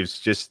go Thieves.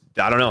 Just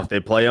I don't know. They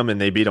play them and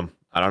they beat them.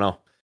 I don't know.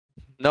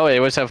 No, it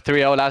was a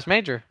 3-0 last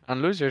major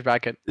on losers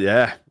bracket.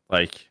 Yeah,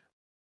 like,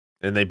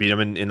 and they beat them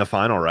in the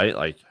final, right?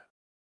 Like,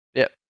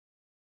 yeah.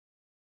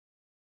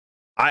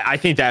 I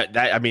think that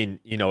I mean,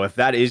 if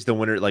that is the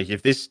winner, like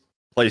if this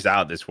plays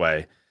out this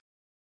way,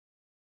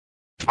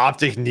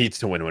 OpTic needs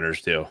to win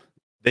winners too.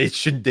 They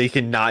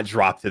cannot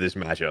drop to this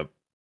matchup.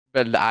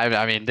 But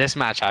I mean, this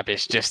matchup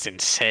is just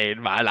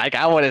insane, man. Like,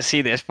 I want to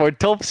see this for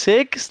top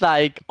 6.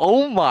 Like,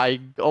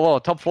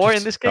 top 4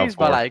 in this case,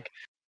 but like,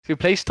 to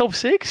place top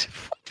 6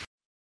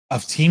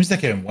 of teams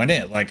that can win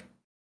it, like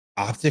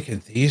OpTic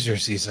and Thieves are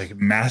these like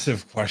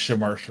massive question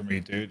marks for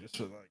me, dude. Just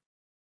like,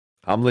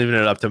 I'm leaving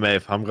it up to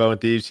Maeve. I'm going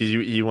Thieves.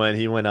 He went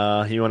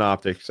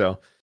OpTic. So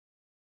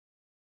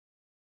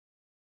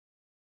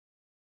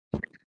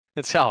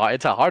it's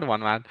a hard one,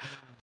 man.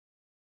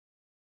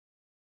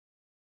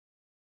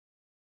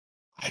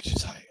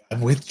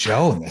 I'm with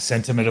Joe in the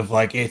sentiment of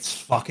like it's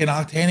fucking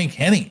Octane and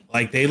Kenny.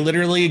 Like they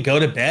literally go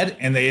to bed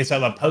and they just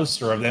have a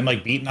poster of them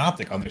like beating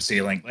OpTic on their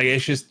ceiling. Like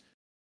it's just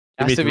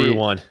give me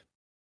 3-1.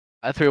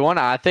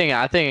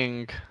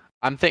 3-1.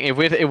 I'm thinking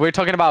if we're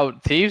talking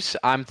about Thieves,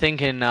 I'm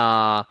thinking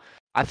I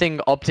think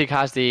OpTic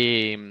has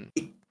the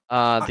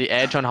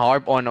edge on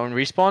hard on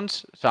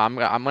respawns. So I'm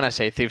gonna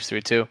say Thieves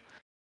 3-2.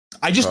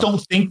 I just don't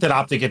think that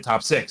OpTic get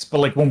top 6. But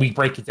like when we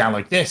break it down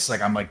like this,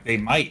 like I'm like they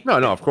might.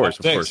 No, of course.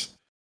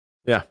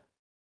 Yeah.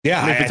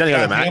 Yeah. I mean, if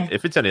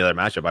it's any other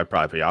matchup, I'd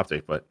probably pick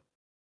OpTic, but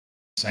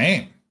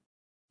same.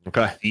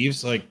 Okay.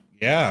 Thieves, like,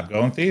 yeah, I'm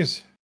going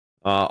Thieves.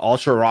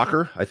 Ultra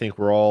Rocker. I think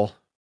we're all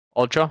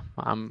Ultra.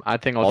 I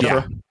think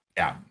Ultra.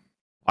 Yeah.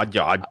 I'd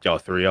go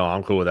 3-0.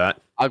 I'm cool with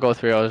that. I'll go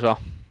 3-0 as well.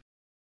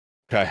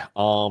 Okay.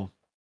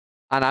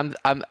 And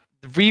I'm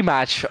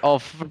rematch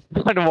of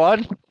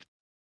 1-1.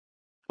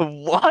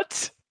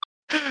 What?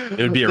 It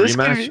would be a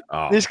rematch.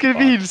 This could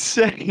be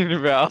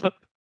insane, bro.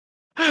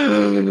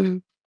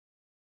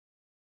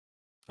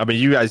 I mean,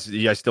 you guys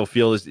still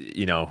feel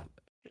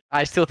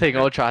I still think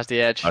Ultra has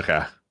the edge.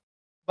 Okay.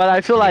 But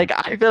I feel like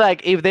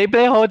if they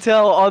play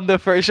Hotel on the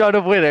first round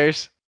of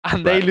winners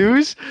and they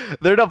lose,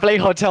 they're not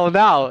playing Hotel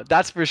now.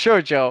 That's for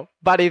sure, Joe.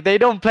 But if they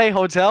don't play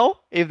Hotel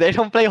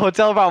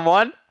round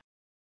 1,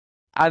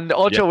 and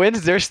Ultra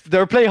wins,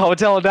 they're playing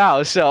Hotel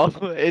now, so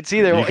it's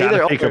either You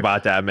gotta think or.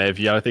 about that, man.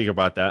 You gotta think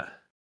about that.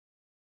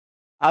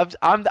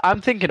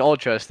 I'm thinking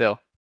Ultra still.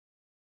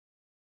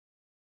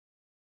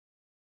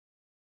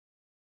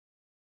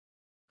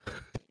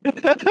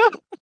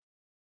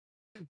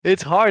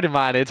 It's hard,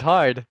 man. It's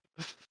hard.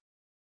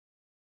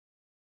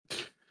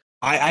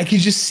 I could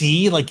just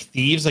see like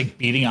Thieves like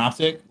beating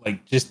OpTic,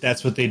 like just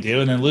that's what they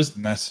do, and then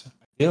losing. That's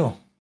ideal.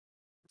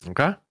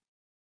 Okay.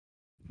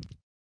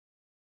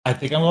 I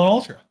think I'm going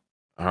Ultra.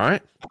 All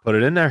right. Put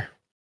it in there.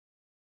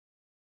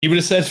 You would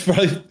have said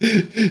probably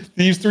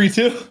Thieves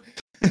 3-2.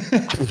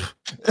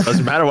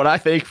 Doesn't matter what I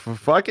think.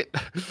 Fuck it.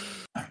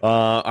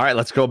 All right,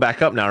 let's go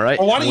back up now, right?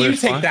 Well, why don't you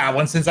take that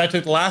one since I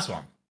took the last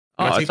one?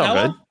 Oh, it's all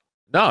good.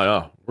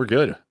 No, we're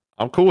good.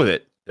 I'm cool with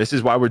it. This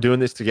is why we're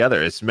doing this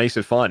together. It makes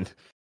it fun.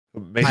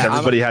 It makes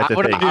everybody have to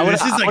think.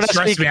 This is like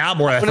stressing me out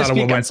more than I thought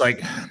it would. It's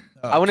like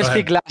I want to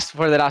speak last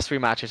for the last 3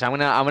 matches. I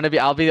want to be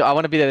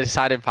the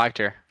deciding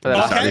factor for the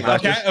last 3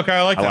 matches. Okay.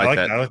 I like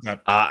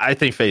that. I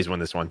think FaZe win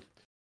this one.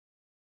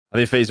 I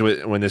think FaZe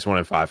win this one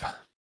in 5.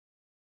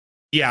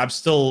 Yeah, I'm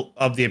still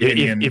of the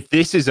opinion. If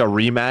this is a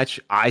rematch,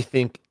 I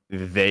think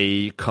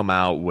they come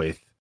out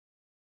with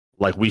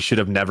like we should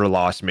have never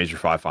lost Major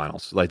 5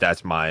 finals. Like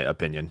that's my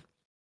opinion.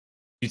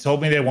 You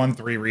told me they won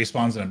 3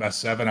 respawns in a best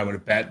 7. I would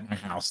have bet my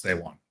house they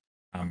won.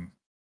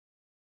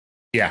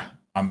 Yeah,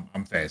 I'm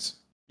FaZe.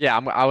 Yeah,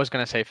 I was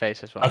gonna say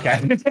FaZe as well. Okay.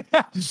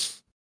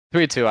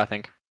 3-2, I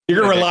think.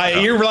 You're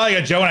relying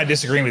on Joe and I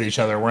disagreeing with each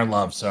other. We're in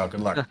love, so good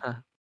luck.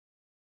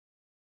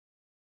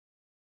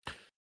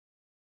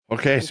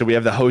 Okay, so we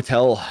have the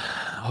hotel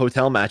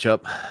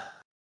matchup.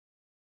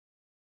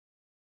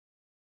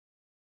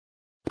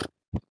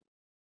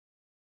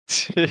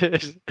 So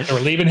we're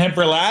leaving him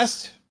for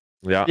last.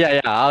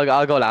 Yeah.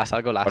 I'll go last.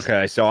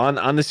 Okay, so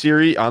on the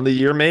series on the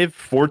year, Maeve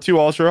 4-2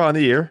 Ultra on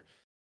the year.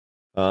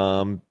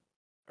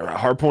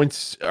 Hard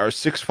points are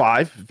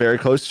 6-5, very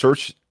close.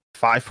 Search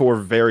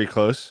 5-4, very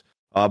close.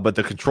 But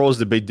the control is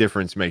the big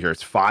difference maker.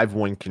 It's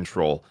 5-1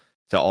 control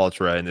to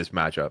Ultra in this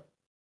matchup.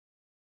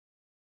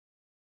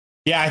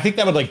 Yeah, I think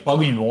that would like bug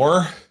me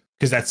more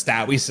because that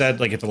stat we said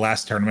like at the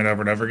last tournament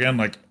over and over again.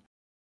 Like,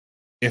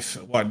 if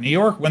New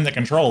York win the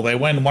control, they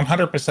win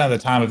 100% of the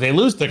time. If they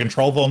lose the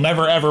control, they'll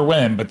never ever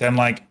win. But then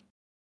like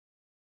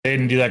they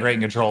didn't do that great in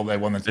control. They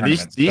won the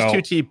tournament. These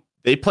two teams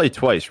they played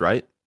twice,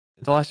 right?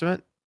 In the last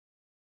event.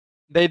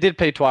 They did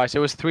play twice. It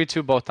was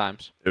 3-2 both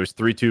times. It was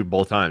 3-2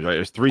 both times, right? It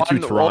was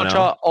 3-2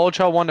 Toronto.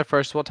 Ultra won the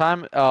first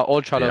time.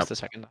 Ultra lost the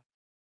second time.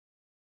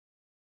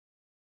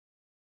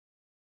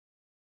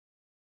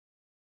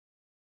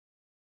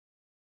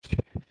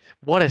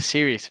 What a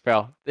series,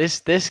 bro.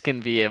 This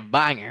can be a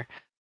banger.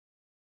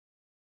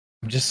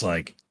 I'm just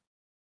like,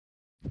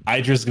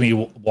 Hydra's gonna be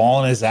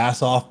walling his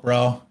ass off,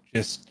 bro.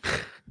 Just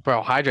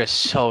bro, Hydra's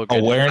so good.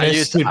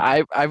 Awareness.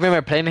 I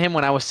remember playing him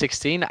when I was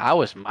 16. I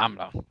was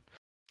mambo.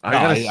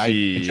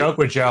 I joke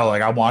with Joe.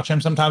 Like I watch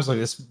him sometimes. Like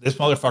this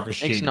motherfucker's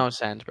cheating. Makes no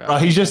sense, bro.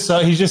 He's just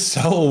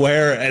so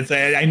aware.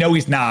 I know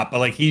he's not, but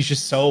like he's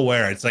just so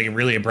aware. It's like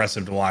really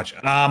impressive to watch.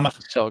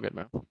 So good,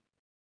 man.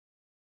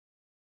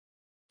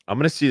 I'm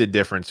gonna see the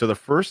difference. So the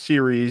first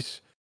series,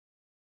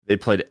 they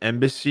played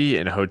Embassy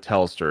and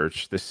Hotel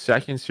Search. The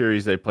second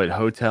series, they played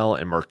Hotel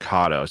and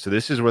Mercado. So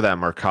this is where that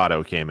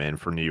Mercado came in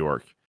for New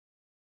York.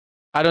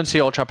 I don't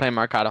see Ultra playing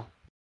Mercado.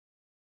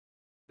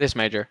 This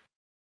major.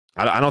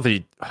 I don't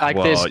think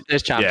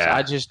this champs.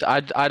 Yeah.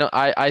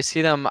 I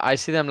see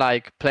them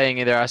like playing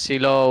either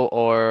Asilo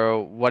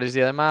or what is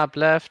the other map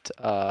left?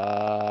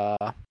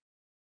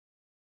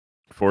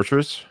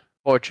 Fortress.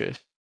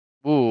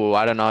 Ooh,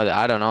 I don't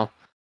know.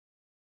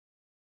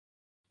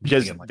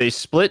 Because they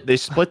split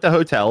the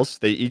hotels.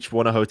 They each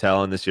won a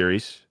hotel in the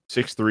series.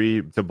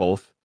 6-3 to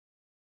both.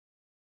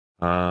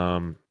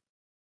 Man,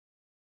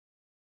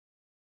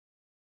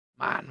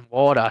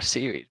 what a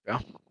series, bro.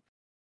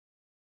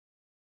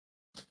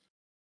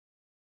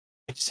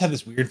 I just have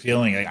this weird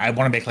feeling. Like, I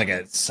want to make like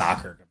a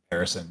soccer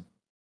comparison,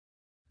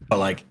 but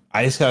like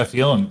I just got a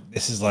feeling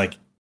this is like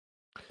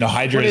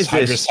Hydra's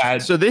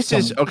had. So this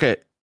is okay.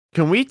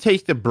 Can we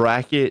take the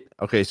bracket?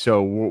 Okay,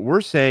 so what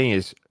we're saying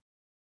is,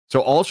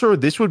 so Ultra,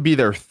 this would be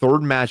their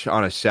 3rd match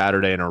on a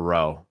Saturday in a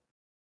row,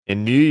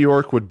 and New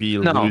York would be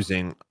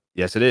losing.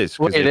 Yes, it is.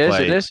 Wait, it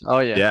is. Oh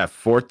yeah. Yeah,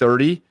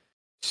 4:30,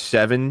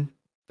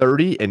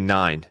 7:30, and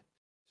 9.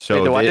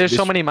 So why is there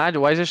so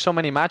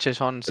many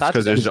matches on Saturday?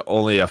 Because there's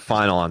only a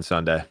final on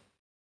Sunday.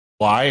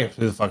 Why?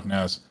 Who the fuck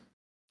knows?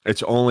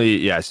 It's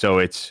only so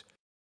it's.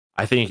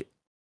 I think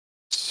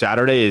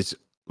Saturday is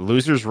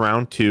losers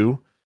round 2,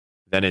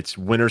 then it's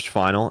winners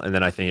final, and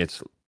then I think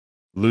it's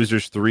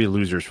losers 3,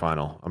 losers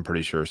final. I'm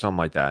pretty sure something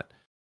like that.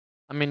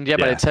 I mean, yeah,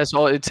 but it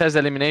says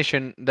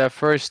elimination. The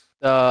first.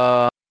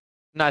 No,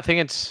 I think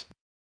it's.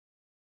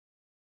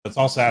 It's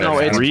all Saturday. No,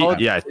 it's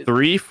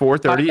 3,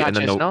 4:30, and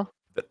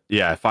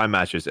then 5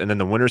 matches, and then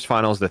the winners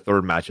final is the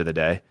 3rd match of the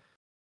day.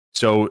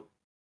 So,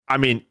 I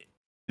mean,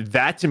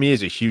 that to me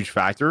is a huge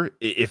factor.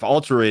 If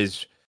Ultra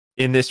is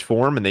in this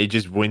form and they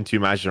just win 2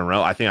 matches in a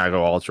row, I think I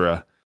go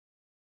Ultra.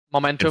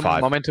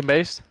 Momentum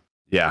based.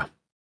 Yeah.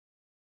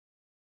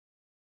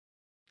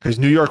 Because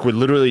New York would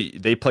literally,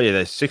 they play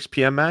a 6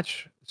 p.m.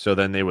 match, so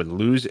then they would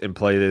lose and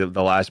play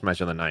the last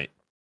match of the night.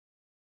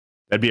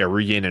 That'd be a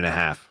regain and a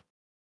half.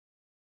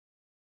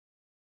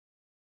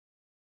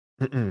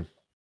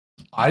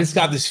 I just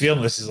got this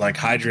feeling this is like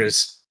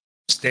Hydra's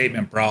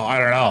statement, bro. I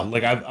don't know.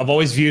 Like I've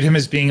always viewed him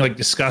as being like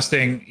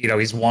disgusting. You know,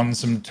 he's won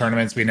some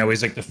tournaments. We know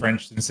he's like the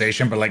French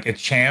sensation, but like at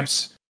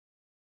champs,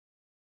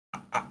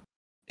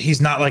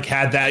 he's not like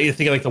had that. You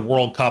think of like the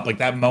World Cup, like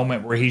that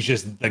moment where he's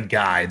just the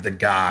guy, the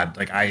god.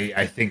 Like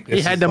I think this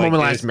he had that like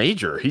moment last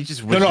major. He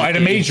just was no, at a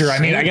major. insane.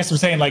 I mean, I guess I'm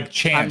saying like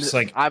champs,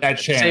 at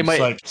champs.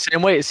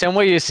 Same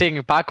way you're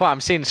seeing Paco.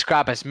 I'm seeing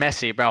Scrap as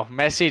Messi, bro.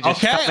 Messi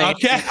just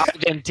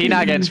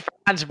Argentina against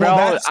France,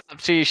 bro.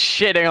 Absolutely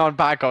shitting on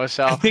Paco.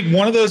 So I think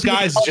one of those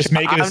guys is just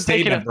making a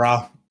statement,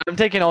 bro. I'm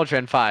taking Ultra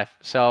in 5,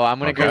 so I'm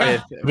gonna go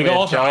with. We go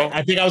Ultra.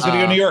 I think I was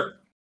gonna go New York.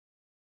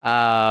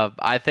 I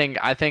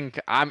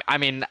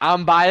mean,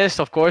 I'm biased,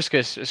 of course,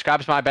 because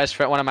Scrap's my best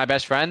friend, one of my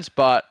best friends.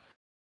 But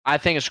I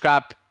think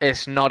Scrap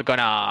is not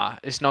gonna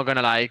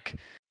like.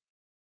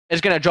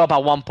 It's gonna drop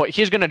at one point.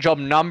 He's gonna drop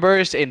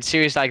numbers in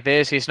series like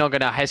this. He's not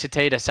gonna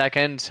hesitate a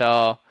second.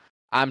 So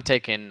I'm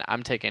taking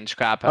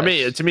Scrap. I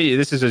mean, to me,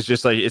 this is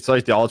just like it's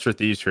like the Ultra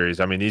Thieves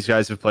series. I mean, these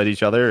guys have played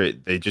each other.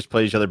 They just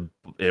played each other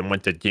and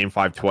went to Game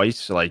 5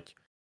 twice. Like.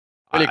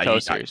 Really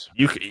close series.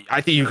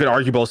 I think you could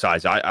argue both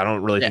sides. I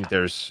don't really think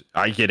there's.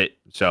 I get it.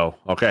 So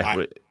okay.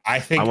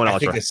 I think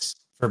this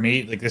for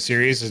me, like the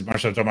series, as much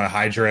as I'm talking about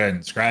Hydra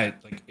and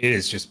Scrat, like it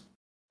is just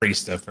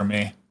Priesta for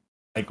me.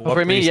 Like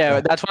for me,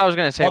 that's what I was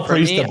gonna say. For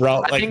Priesta, me, bro,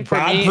 I like think for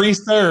God me,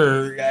 Priesta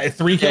or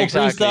 3-kill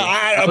exactly. Priesta.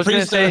 I was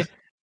gonna say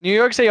New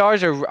York's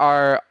ARs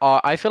are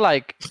I feel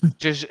like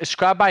just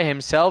Scrap by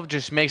himself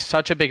just makes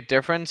such a big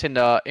difference in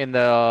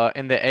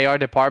the AR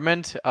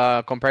department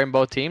comparing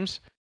both teams.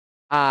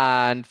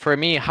 And for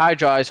me,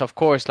 Hydra is of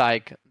course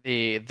like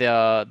the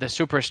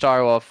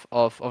superstar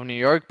of New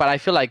York, but I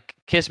feel like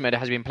Kismet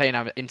has been playing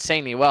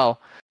insanely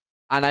well,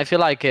 and I feel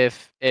like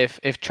if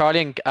Charlie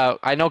and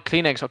I know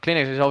Kleenex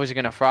is obviously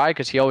gonna fry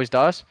because he always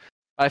does,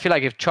 but I feel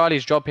like if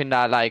Charlie's dropping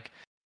that like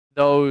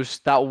that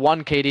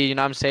 1 KD, you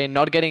know what I'm saying,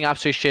 not getting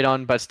absolutely shit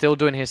on, but still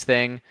doing his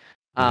thing.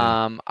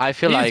 I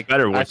feel he's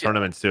better with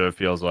tournaments too. It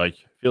feels like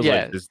he's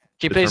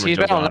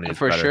better on LAN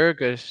for sure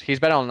because he's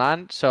better on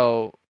LAN.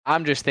 So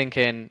I'm just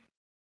thinking.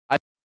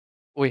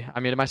 I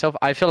muted myself.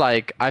 I feel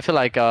like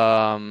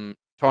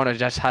Toronto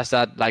just has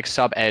that like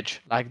sub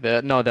edge, like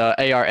the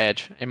AR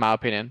edge in my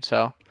opinion.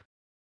 So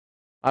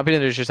my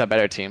opinion is just a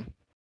better team.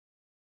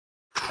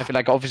 I feel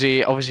like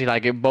obviously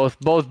like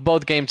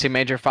both games in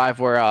Major 5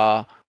 were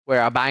a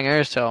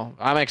banger, so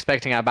I'm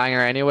expecting a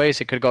banger anyways.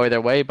 It could go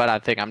either way, but I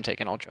think I'm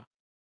taking Ultra.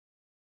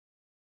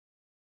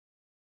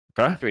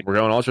 Okay, we're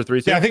going Ultra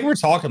 3-2. Yeah, I think we're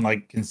talking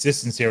like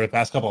consistency over the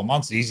past couple of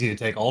months. It's easy to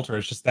take Ultra.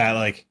 It's just that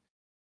like.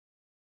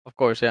 Of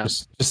course, yeah.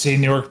 Just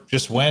seeing New York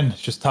just win.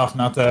 It's just tough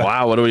not to.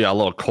 Wow, what do we got? A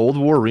little Cold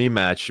War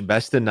rematch,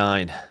 best of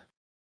 9.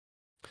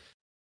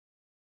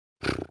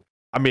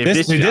 I mean,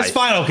 this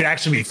final could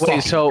actually be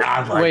fucking so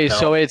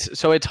it's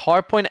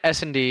Hardpoint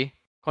S&D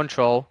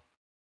control,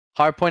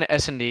 Hardpoint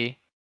S&D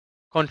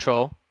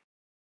control.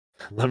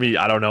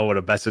 I don't know what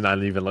a best of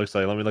 9 even looks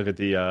like. Let me look at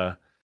the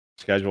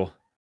schedule.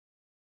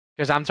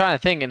 Because I'm trying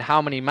to think in how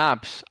many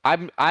maps. I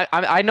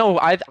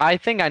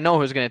think I know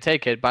who's gonna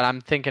take it, but I'm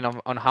thinking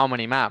on how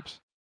many maps.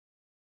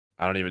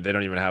 They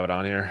don't even have it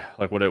on here.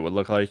 Like what it would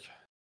look like.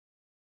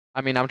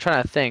 I mean, I'm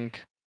trying to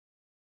think.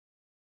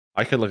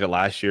 I could look at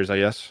last year's, I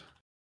guess.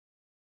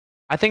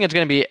 I think it's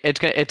S&D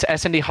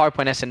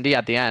Hardpoint S&D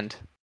at the end.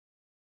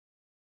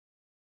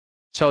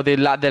 So the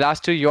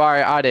last two you are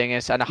adding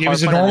is it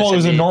was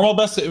a normal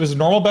best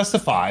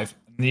of 5,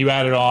 and you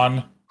added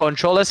on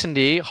Control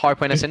S&D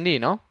Hardpoint S&D,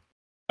 no?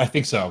 I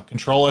think so.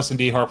 Control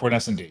S&D Hardpoint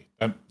S&D.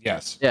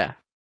 Yes. Yeah.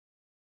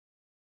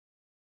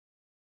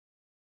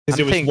 Because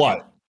it was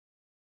what?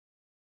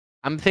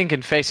 I'm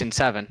thinking facing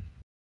 7.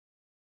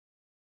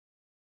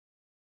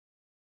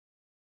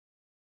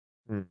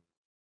 Let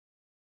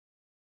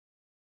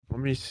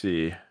me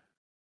see.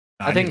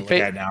 I think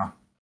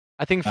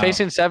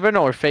facing 7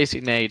 or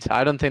facing 8.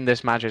 I don't think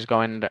this match is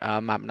going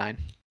map 9.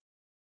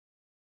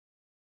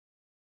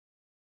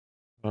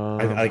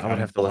 I would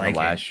have to look at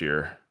last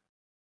year.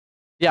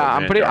 Yeah,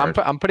 I'm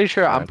pretty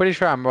sure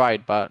I'm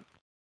right, but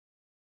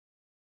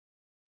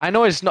I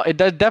know it's not. It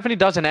definitely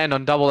doesn't end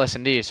on double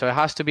S&D, so it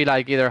has to be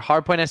like either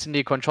Hardpoint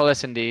S&D, Control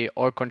S&D,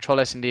 or Control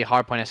S&D,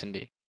 Hardpoint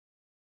S&D.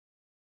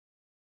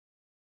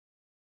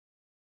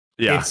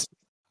 Yeah, it's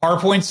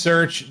Hardpoint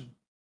search.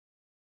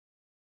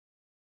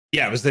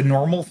 Yeah, it was the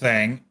normal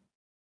thing,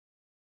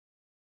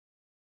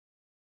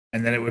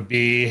 and then it would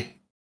be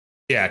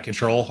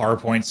Control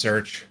Hardpoint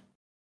search.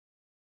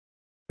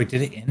 Wait,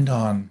 did it end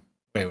on?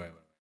 Wait.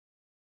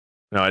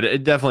 No,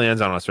 it definitely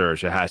ends on a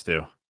search. It has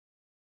to.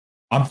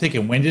 I'm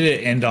thinking, when did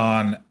it end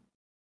on?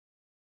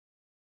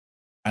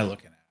 I'm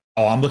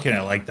looking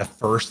at like the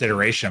first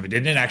iteration of it.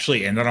 Didn't it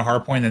actually end on a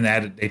hard point and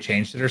then they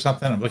changed it or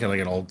something? I'm looking at like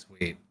an old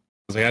tweet. I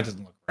was like, that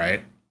doesn't look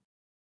right.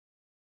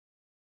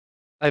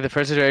 Like the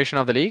first iteration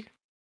of the league?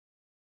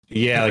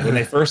 Yeah, like when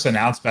they first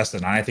announced Best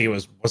of 9, I think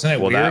wasn't it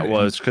weird? Well, that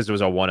was because it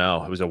was a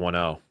 1-0. It was a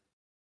 1-0.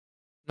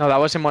 No, that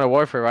was in Modern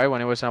Warfare, right?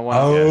 When it was a 1.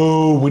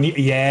 Oh,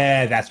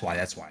 that's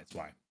why.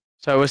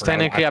 So it was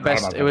technically a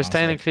best. It was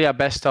technically a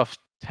best of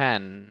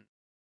 10.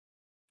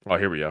 Oh,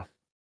 here we go.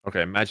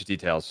 Okay, match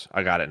details.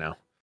 I got it now.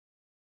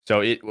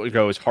 So it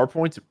goes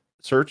hardpoint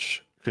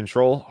search,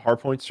 control,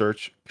 hardpoint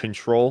search,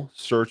 control,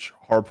 search,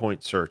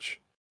 hardpoint search.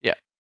 Yeah.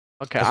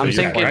 Okay, So I'm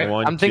thinking. playing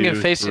 1, I'm thinking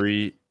 2, facing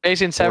 3,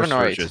 facing 7 4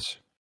 or 8. searches.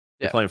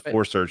 Yeah. You're playing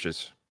 4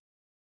 searches.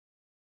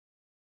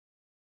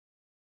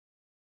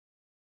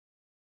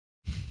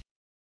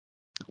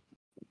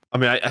 I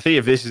mean, I think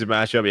if this is a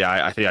matchup,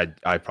 yeah, I think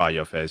I'd probably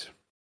go FaZe.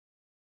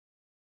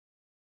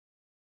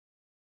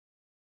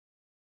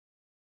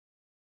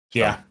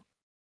 Yeah.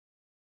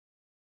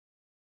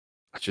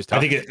 It's just tough.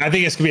 I think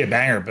it's gonna be a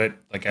banger, but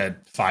like a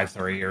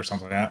 5-3 or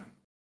something like that.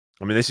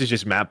 I mean, this is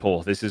just map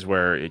pool. This is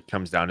where it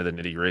comes down to the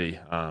nitty gritty.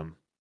 And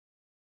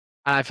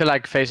I feel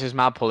like FaZe's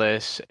map pool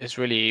is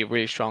really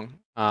really strong.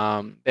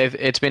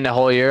 It's been the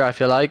whole year, I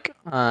feel like,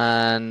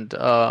 and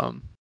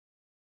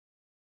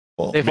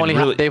they've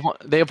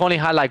only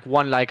had like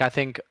one, like I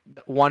think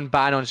one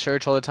ban on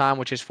search all the time,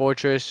 which is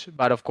Fortress.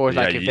 But of course,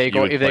 like if they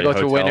go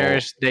through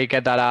winners, they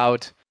get that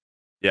out.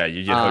 Yeah,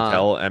 you get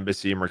Hotel,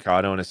 Embassy,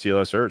 Mercado, and a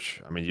CeeLo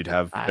search. I mean, you'd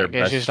have their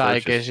best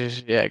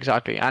searches. Yeah,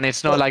 exactly. And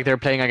it's not like they're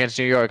playing against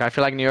New York. I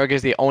feel like New York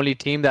is the only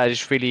team that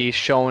has really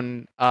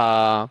shown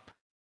that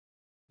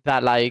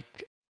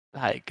like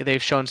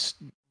they've shown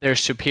they're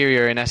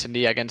superior in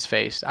S&D against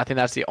FaZe. I think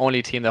that's the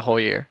only team the whole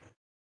year.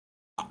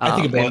 I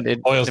think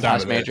it boils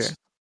down to this.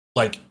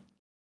 Like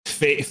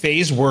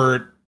FaZe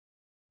were,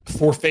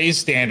 for FaZe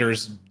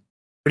standards,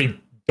 pretty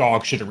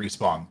dog shit to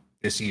respawn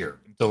this year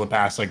until the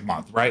past like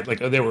month, right? Like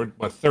they were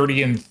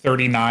 30 and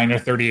 39 or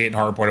 38 in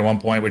hardpoint at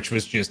one point, which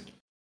was just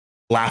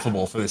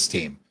laughable for this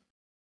team.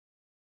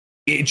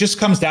 It just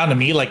comes down to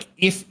me, like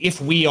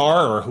if we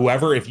are, or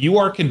whoever, if you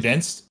are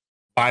convinced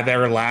by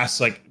their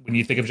last, like when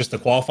you think of just the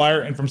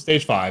qualifier and from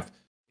stage 5,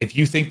 if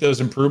you think those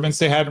improvements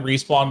they had in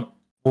respawn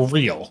were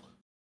real,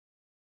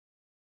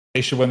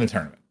 they should win the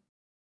tournament.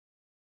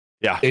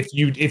 Yeah. If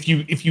you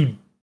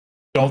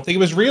don't think it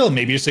was real,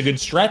 maybe it's a good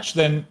stretch,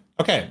 then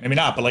okay, maybe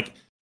not. But like,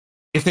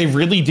 if they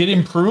really did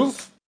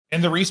improve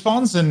in the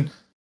respawns, then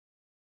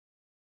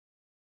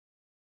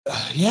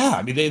yeah,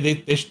 I mean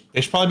they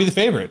should probably be the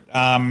favorite.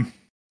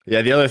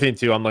 Yeah, the other thing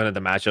too, I'm looking at the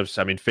matchups.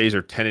 I mean, FaZe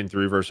are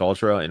 10-3 versus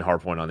Ultra in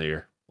hardpoint on the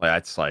year.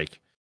 That's even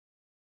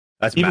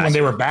massive. When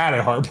they were bad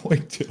at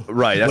hardpoint too.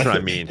 Right, that's what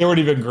I mean. They weren't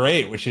even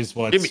great, which is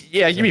what. Give me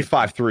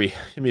 5-3.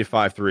 Give me a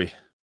 5-3.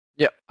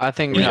 Yeah, I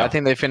think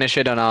they finish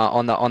it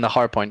on the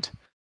hard point.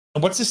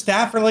 And what's the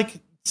stat for like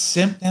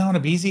Simp now on a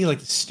BZ? Like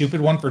the stupid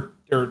one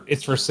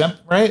it's for Simp,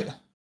 right?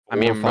 I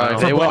mean,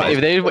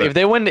 if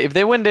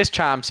they win this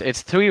champs,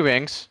 it's 3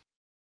 rings,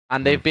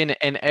 and they've been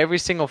in every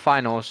single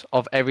finals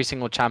of every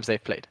single champs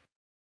they've played.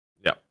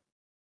 Yeah.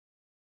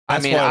 I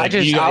mean, I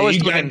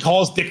was looking,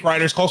 calls Dick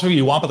Riders, calls whoever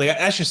you want, but like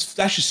that's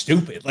just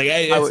stupid. Like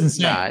it's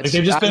insane. Like,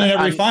 they've just been in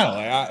every final.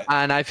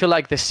 And I feel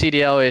like the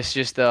CDL is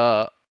just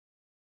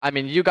I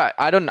mean, you got.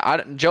 I don't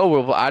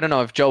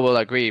know if Joe will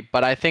agree,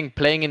 but I think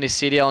playing in the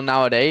CDL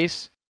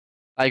nowadays,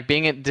 like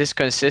being this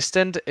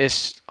consistent,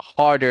 is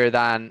harder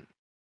than.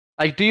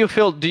 Like, do you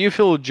feel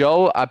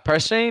Joe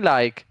personally?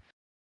 Like,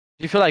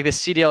 do you feel like the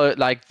CDL,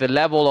 like the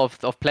level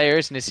of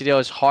players in the CDL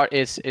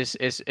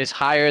is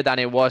higher than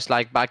it was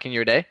like back in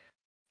your day?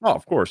 Oh,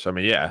 of course. I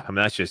mean, yeah. I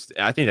mean, I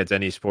think that's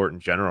any sport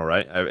in general,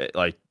 right?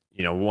 Like,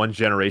 you know, one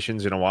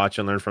generation's gonna watch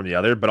and learn from the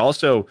other, but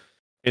also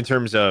in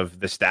terms of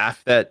the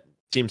staff that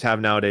teams have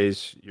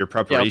nowadays, your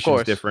preparation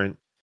is different.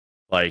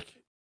 Like,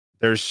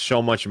 there's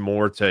so much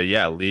more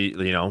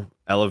to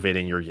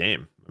elevating your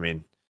game. I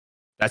mean,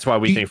 that's why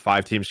we think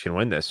 5 teams can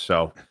win this.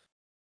 So,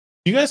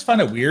 you guys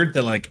find it weird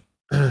that like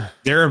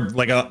there are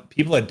like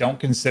people that don't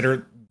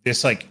consider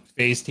this like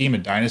FaZe team a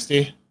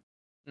dynasty?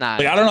 Nah,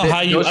 like, I don't know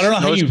how you.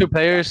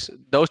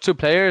 Those two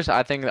players,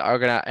 I think, are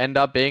gonna end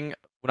up being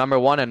number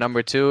 1 and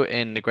number 2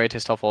 in the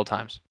greatest of all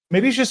times.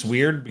 Maybe it's just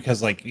weird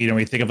because, like, you know,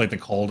 when you think of like the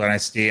CoD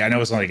Dynasty, I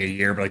know it's only like a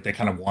year, but like they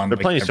kind of won. They're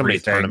like, playing so many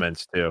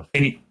tournaments too,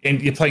 and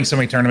you're playing so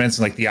many tournaments,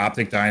 and like the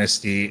OpTic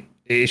Dynasty,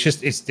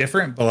 it's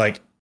different. But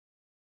like,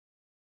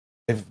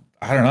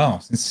 I don't know,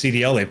 since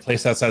CDL they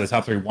placed outside the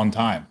top 3 one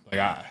time. Like,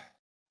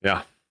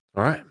 yeah.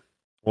 All right.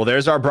 Well,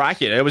 there's our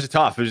bracket. It was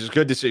tough. It was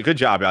good to see. Good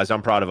job, guys.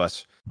 I'm proud of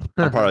us.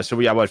 So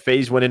we got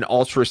FaZe winning,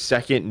 Ultra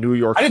second, New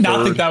York. I did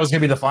not think that was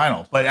gonna be the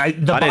final, but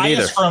the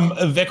bias from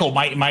Vikul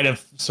might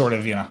have sort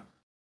of, you know.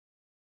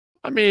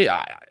 I mean,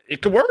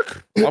 it could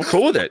work. I'm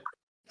cool with it.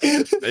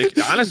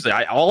 Honestly,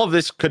 all of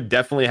this could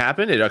definitely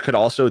happen.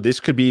 This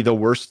could be the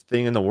worst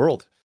thing in the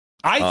world.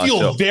 I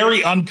feel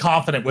very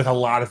unconfident with a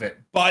lot of it,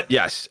 but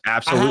yes,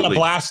 absolutely. I had a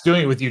blast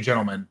doing it with you,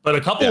 gentlemen. But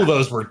a couple of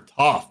those were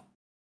tough.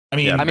 I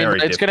mean,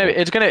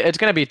 it's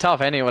gonna be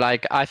tough anyway.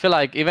 Like, I feel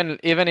like even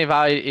if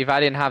I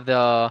didn't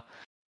have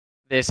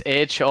this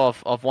edge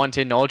of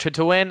wanting Ultra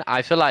to win,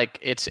 I feel like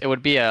it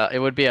would be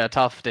a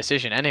tough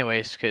decision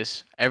anyways,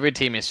 because every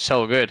team is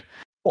so good.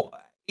 Well,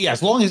 Yeah,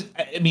 as long as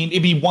I mean,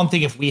 it'd be one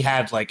thing if we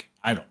had like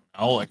I don't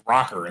know, like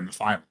Rocker in the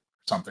final or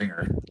something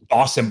or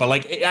Boston, but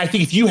like I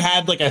think if you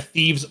had like a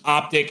Thieves,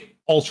 OpTic,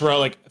 Ultra,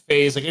 like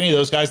FaZe, like any of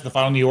those guys in the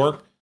final New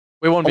York,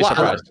 we won't be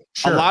surprised.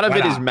 A lot of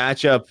it is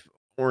matchup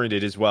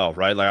oriented as well,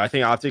 right? Like I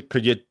think OpTic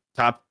could get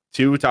top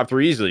 2, top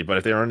 3 easily, but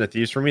if they aren't the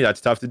Thieves for me,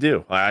 that's tough to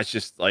do. That's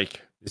just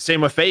like the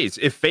same with FaZe.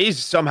 If FaZe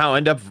somehow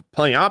end up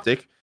playing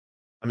OpTic,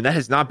 I mean that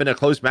has not been a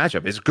close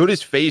matchup. As good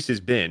as FaZe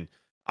has been,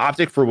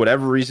 OpTic for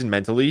whatever reason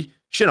mentally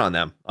shit on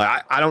them.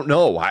 I don't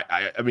know.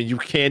 I mean you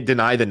can't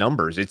deny the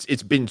numbers.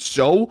 It's been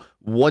so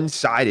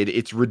one-sided.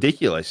 It's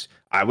ridiculous.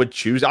 I would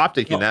choose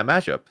OpTic in that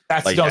matchup.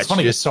 That's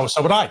funny. Just, so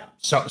would I.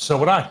 So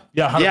would I.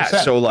 Yeah, 100%. Yeah.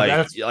 So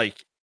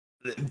like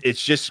it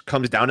just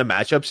comes down to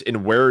matchups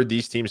and where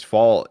these teams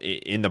fall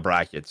in the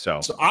bracket. So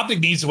OpTic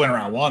needs to win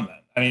round 1. Then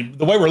I mean,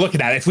 the way we're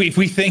looking at it, if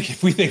we think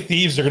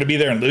Thieves are going to be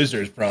there and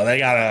losers, bro, they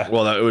gotta.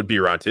 Well, it would be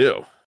round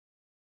 2.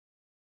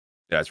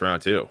 Yeah, it's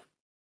round 2.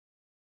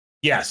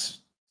 Yes.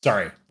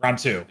 Sorry, round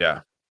 2.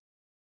 Yeah.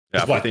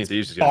 Yeah. I think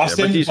Thieves is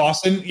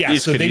Boston. Yeah.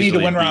 So they need to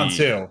win round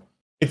 2.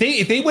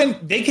 If they win,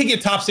 they could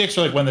get top 6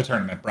 or like win the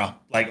tournament, bro.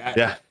 Like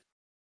yeah.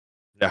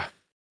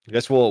 I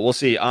guess we'll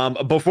see.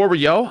 Before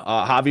we go,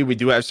 Javi, we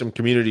do have some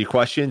community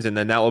questions, and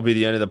then that will be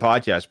the end of the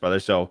podcast, brother.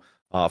 So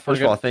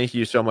first of all, thank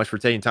you so much for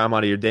taking time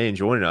out of your day and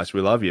joining us.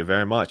 We love you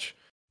very much.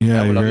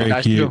 Yeah, you're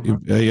very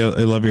cute.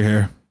 I love your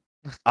hair.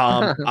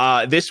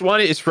 This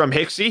one is from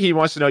Hixie. He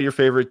wants to know your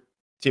favorite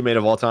teammate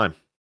of all time.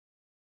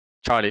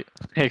 Charlie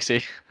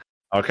Hixie.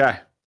 Okay.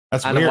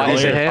 That's weird. All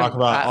you're talking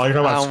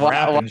about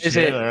Scrap and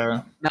shit.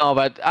 No,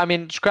 but I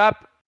mean,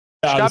 Scrap's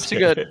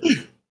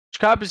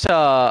Scrap is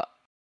a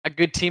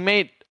good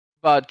teammate,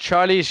 but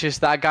Charlie is just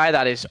that guy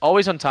that is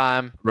always on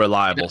time.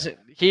 Reliable.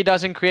 He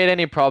doesn't create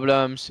any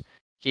problems.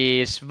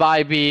 He's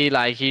vibey.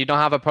 Like, you don't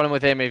have a problem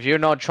with him. If you're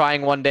not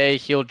trying one day,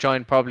 he'll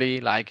join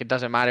probably. Like, it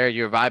doesn't matter.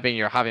 You're vibing.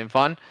 You're having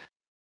fun.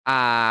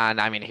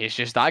 And, I mean, he's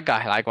just that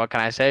guy. Like, what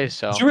can I say?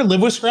 So. Did you ever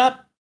live with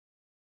Scrap?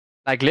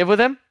 Like, live with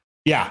him?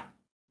 Yeah.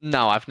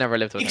 No, I've never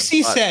lived with him.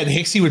 Hixie said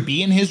Hixie would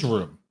be in his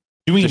room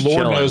doing just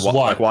Lord knows what.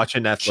 Like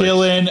watching Netflix.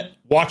 Chilling,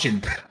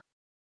 watching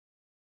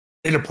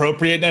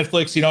inappropriate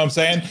Netflix, you know what I'm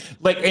saying?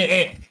 Like,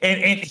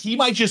 and he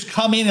might just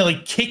come in and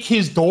like kick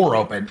his door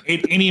open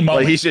at any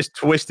moment. Like he's just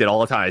twisted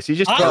all the time. He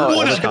just I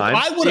would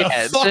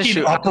have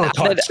fucking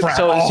uppercut Scrap.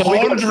 So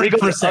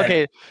 100%.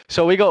 Okay,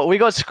 so we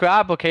got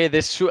Scrap. Okay,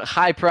 this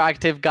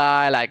hyperactive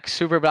guy, like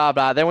super blah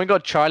blah. Then we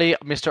got Charlie,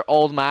 Mr.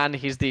 Old Man.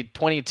 He's the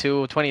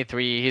 22,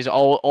 23. He's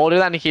older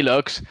than he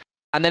looks.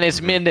 And then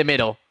it's me in the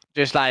middle,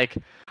 just like.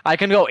 I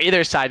can go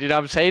either side, you know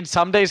what I'm saying?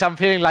 Some days I'm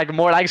feeling like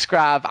more like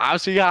Scrap,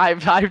 absolutely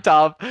hyped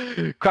up,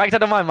 cracked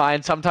out of my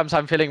mind. Sometimes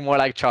I'm feeling more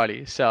like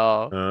Charlie.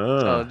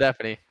 So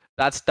definitely.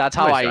 That's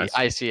how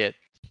I see it.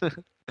 I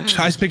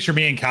just picture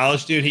me in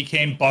college, dude. He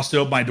came, busted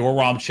open my door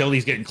while I'm chilling.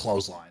 He's getting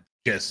clothesline.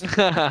 Just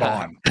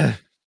gone.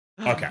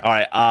 Okay.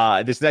 All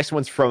right. This next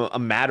one's from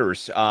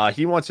Matters.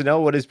 He wants to know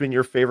what has been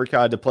your favorite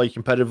COD to play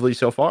competitively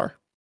so far?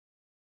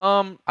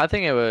 I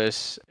think it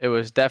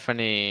was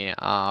definitely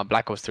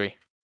Black Ops 3.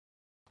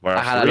 I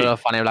had a lot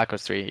of fun in Black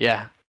Ops 3.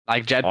 Yeah,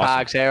 like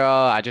jetpacks, arrow.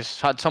 I just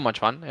had so much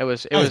fun. It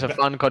was a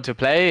fun COD to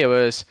play. It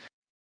was.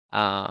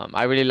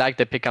 I really liked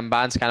the pick and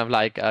bans kind of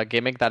like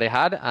gimmick that it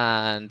had,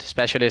 and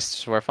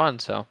specialists were fun.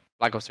 So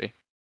Black Ops 3.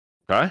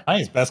 Okay.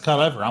 Nice, best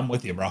COD ever. I'm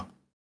with you, bro.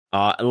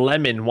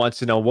 Lemon wants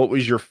to know what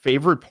was your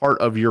favorite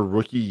part of your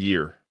rookie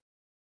year.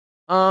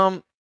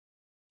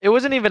 It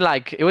wasn't even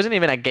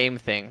a game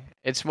thing.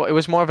 It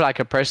was more of like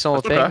a personal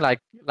thing, like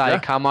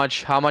how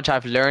much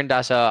I've learned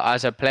as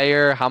a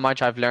player, how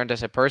much I've learned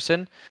as a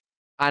person,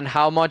 and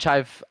how much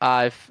I've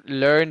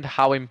learned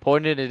how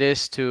important it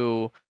is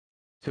to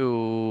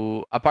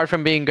apart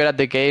from being good at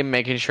the game,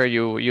 making sure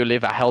you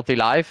live a healthy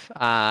life,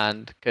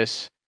 and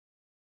because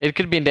it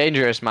could be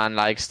dangerous, man.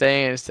 Like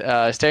staring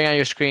at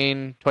your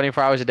screen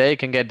 24 hours a day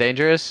can get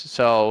dangerous.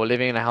 So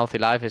living in a healthy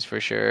life is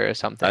for sure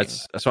something.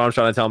 That's what I'm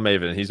trying to tell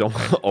Maven. He's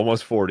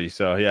almost 40.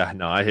 So yeah,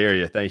 no, I hear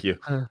you. Thank you.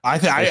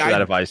 Thanks for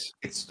that advice.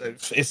 It's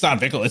not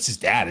Vikul. It's his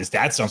dad. His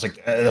dad sounds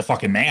like the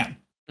fucking man.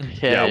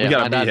 Yeah, we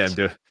gotta meet him,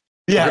 dude.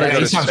 Yeah,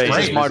 he sounds great.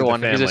 He's a smart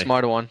one. He's a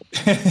smart one.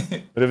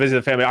 But visit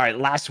the family. All right,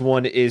 last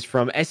one is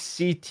from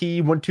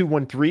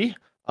SCT1213.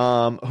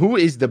 Who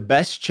is the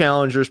best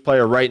Challengers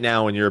player right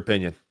now in your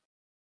opinion?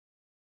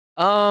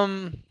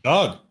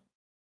 Doug.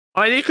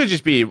 I mean, it could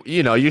just be,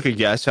 you could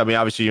guess. I mean,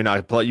 obviously you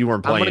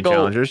weren't playing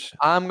Challengers.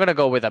 I'm gonna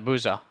go with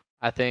Abuza.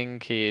 I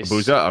think he's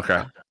Abuza.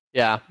 Okay.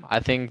 Yeah, I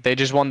think they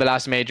just won the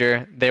last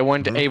major. They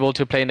weren't able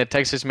to play in the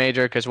Texas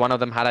major because one of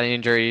them had an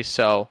injury.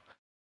 So,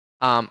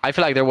 I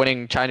feel like they're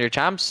winning Challenger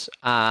Champs,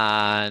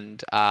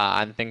 and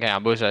I'm thinking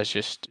Abuza has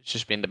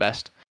just been the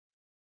best.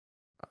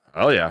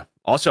 Oh yeah.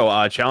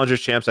 Also, Challengers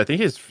Champs, I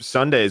think his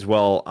Sunday as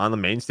well on the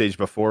main stage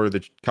before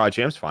the CoD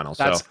Champs final.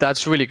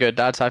 That's really good.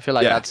 I feel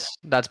like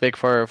that's big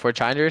for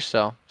Challengers.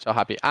 So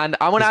happy. And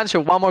I want to answer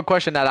one more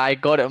question that I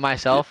got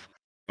myself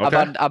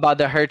about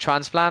the hair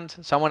transplant.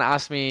 Someone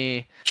asked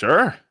me.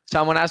 Sure.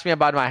 Someone asked me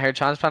about my hair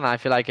transplant. And I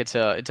feel like it's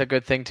a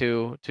good thing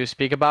to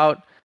speak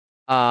about.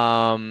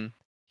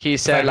 he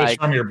said like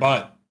from your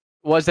butt.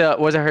 Was a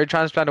hair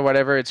transplant or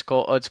whatever it's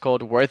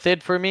called worth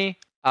it for me?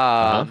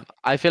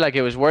 I feel like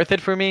it was worth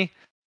it for me.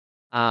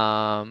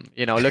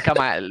 Look at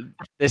my.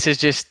 This is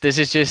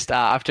just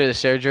after the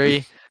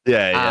surgery.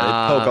 Yeah.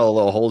 They poke all the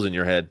little holes in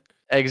your head.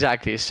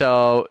 Exactly.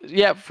 So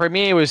yeah, for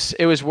me it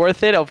was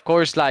worth it. Of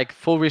course, like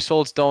full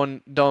results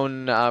don't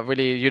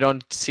really, you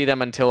don't see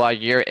them until a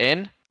year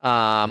in.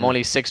 I'm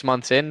only 6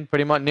 months in,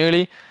 pretty much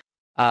nearly.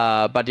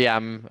 But yeah,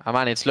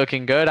 man, it's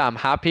looking good. I'm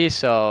happy.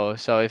 So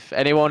if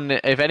anyone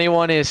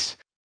is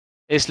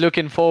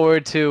looking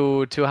forward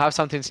to have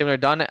something similar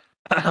done,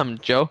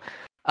 Joe.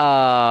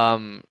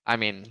 I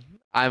mean,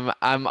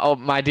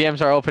 my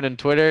DMs are open on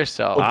Twitter,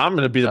 so I'm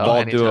gonna be the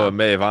bald duo of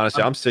Maeve.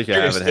 Honestly, I'm sick of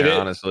having hair.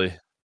 Honestly,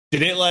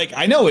 did it like?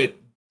 I know it.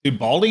 Dude,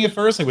 balding at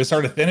first, like we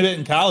started thinning a bit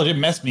in college. It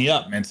messed me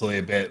up mentally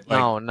a bit.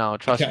 Like, no,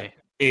 trust me.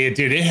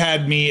 Dude, it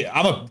had me.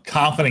 I'm a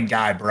confident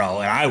guy, bro,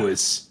 and I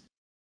was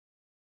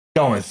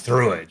going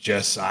through it.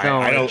 Just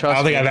I don't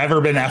think I've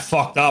ever been that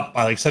fucked up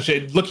by like such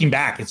a. Looking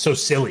back, it's so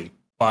silly,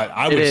 but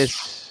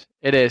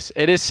It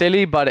is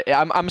silly, but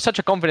I'm such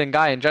a confident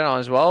guy in general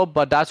as well.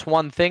 But that's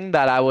one thing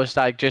that I was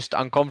like just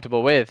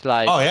uncomfortable with.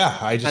 Like, oh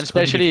yeah,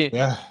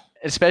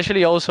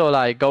 especially also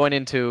like going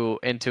into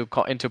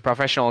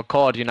professional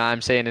CoD. You know what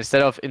I'm saying?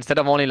 Instead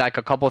of only like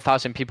a couple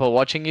thousand people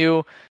watching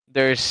you,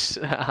 there's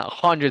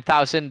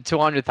 100,000,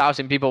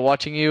 200,000 people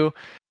watching you,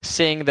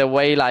 seeing the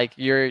way like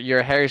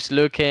your hair is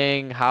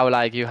looking, how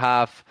like you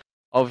have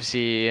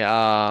obviously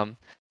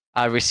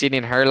a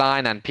receding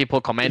hairline, and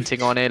people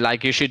commenting on it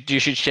like you should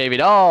shave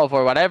it off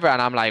or whatever. And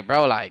I'm like,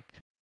 bro, like,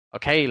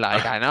 okay,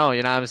 like I know,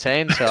 you know what I'm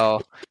saying?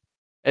 So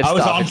I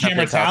was on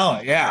camera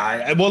talent.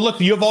 Yeah. Well,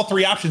 look, you have all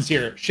three options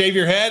here: shave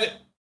your head,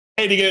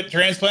 hey, to get a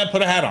transplant,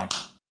 put a hat on.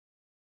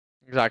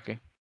 Exactly.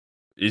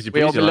 Easy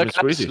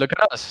peasy. Look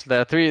at us,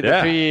 the three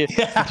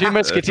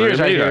musketeers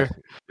right here.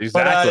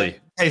 Exactly.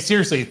 Hey,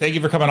 seriously, thank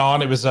you for coming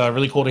on. It was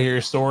really cool to hear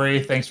your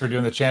story. Thanks for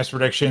doing the champs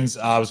predictions.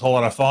 It was a whole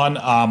lot of fun.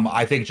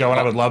 I think Joe and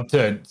I would love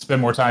to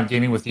spend more time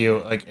gaming with you,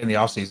 like in the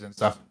off season and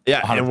stuff.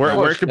 Yeah, 100%. And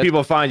where can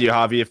people find you,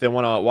 Javi, if they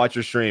want to watch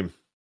your stream?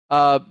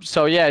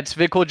 So yeah, it's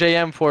Vikul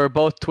JM for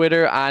both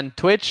Twitter and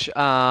Twitch.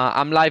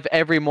 I'm live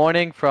every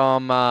morning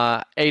from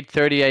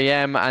 8:30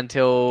 a.m.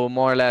 until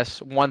more or less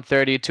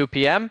 1:30, 2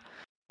 p.m.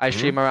 I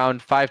stream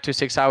around 5 to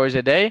 6 hours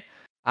a day.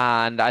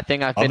 And I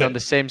think I've been on the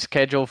same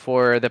schedule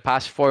for the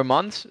past 4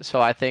 months,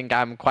 so I think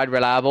I'm quite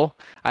reliable.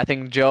 I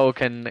think Joe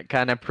can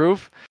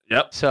approve.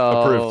 Yep.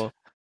 So approved.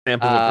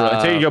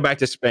 Until you go back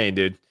to Spain,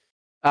 dude.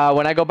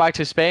 When I go back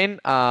to Spain,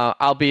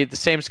 I'll be the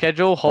same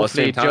schedule.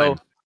 Hopefully, Joe.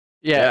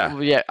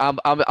 Yeah.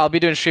 I'll be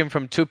doing stream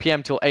from 2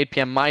 p.m. till 8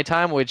 p.m. my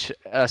time, which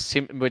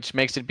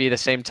makes it be the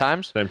same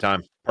times. Same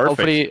time.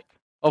 Perfect.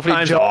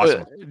 Hopefully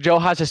Joe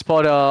has a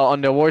spot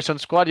on the Warzone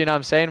squad. You know what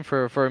I'm saying,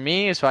 for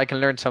me, so I can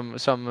learn some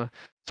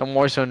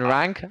Warzone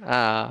rank.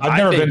 I've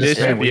never been to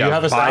Spain. Would you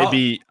have a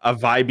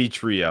vibey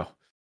trio?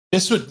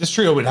 This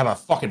trio would have a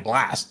fucking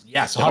blast.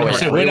 Yes,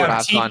 100%. We'd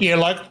have TP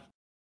and like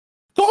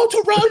go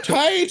to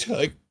rotate.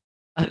 Like,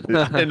 I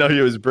didn't know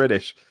he was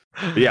British.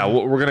 But yeah,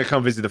 we're gonna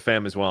come visit the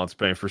fam as well in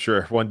Spain for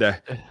sure one day.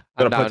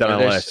 Gonna put that on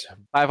the list.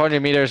 500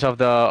 meters of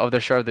the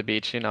shore of the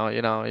beach. You know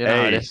how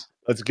it is.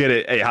 Let's get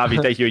it. Hey, Javi,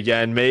 thank you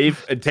again.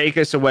 Maeve, take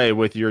us away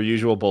with your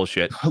usual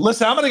bullshit.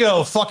 Listen, I'm going to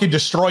go fucking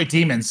destroy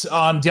demons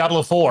on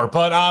Diablo 4,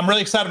 but I'm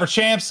really excited for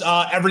champs.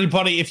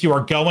 Everybody, if you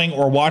are going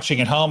or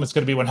watching at home, it's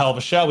going to be one hell of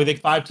a show. We think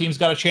 5 teams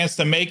got a chance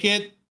to make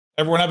it.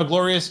 Everyone have a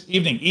glorious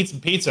evening. Eat some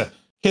pizza.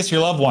 Kiss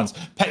your loved ones.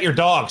 Pet your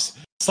dogs.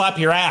 Slap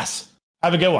your ass. Have a good one.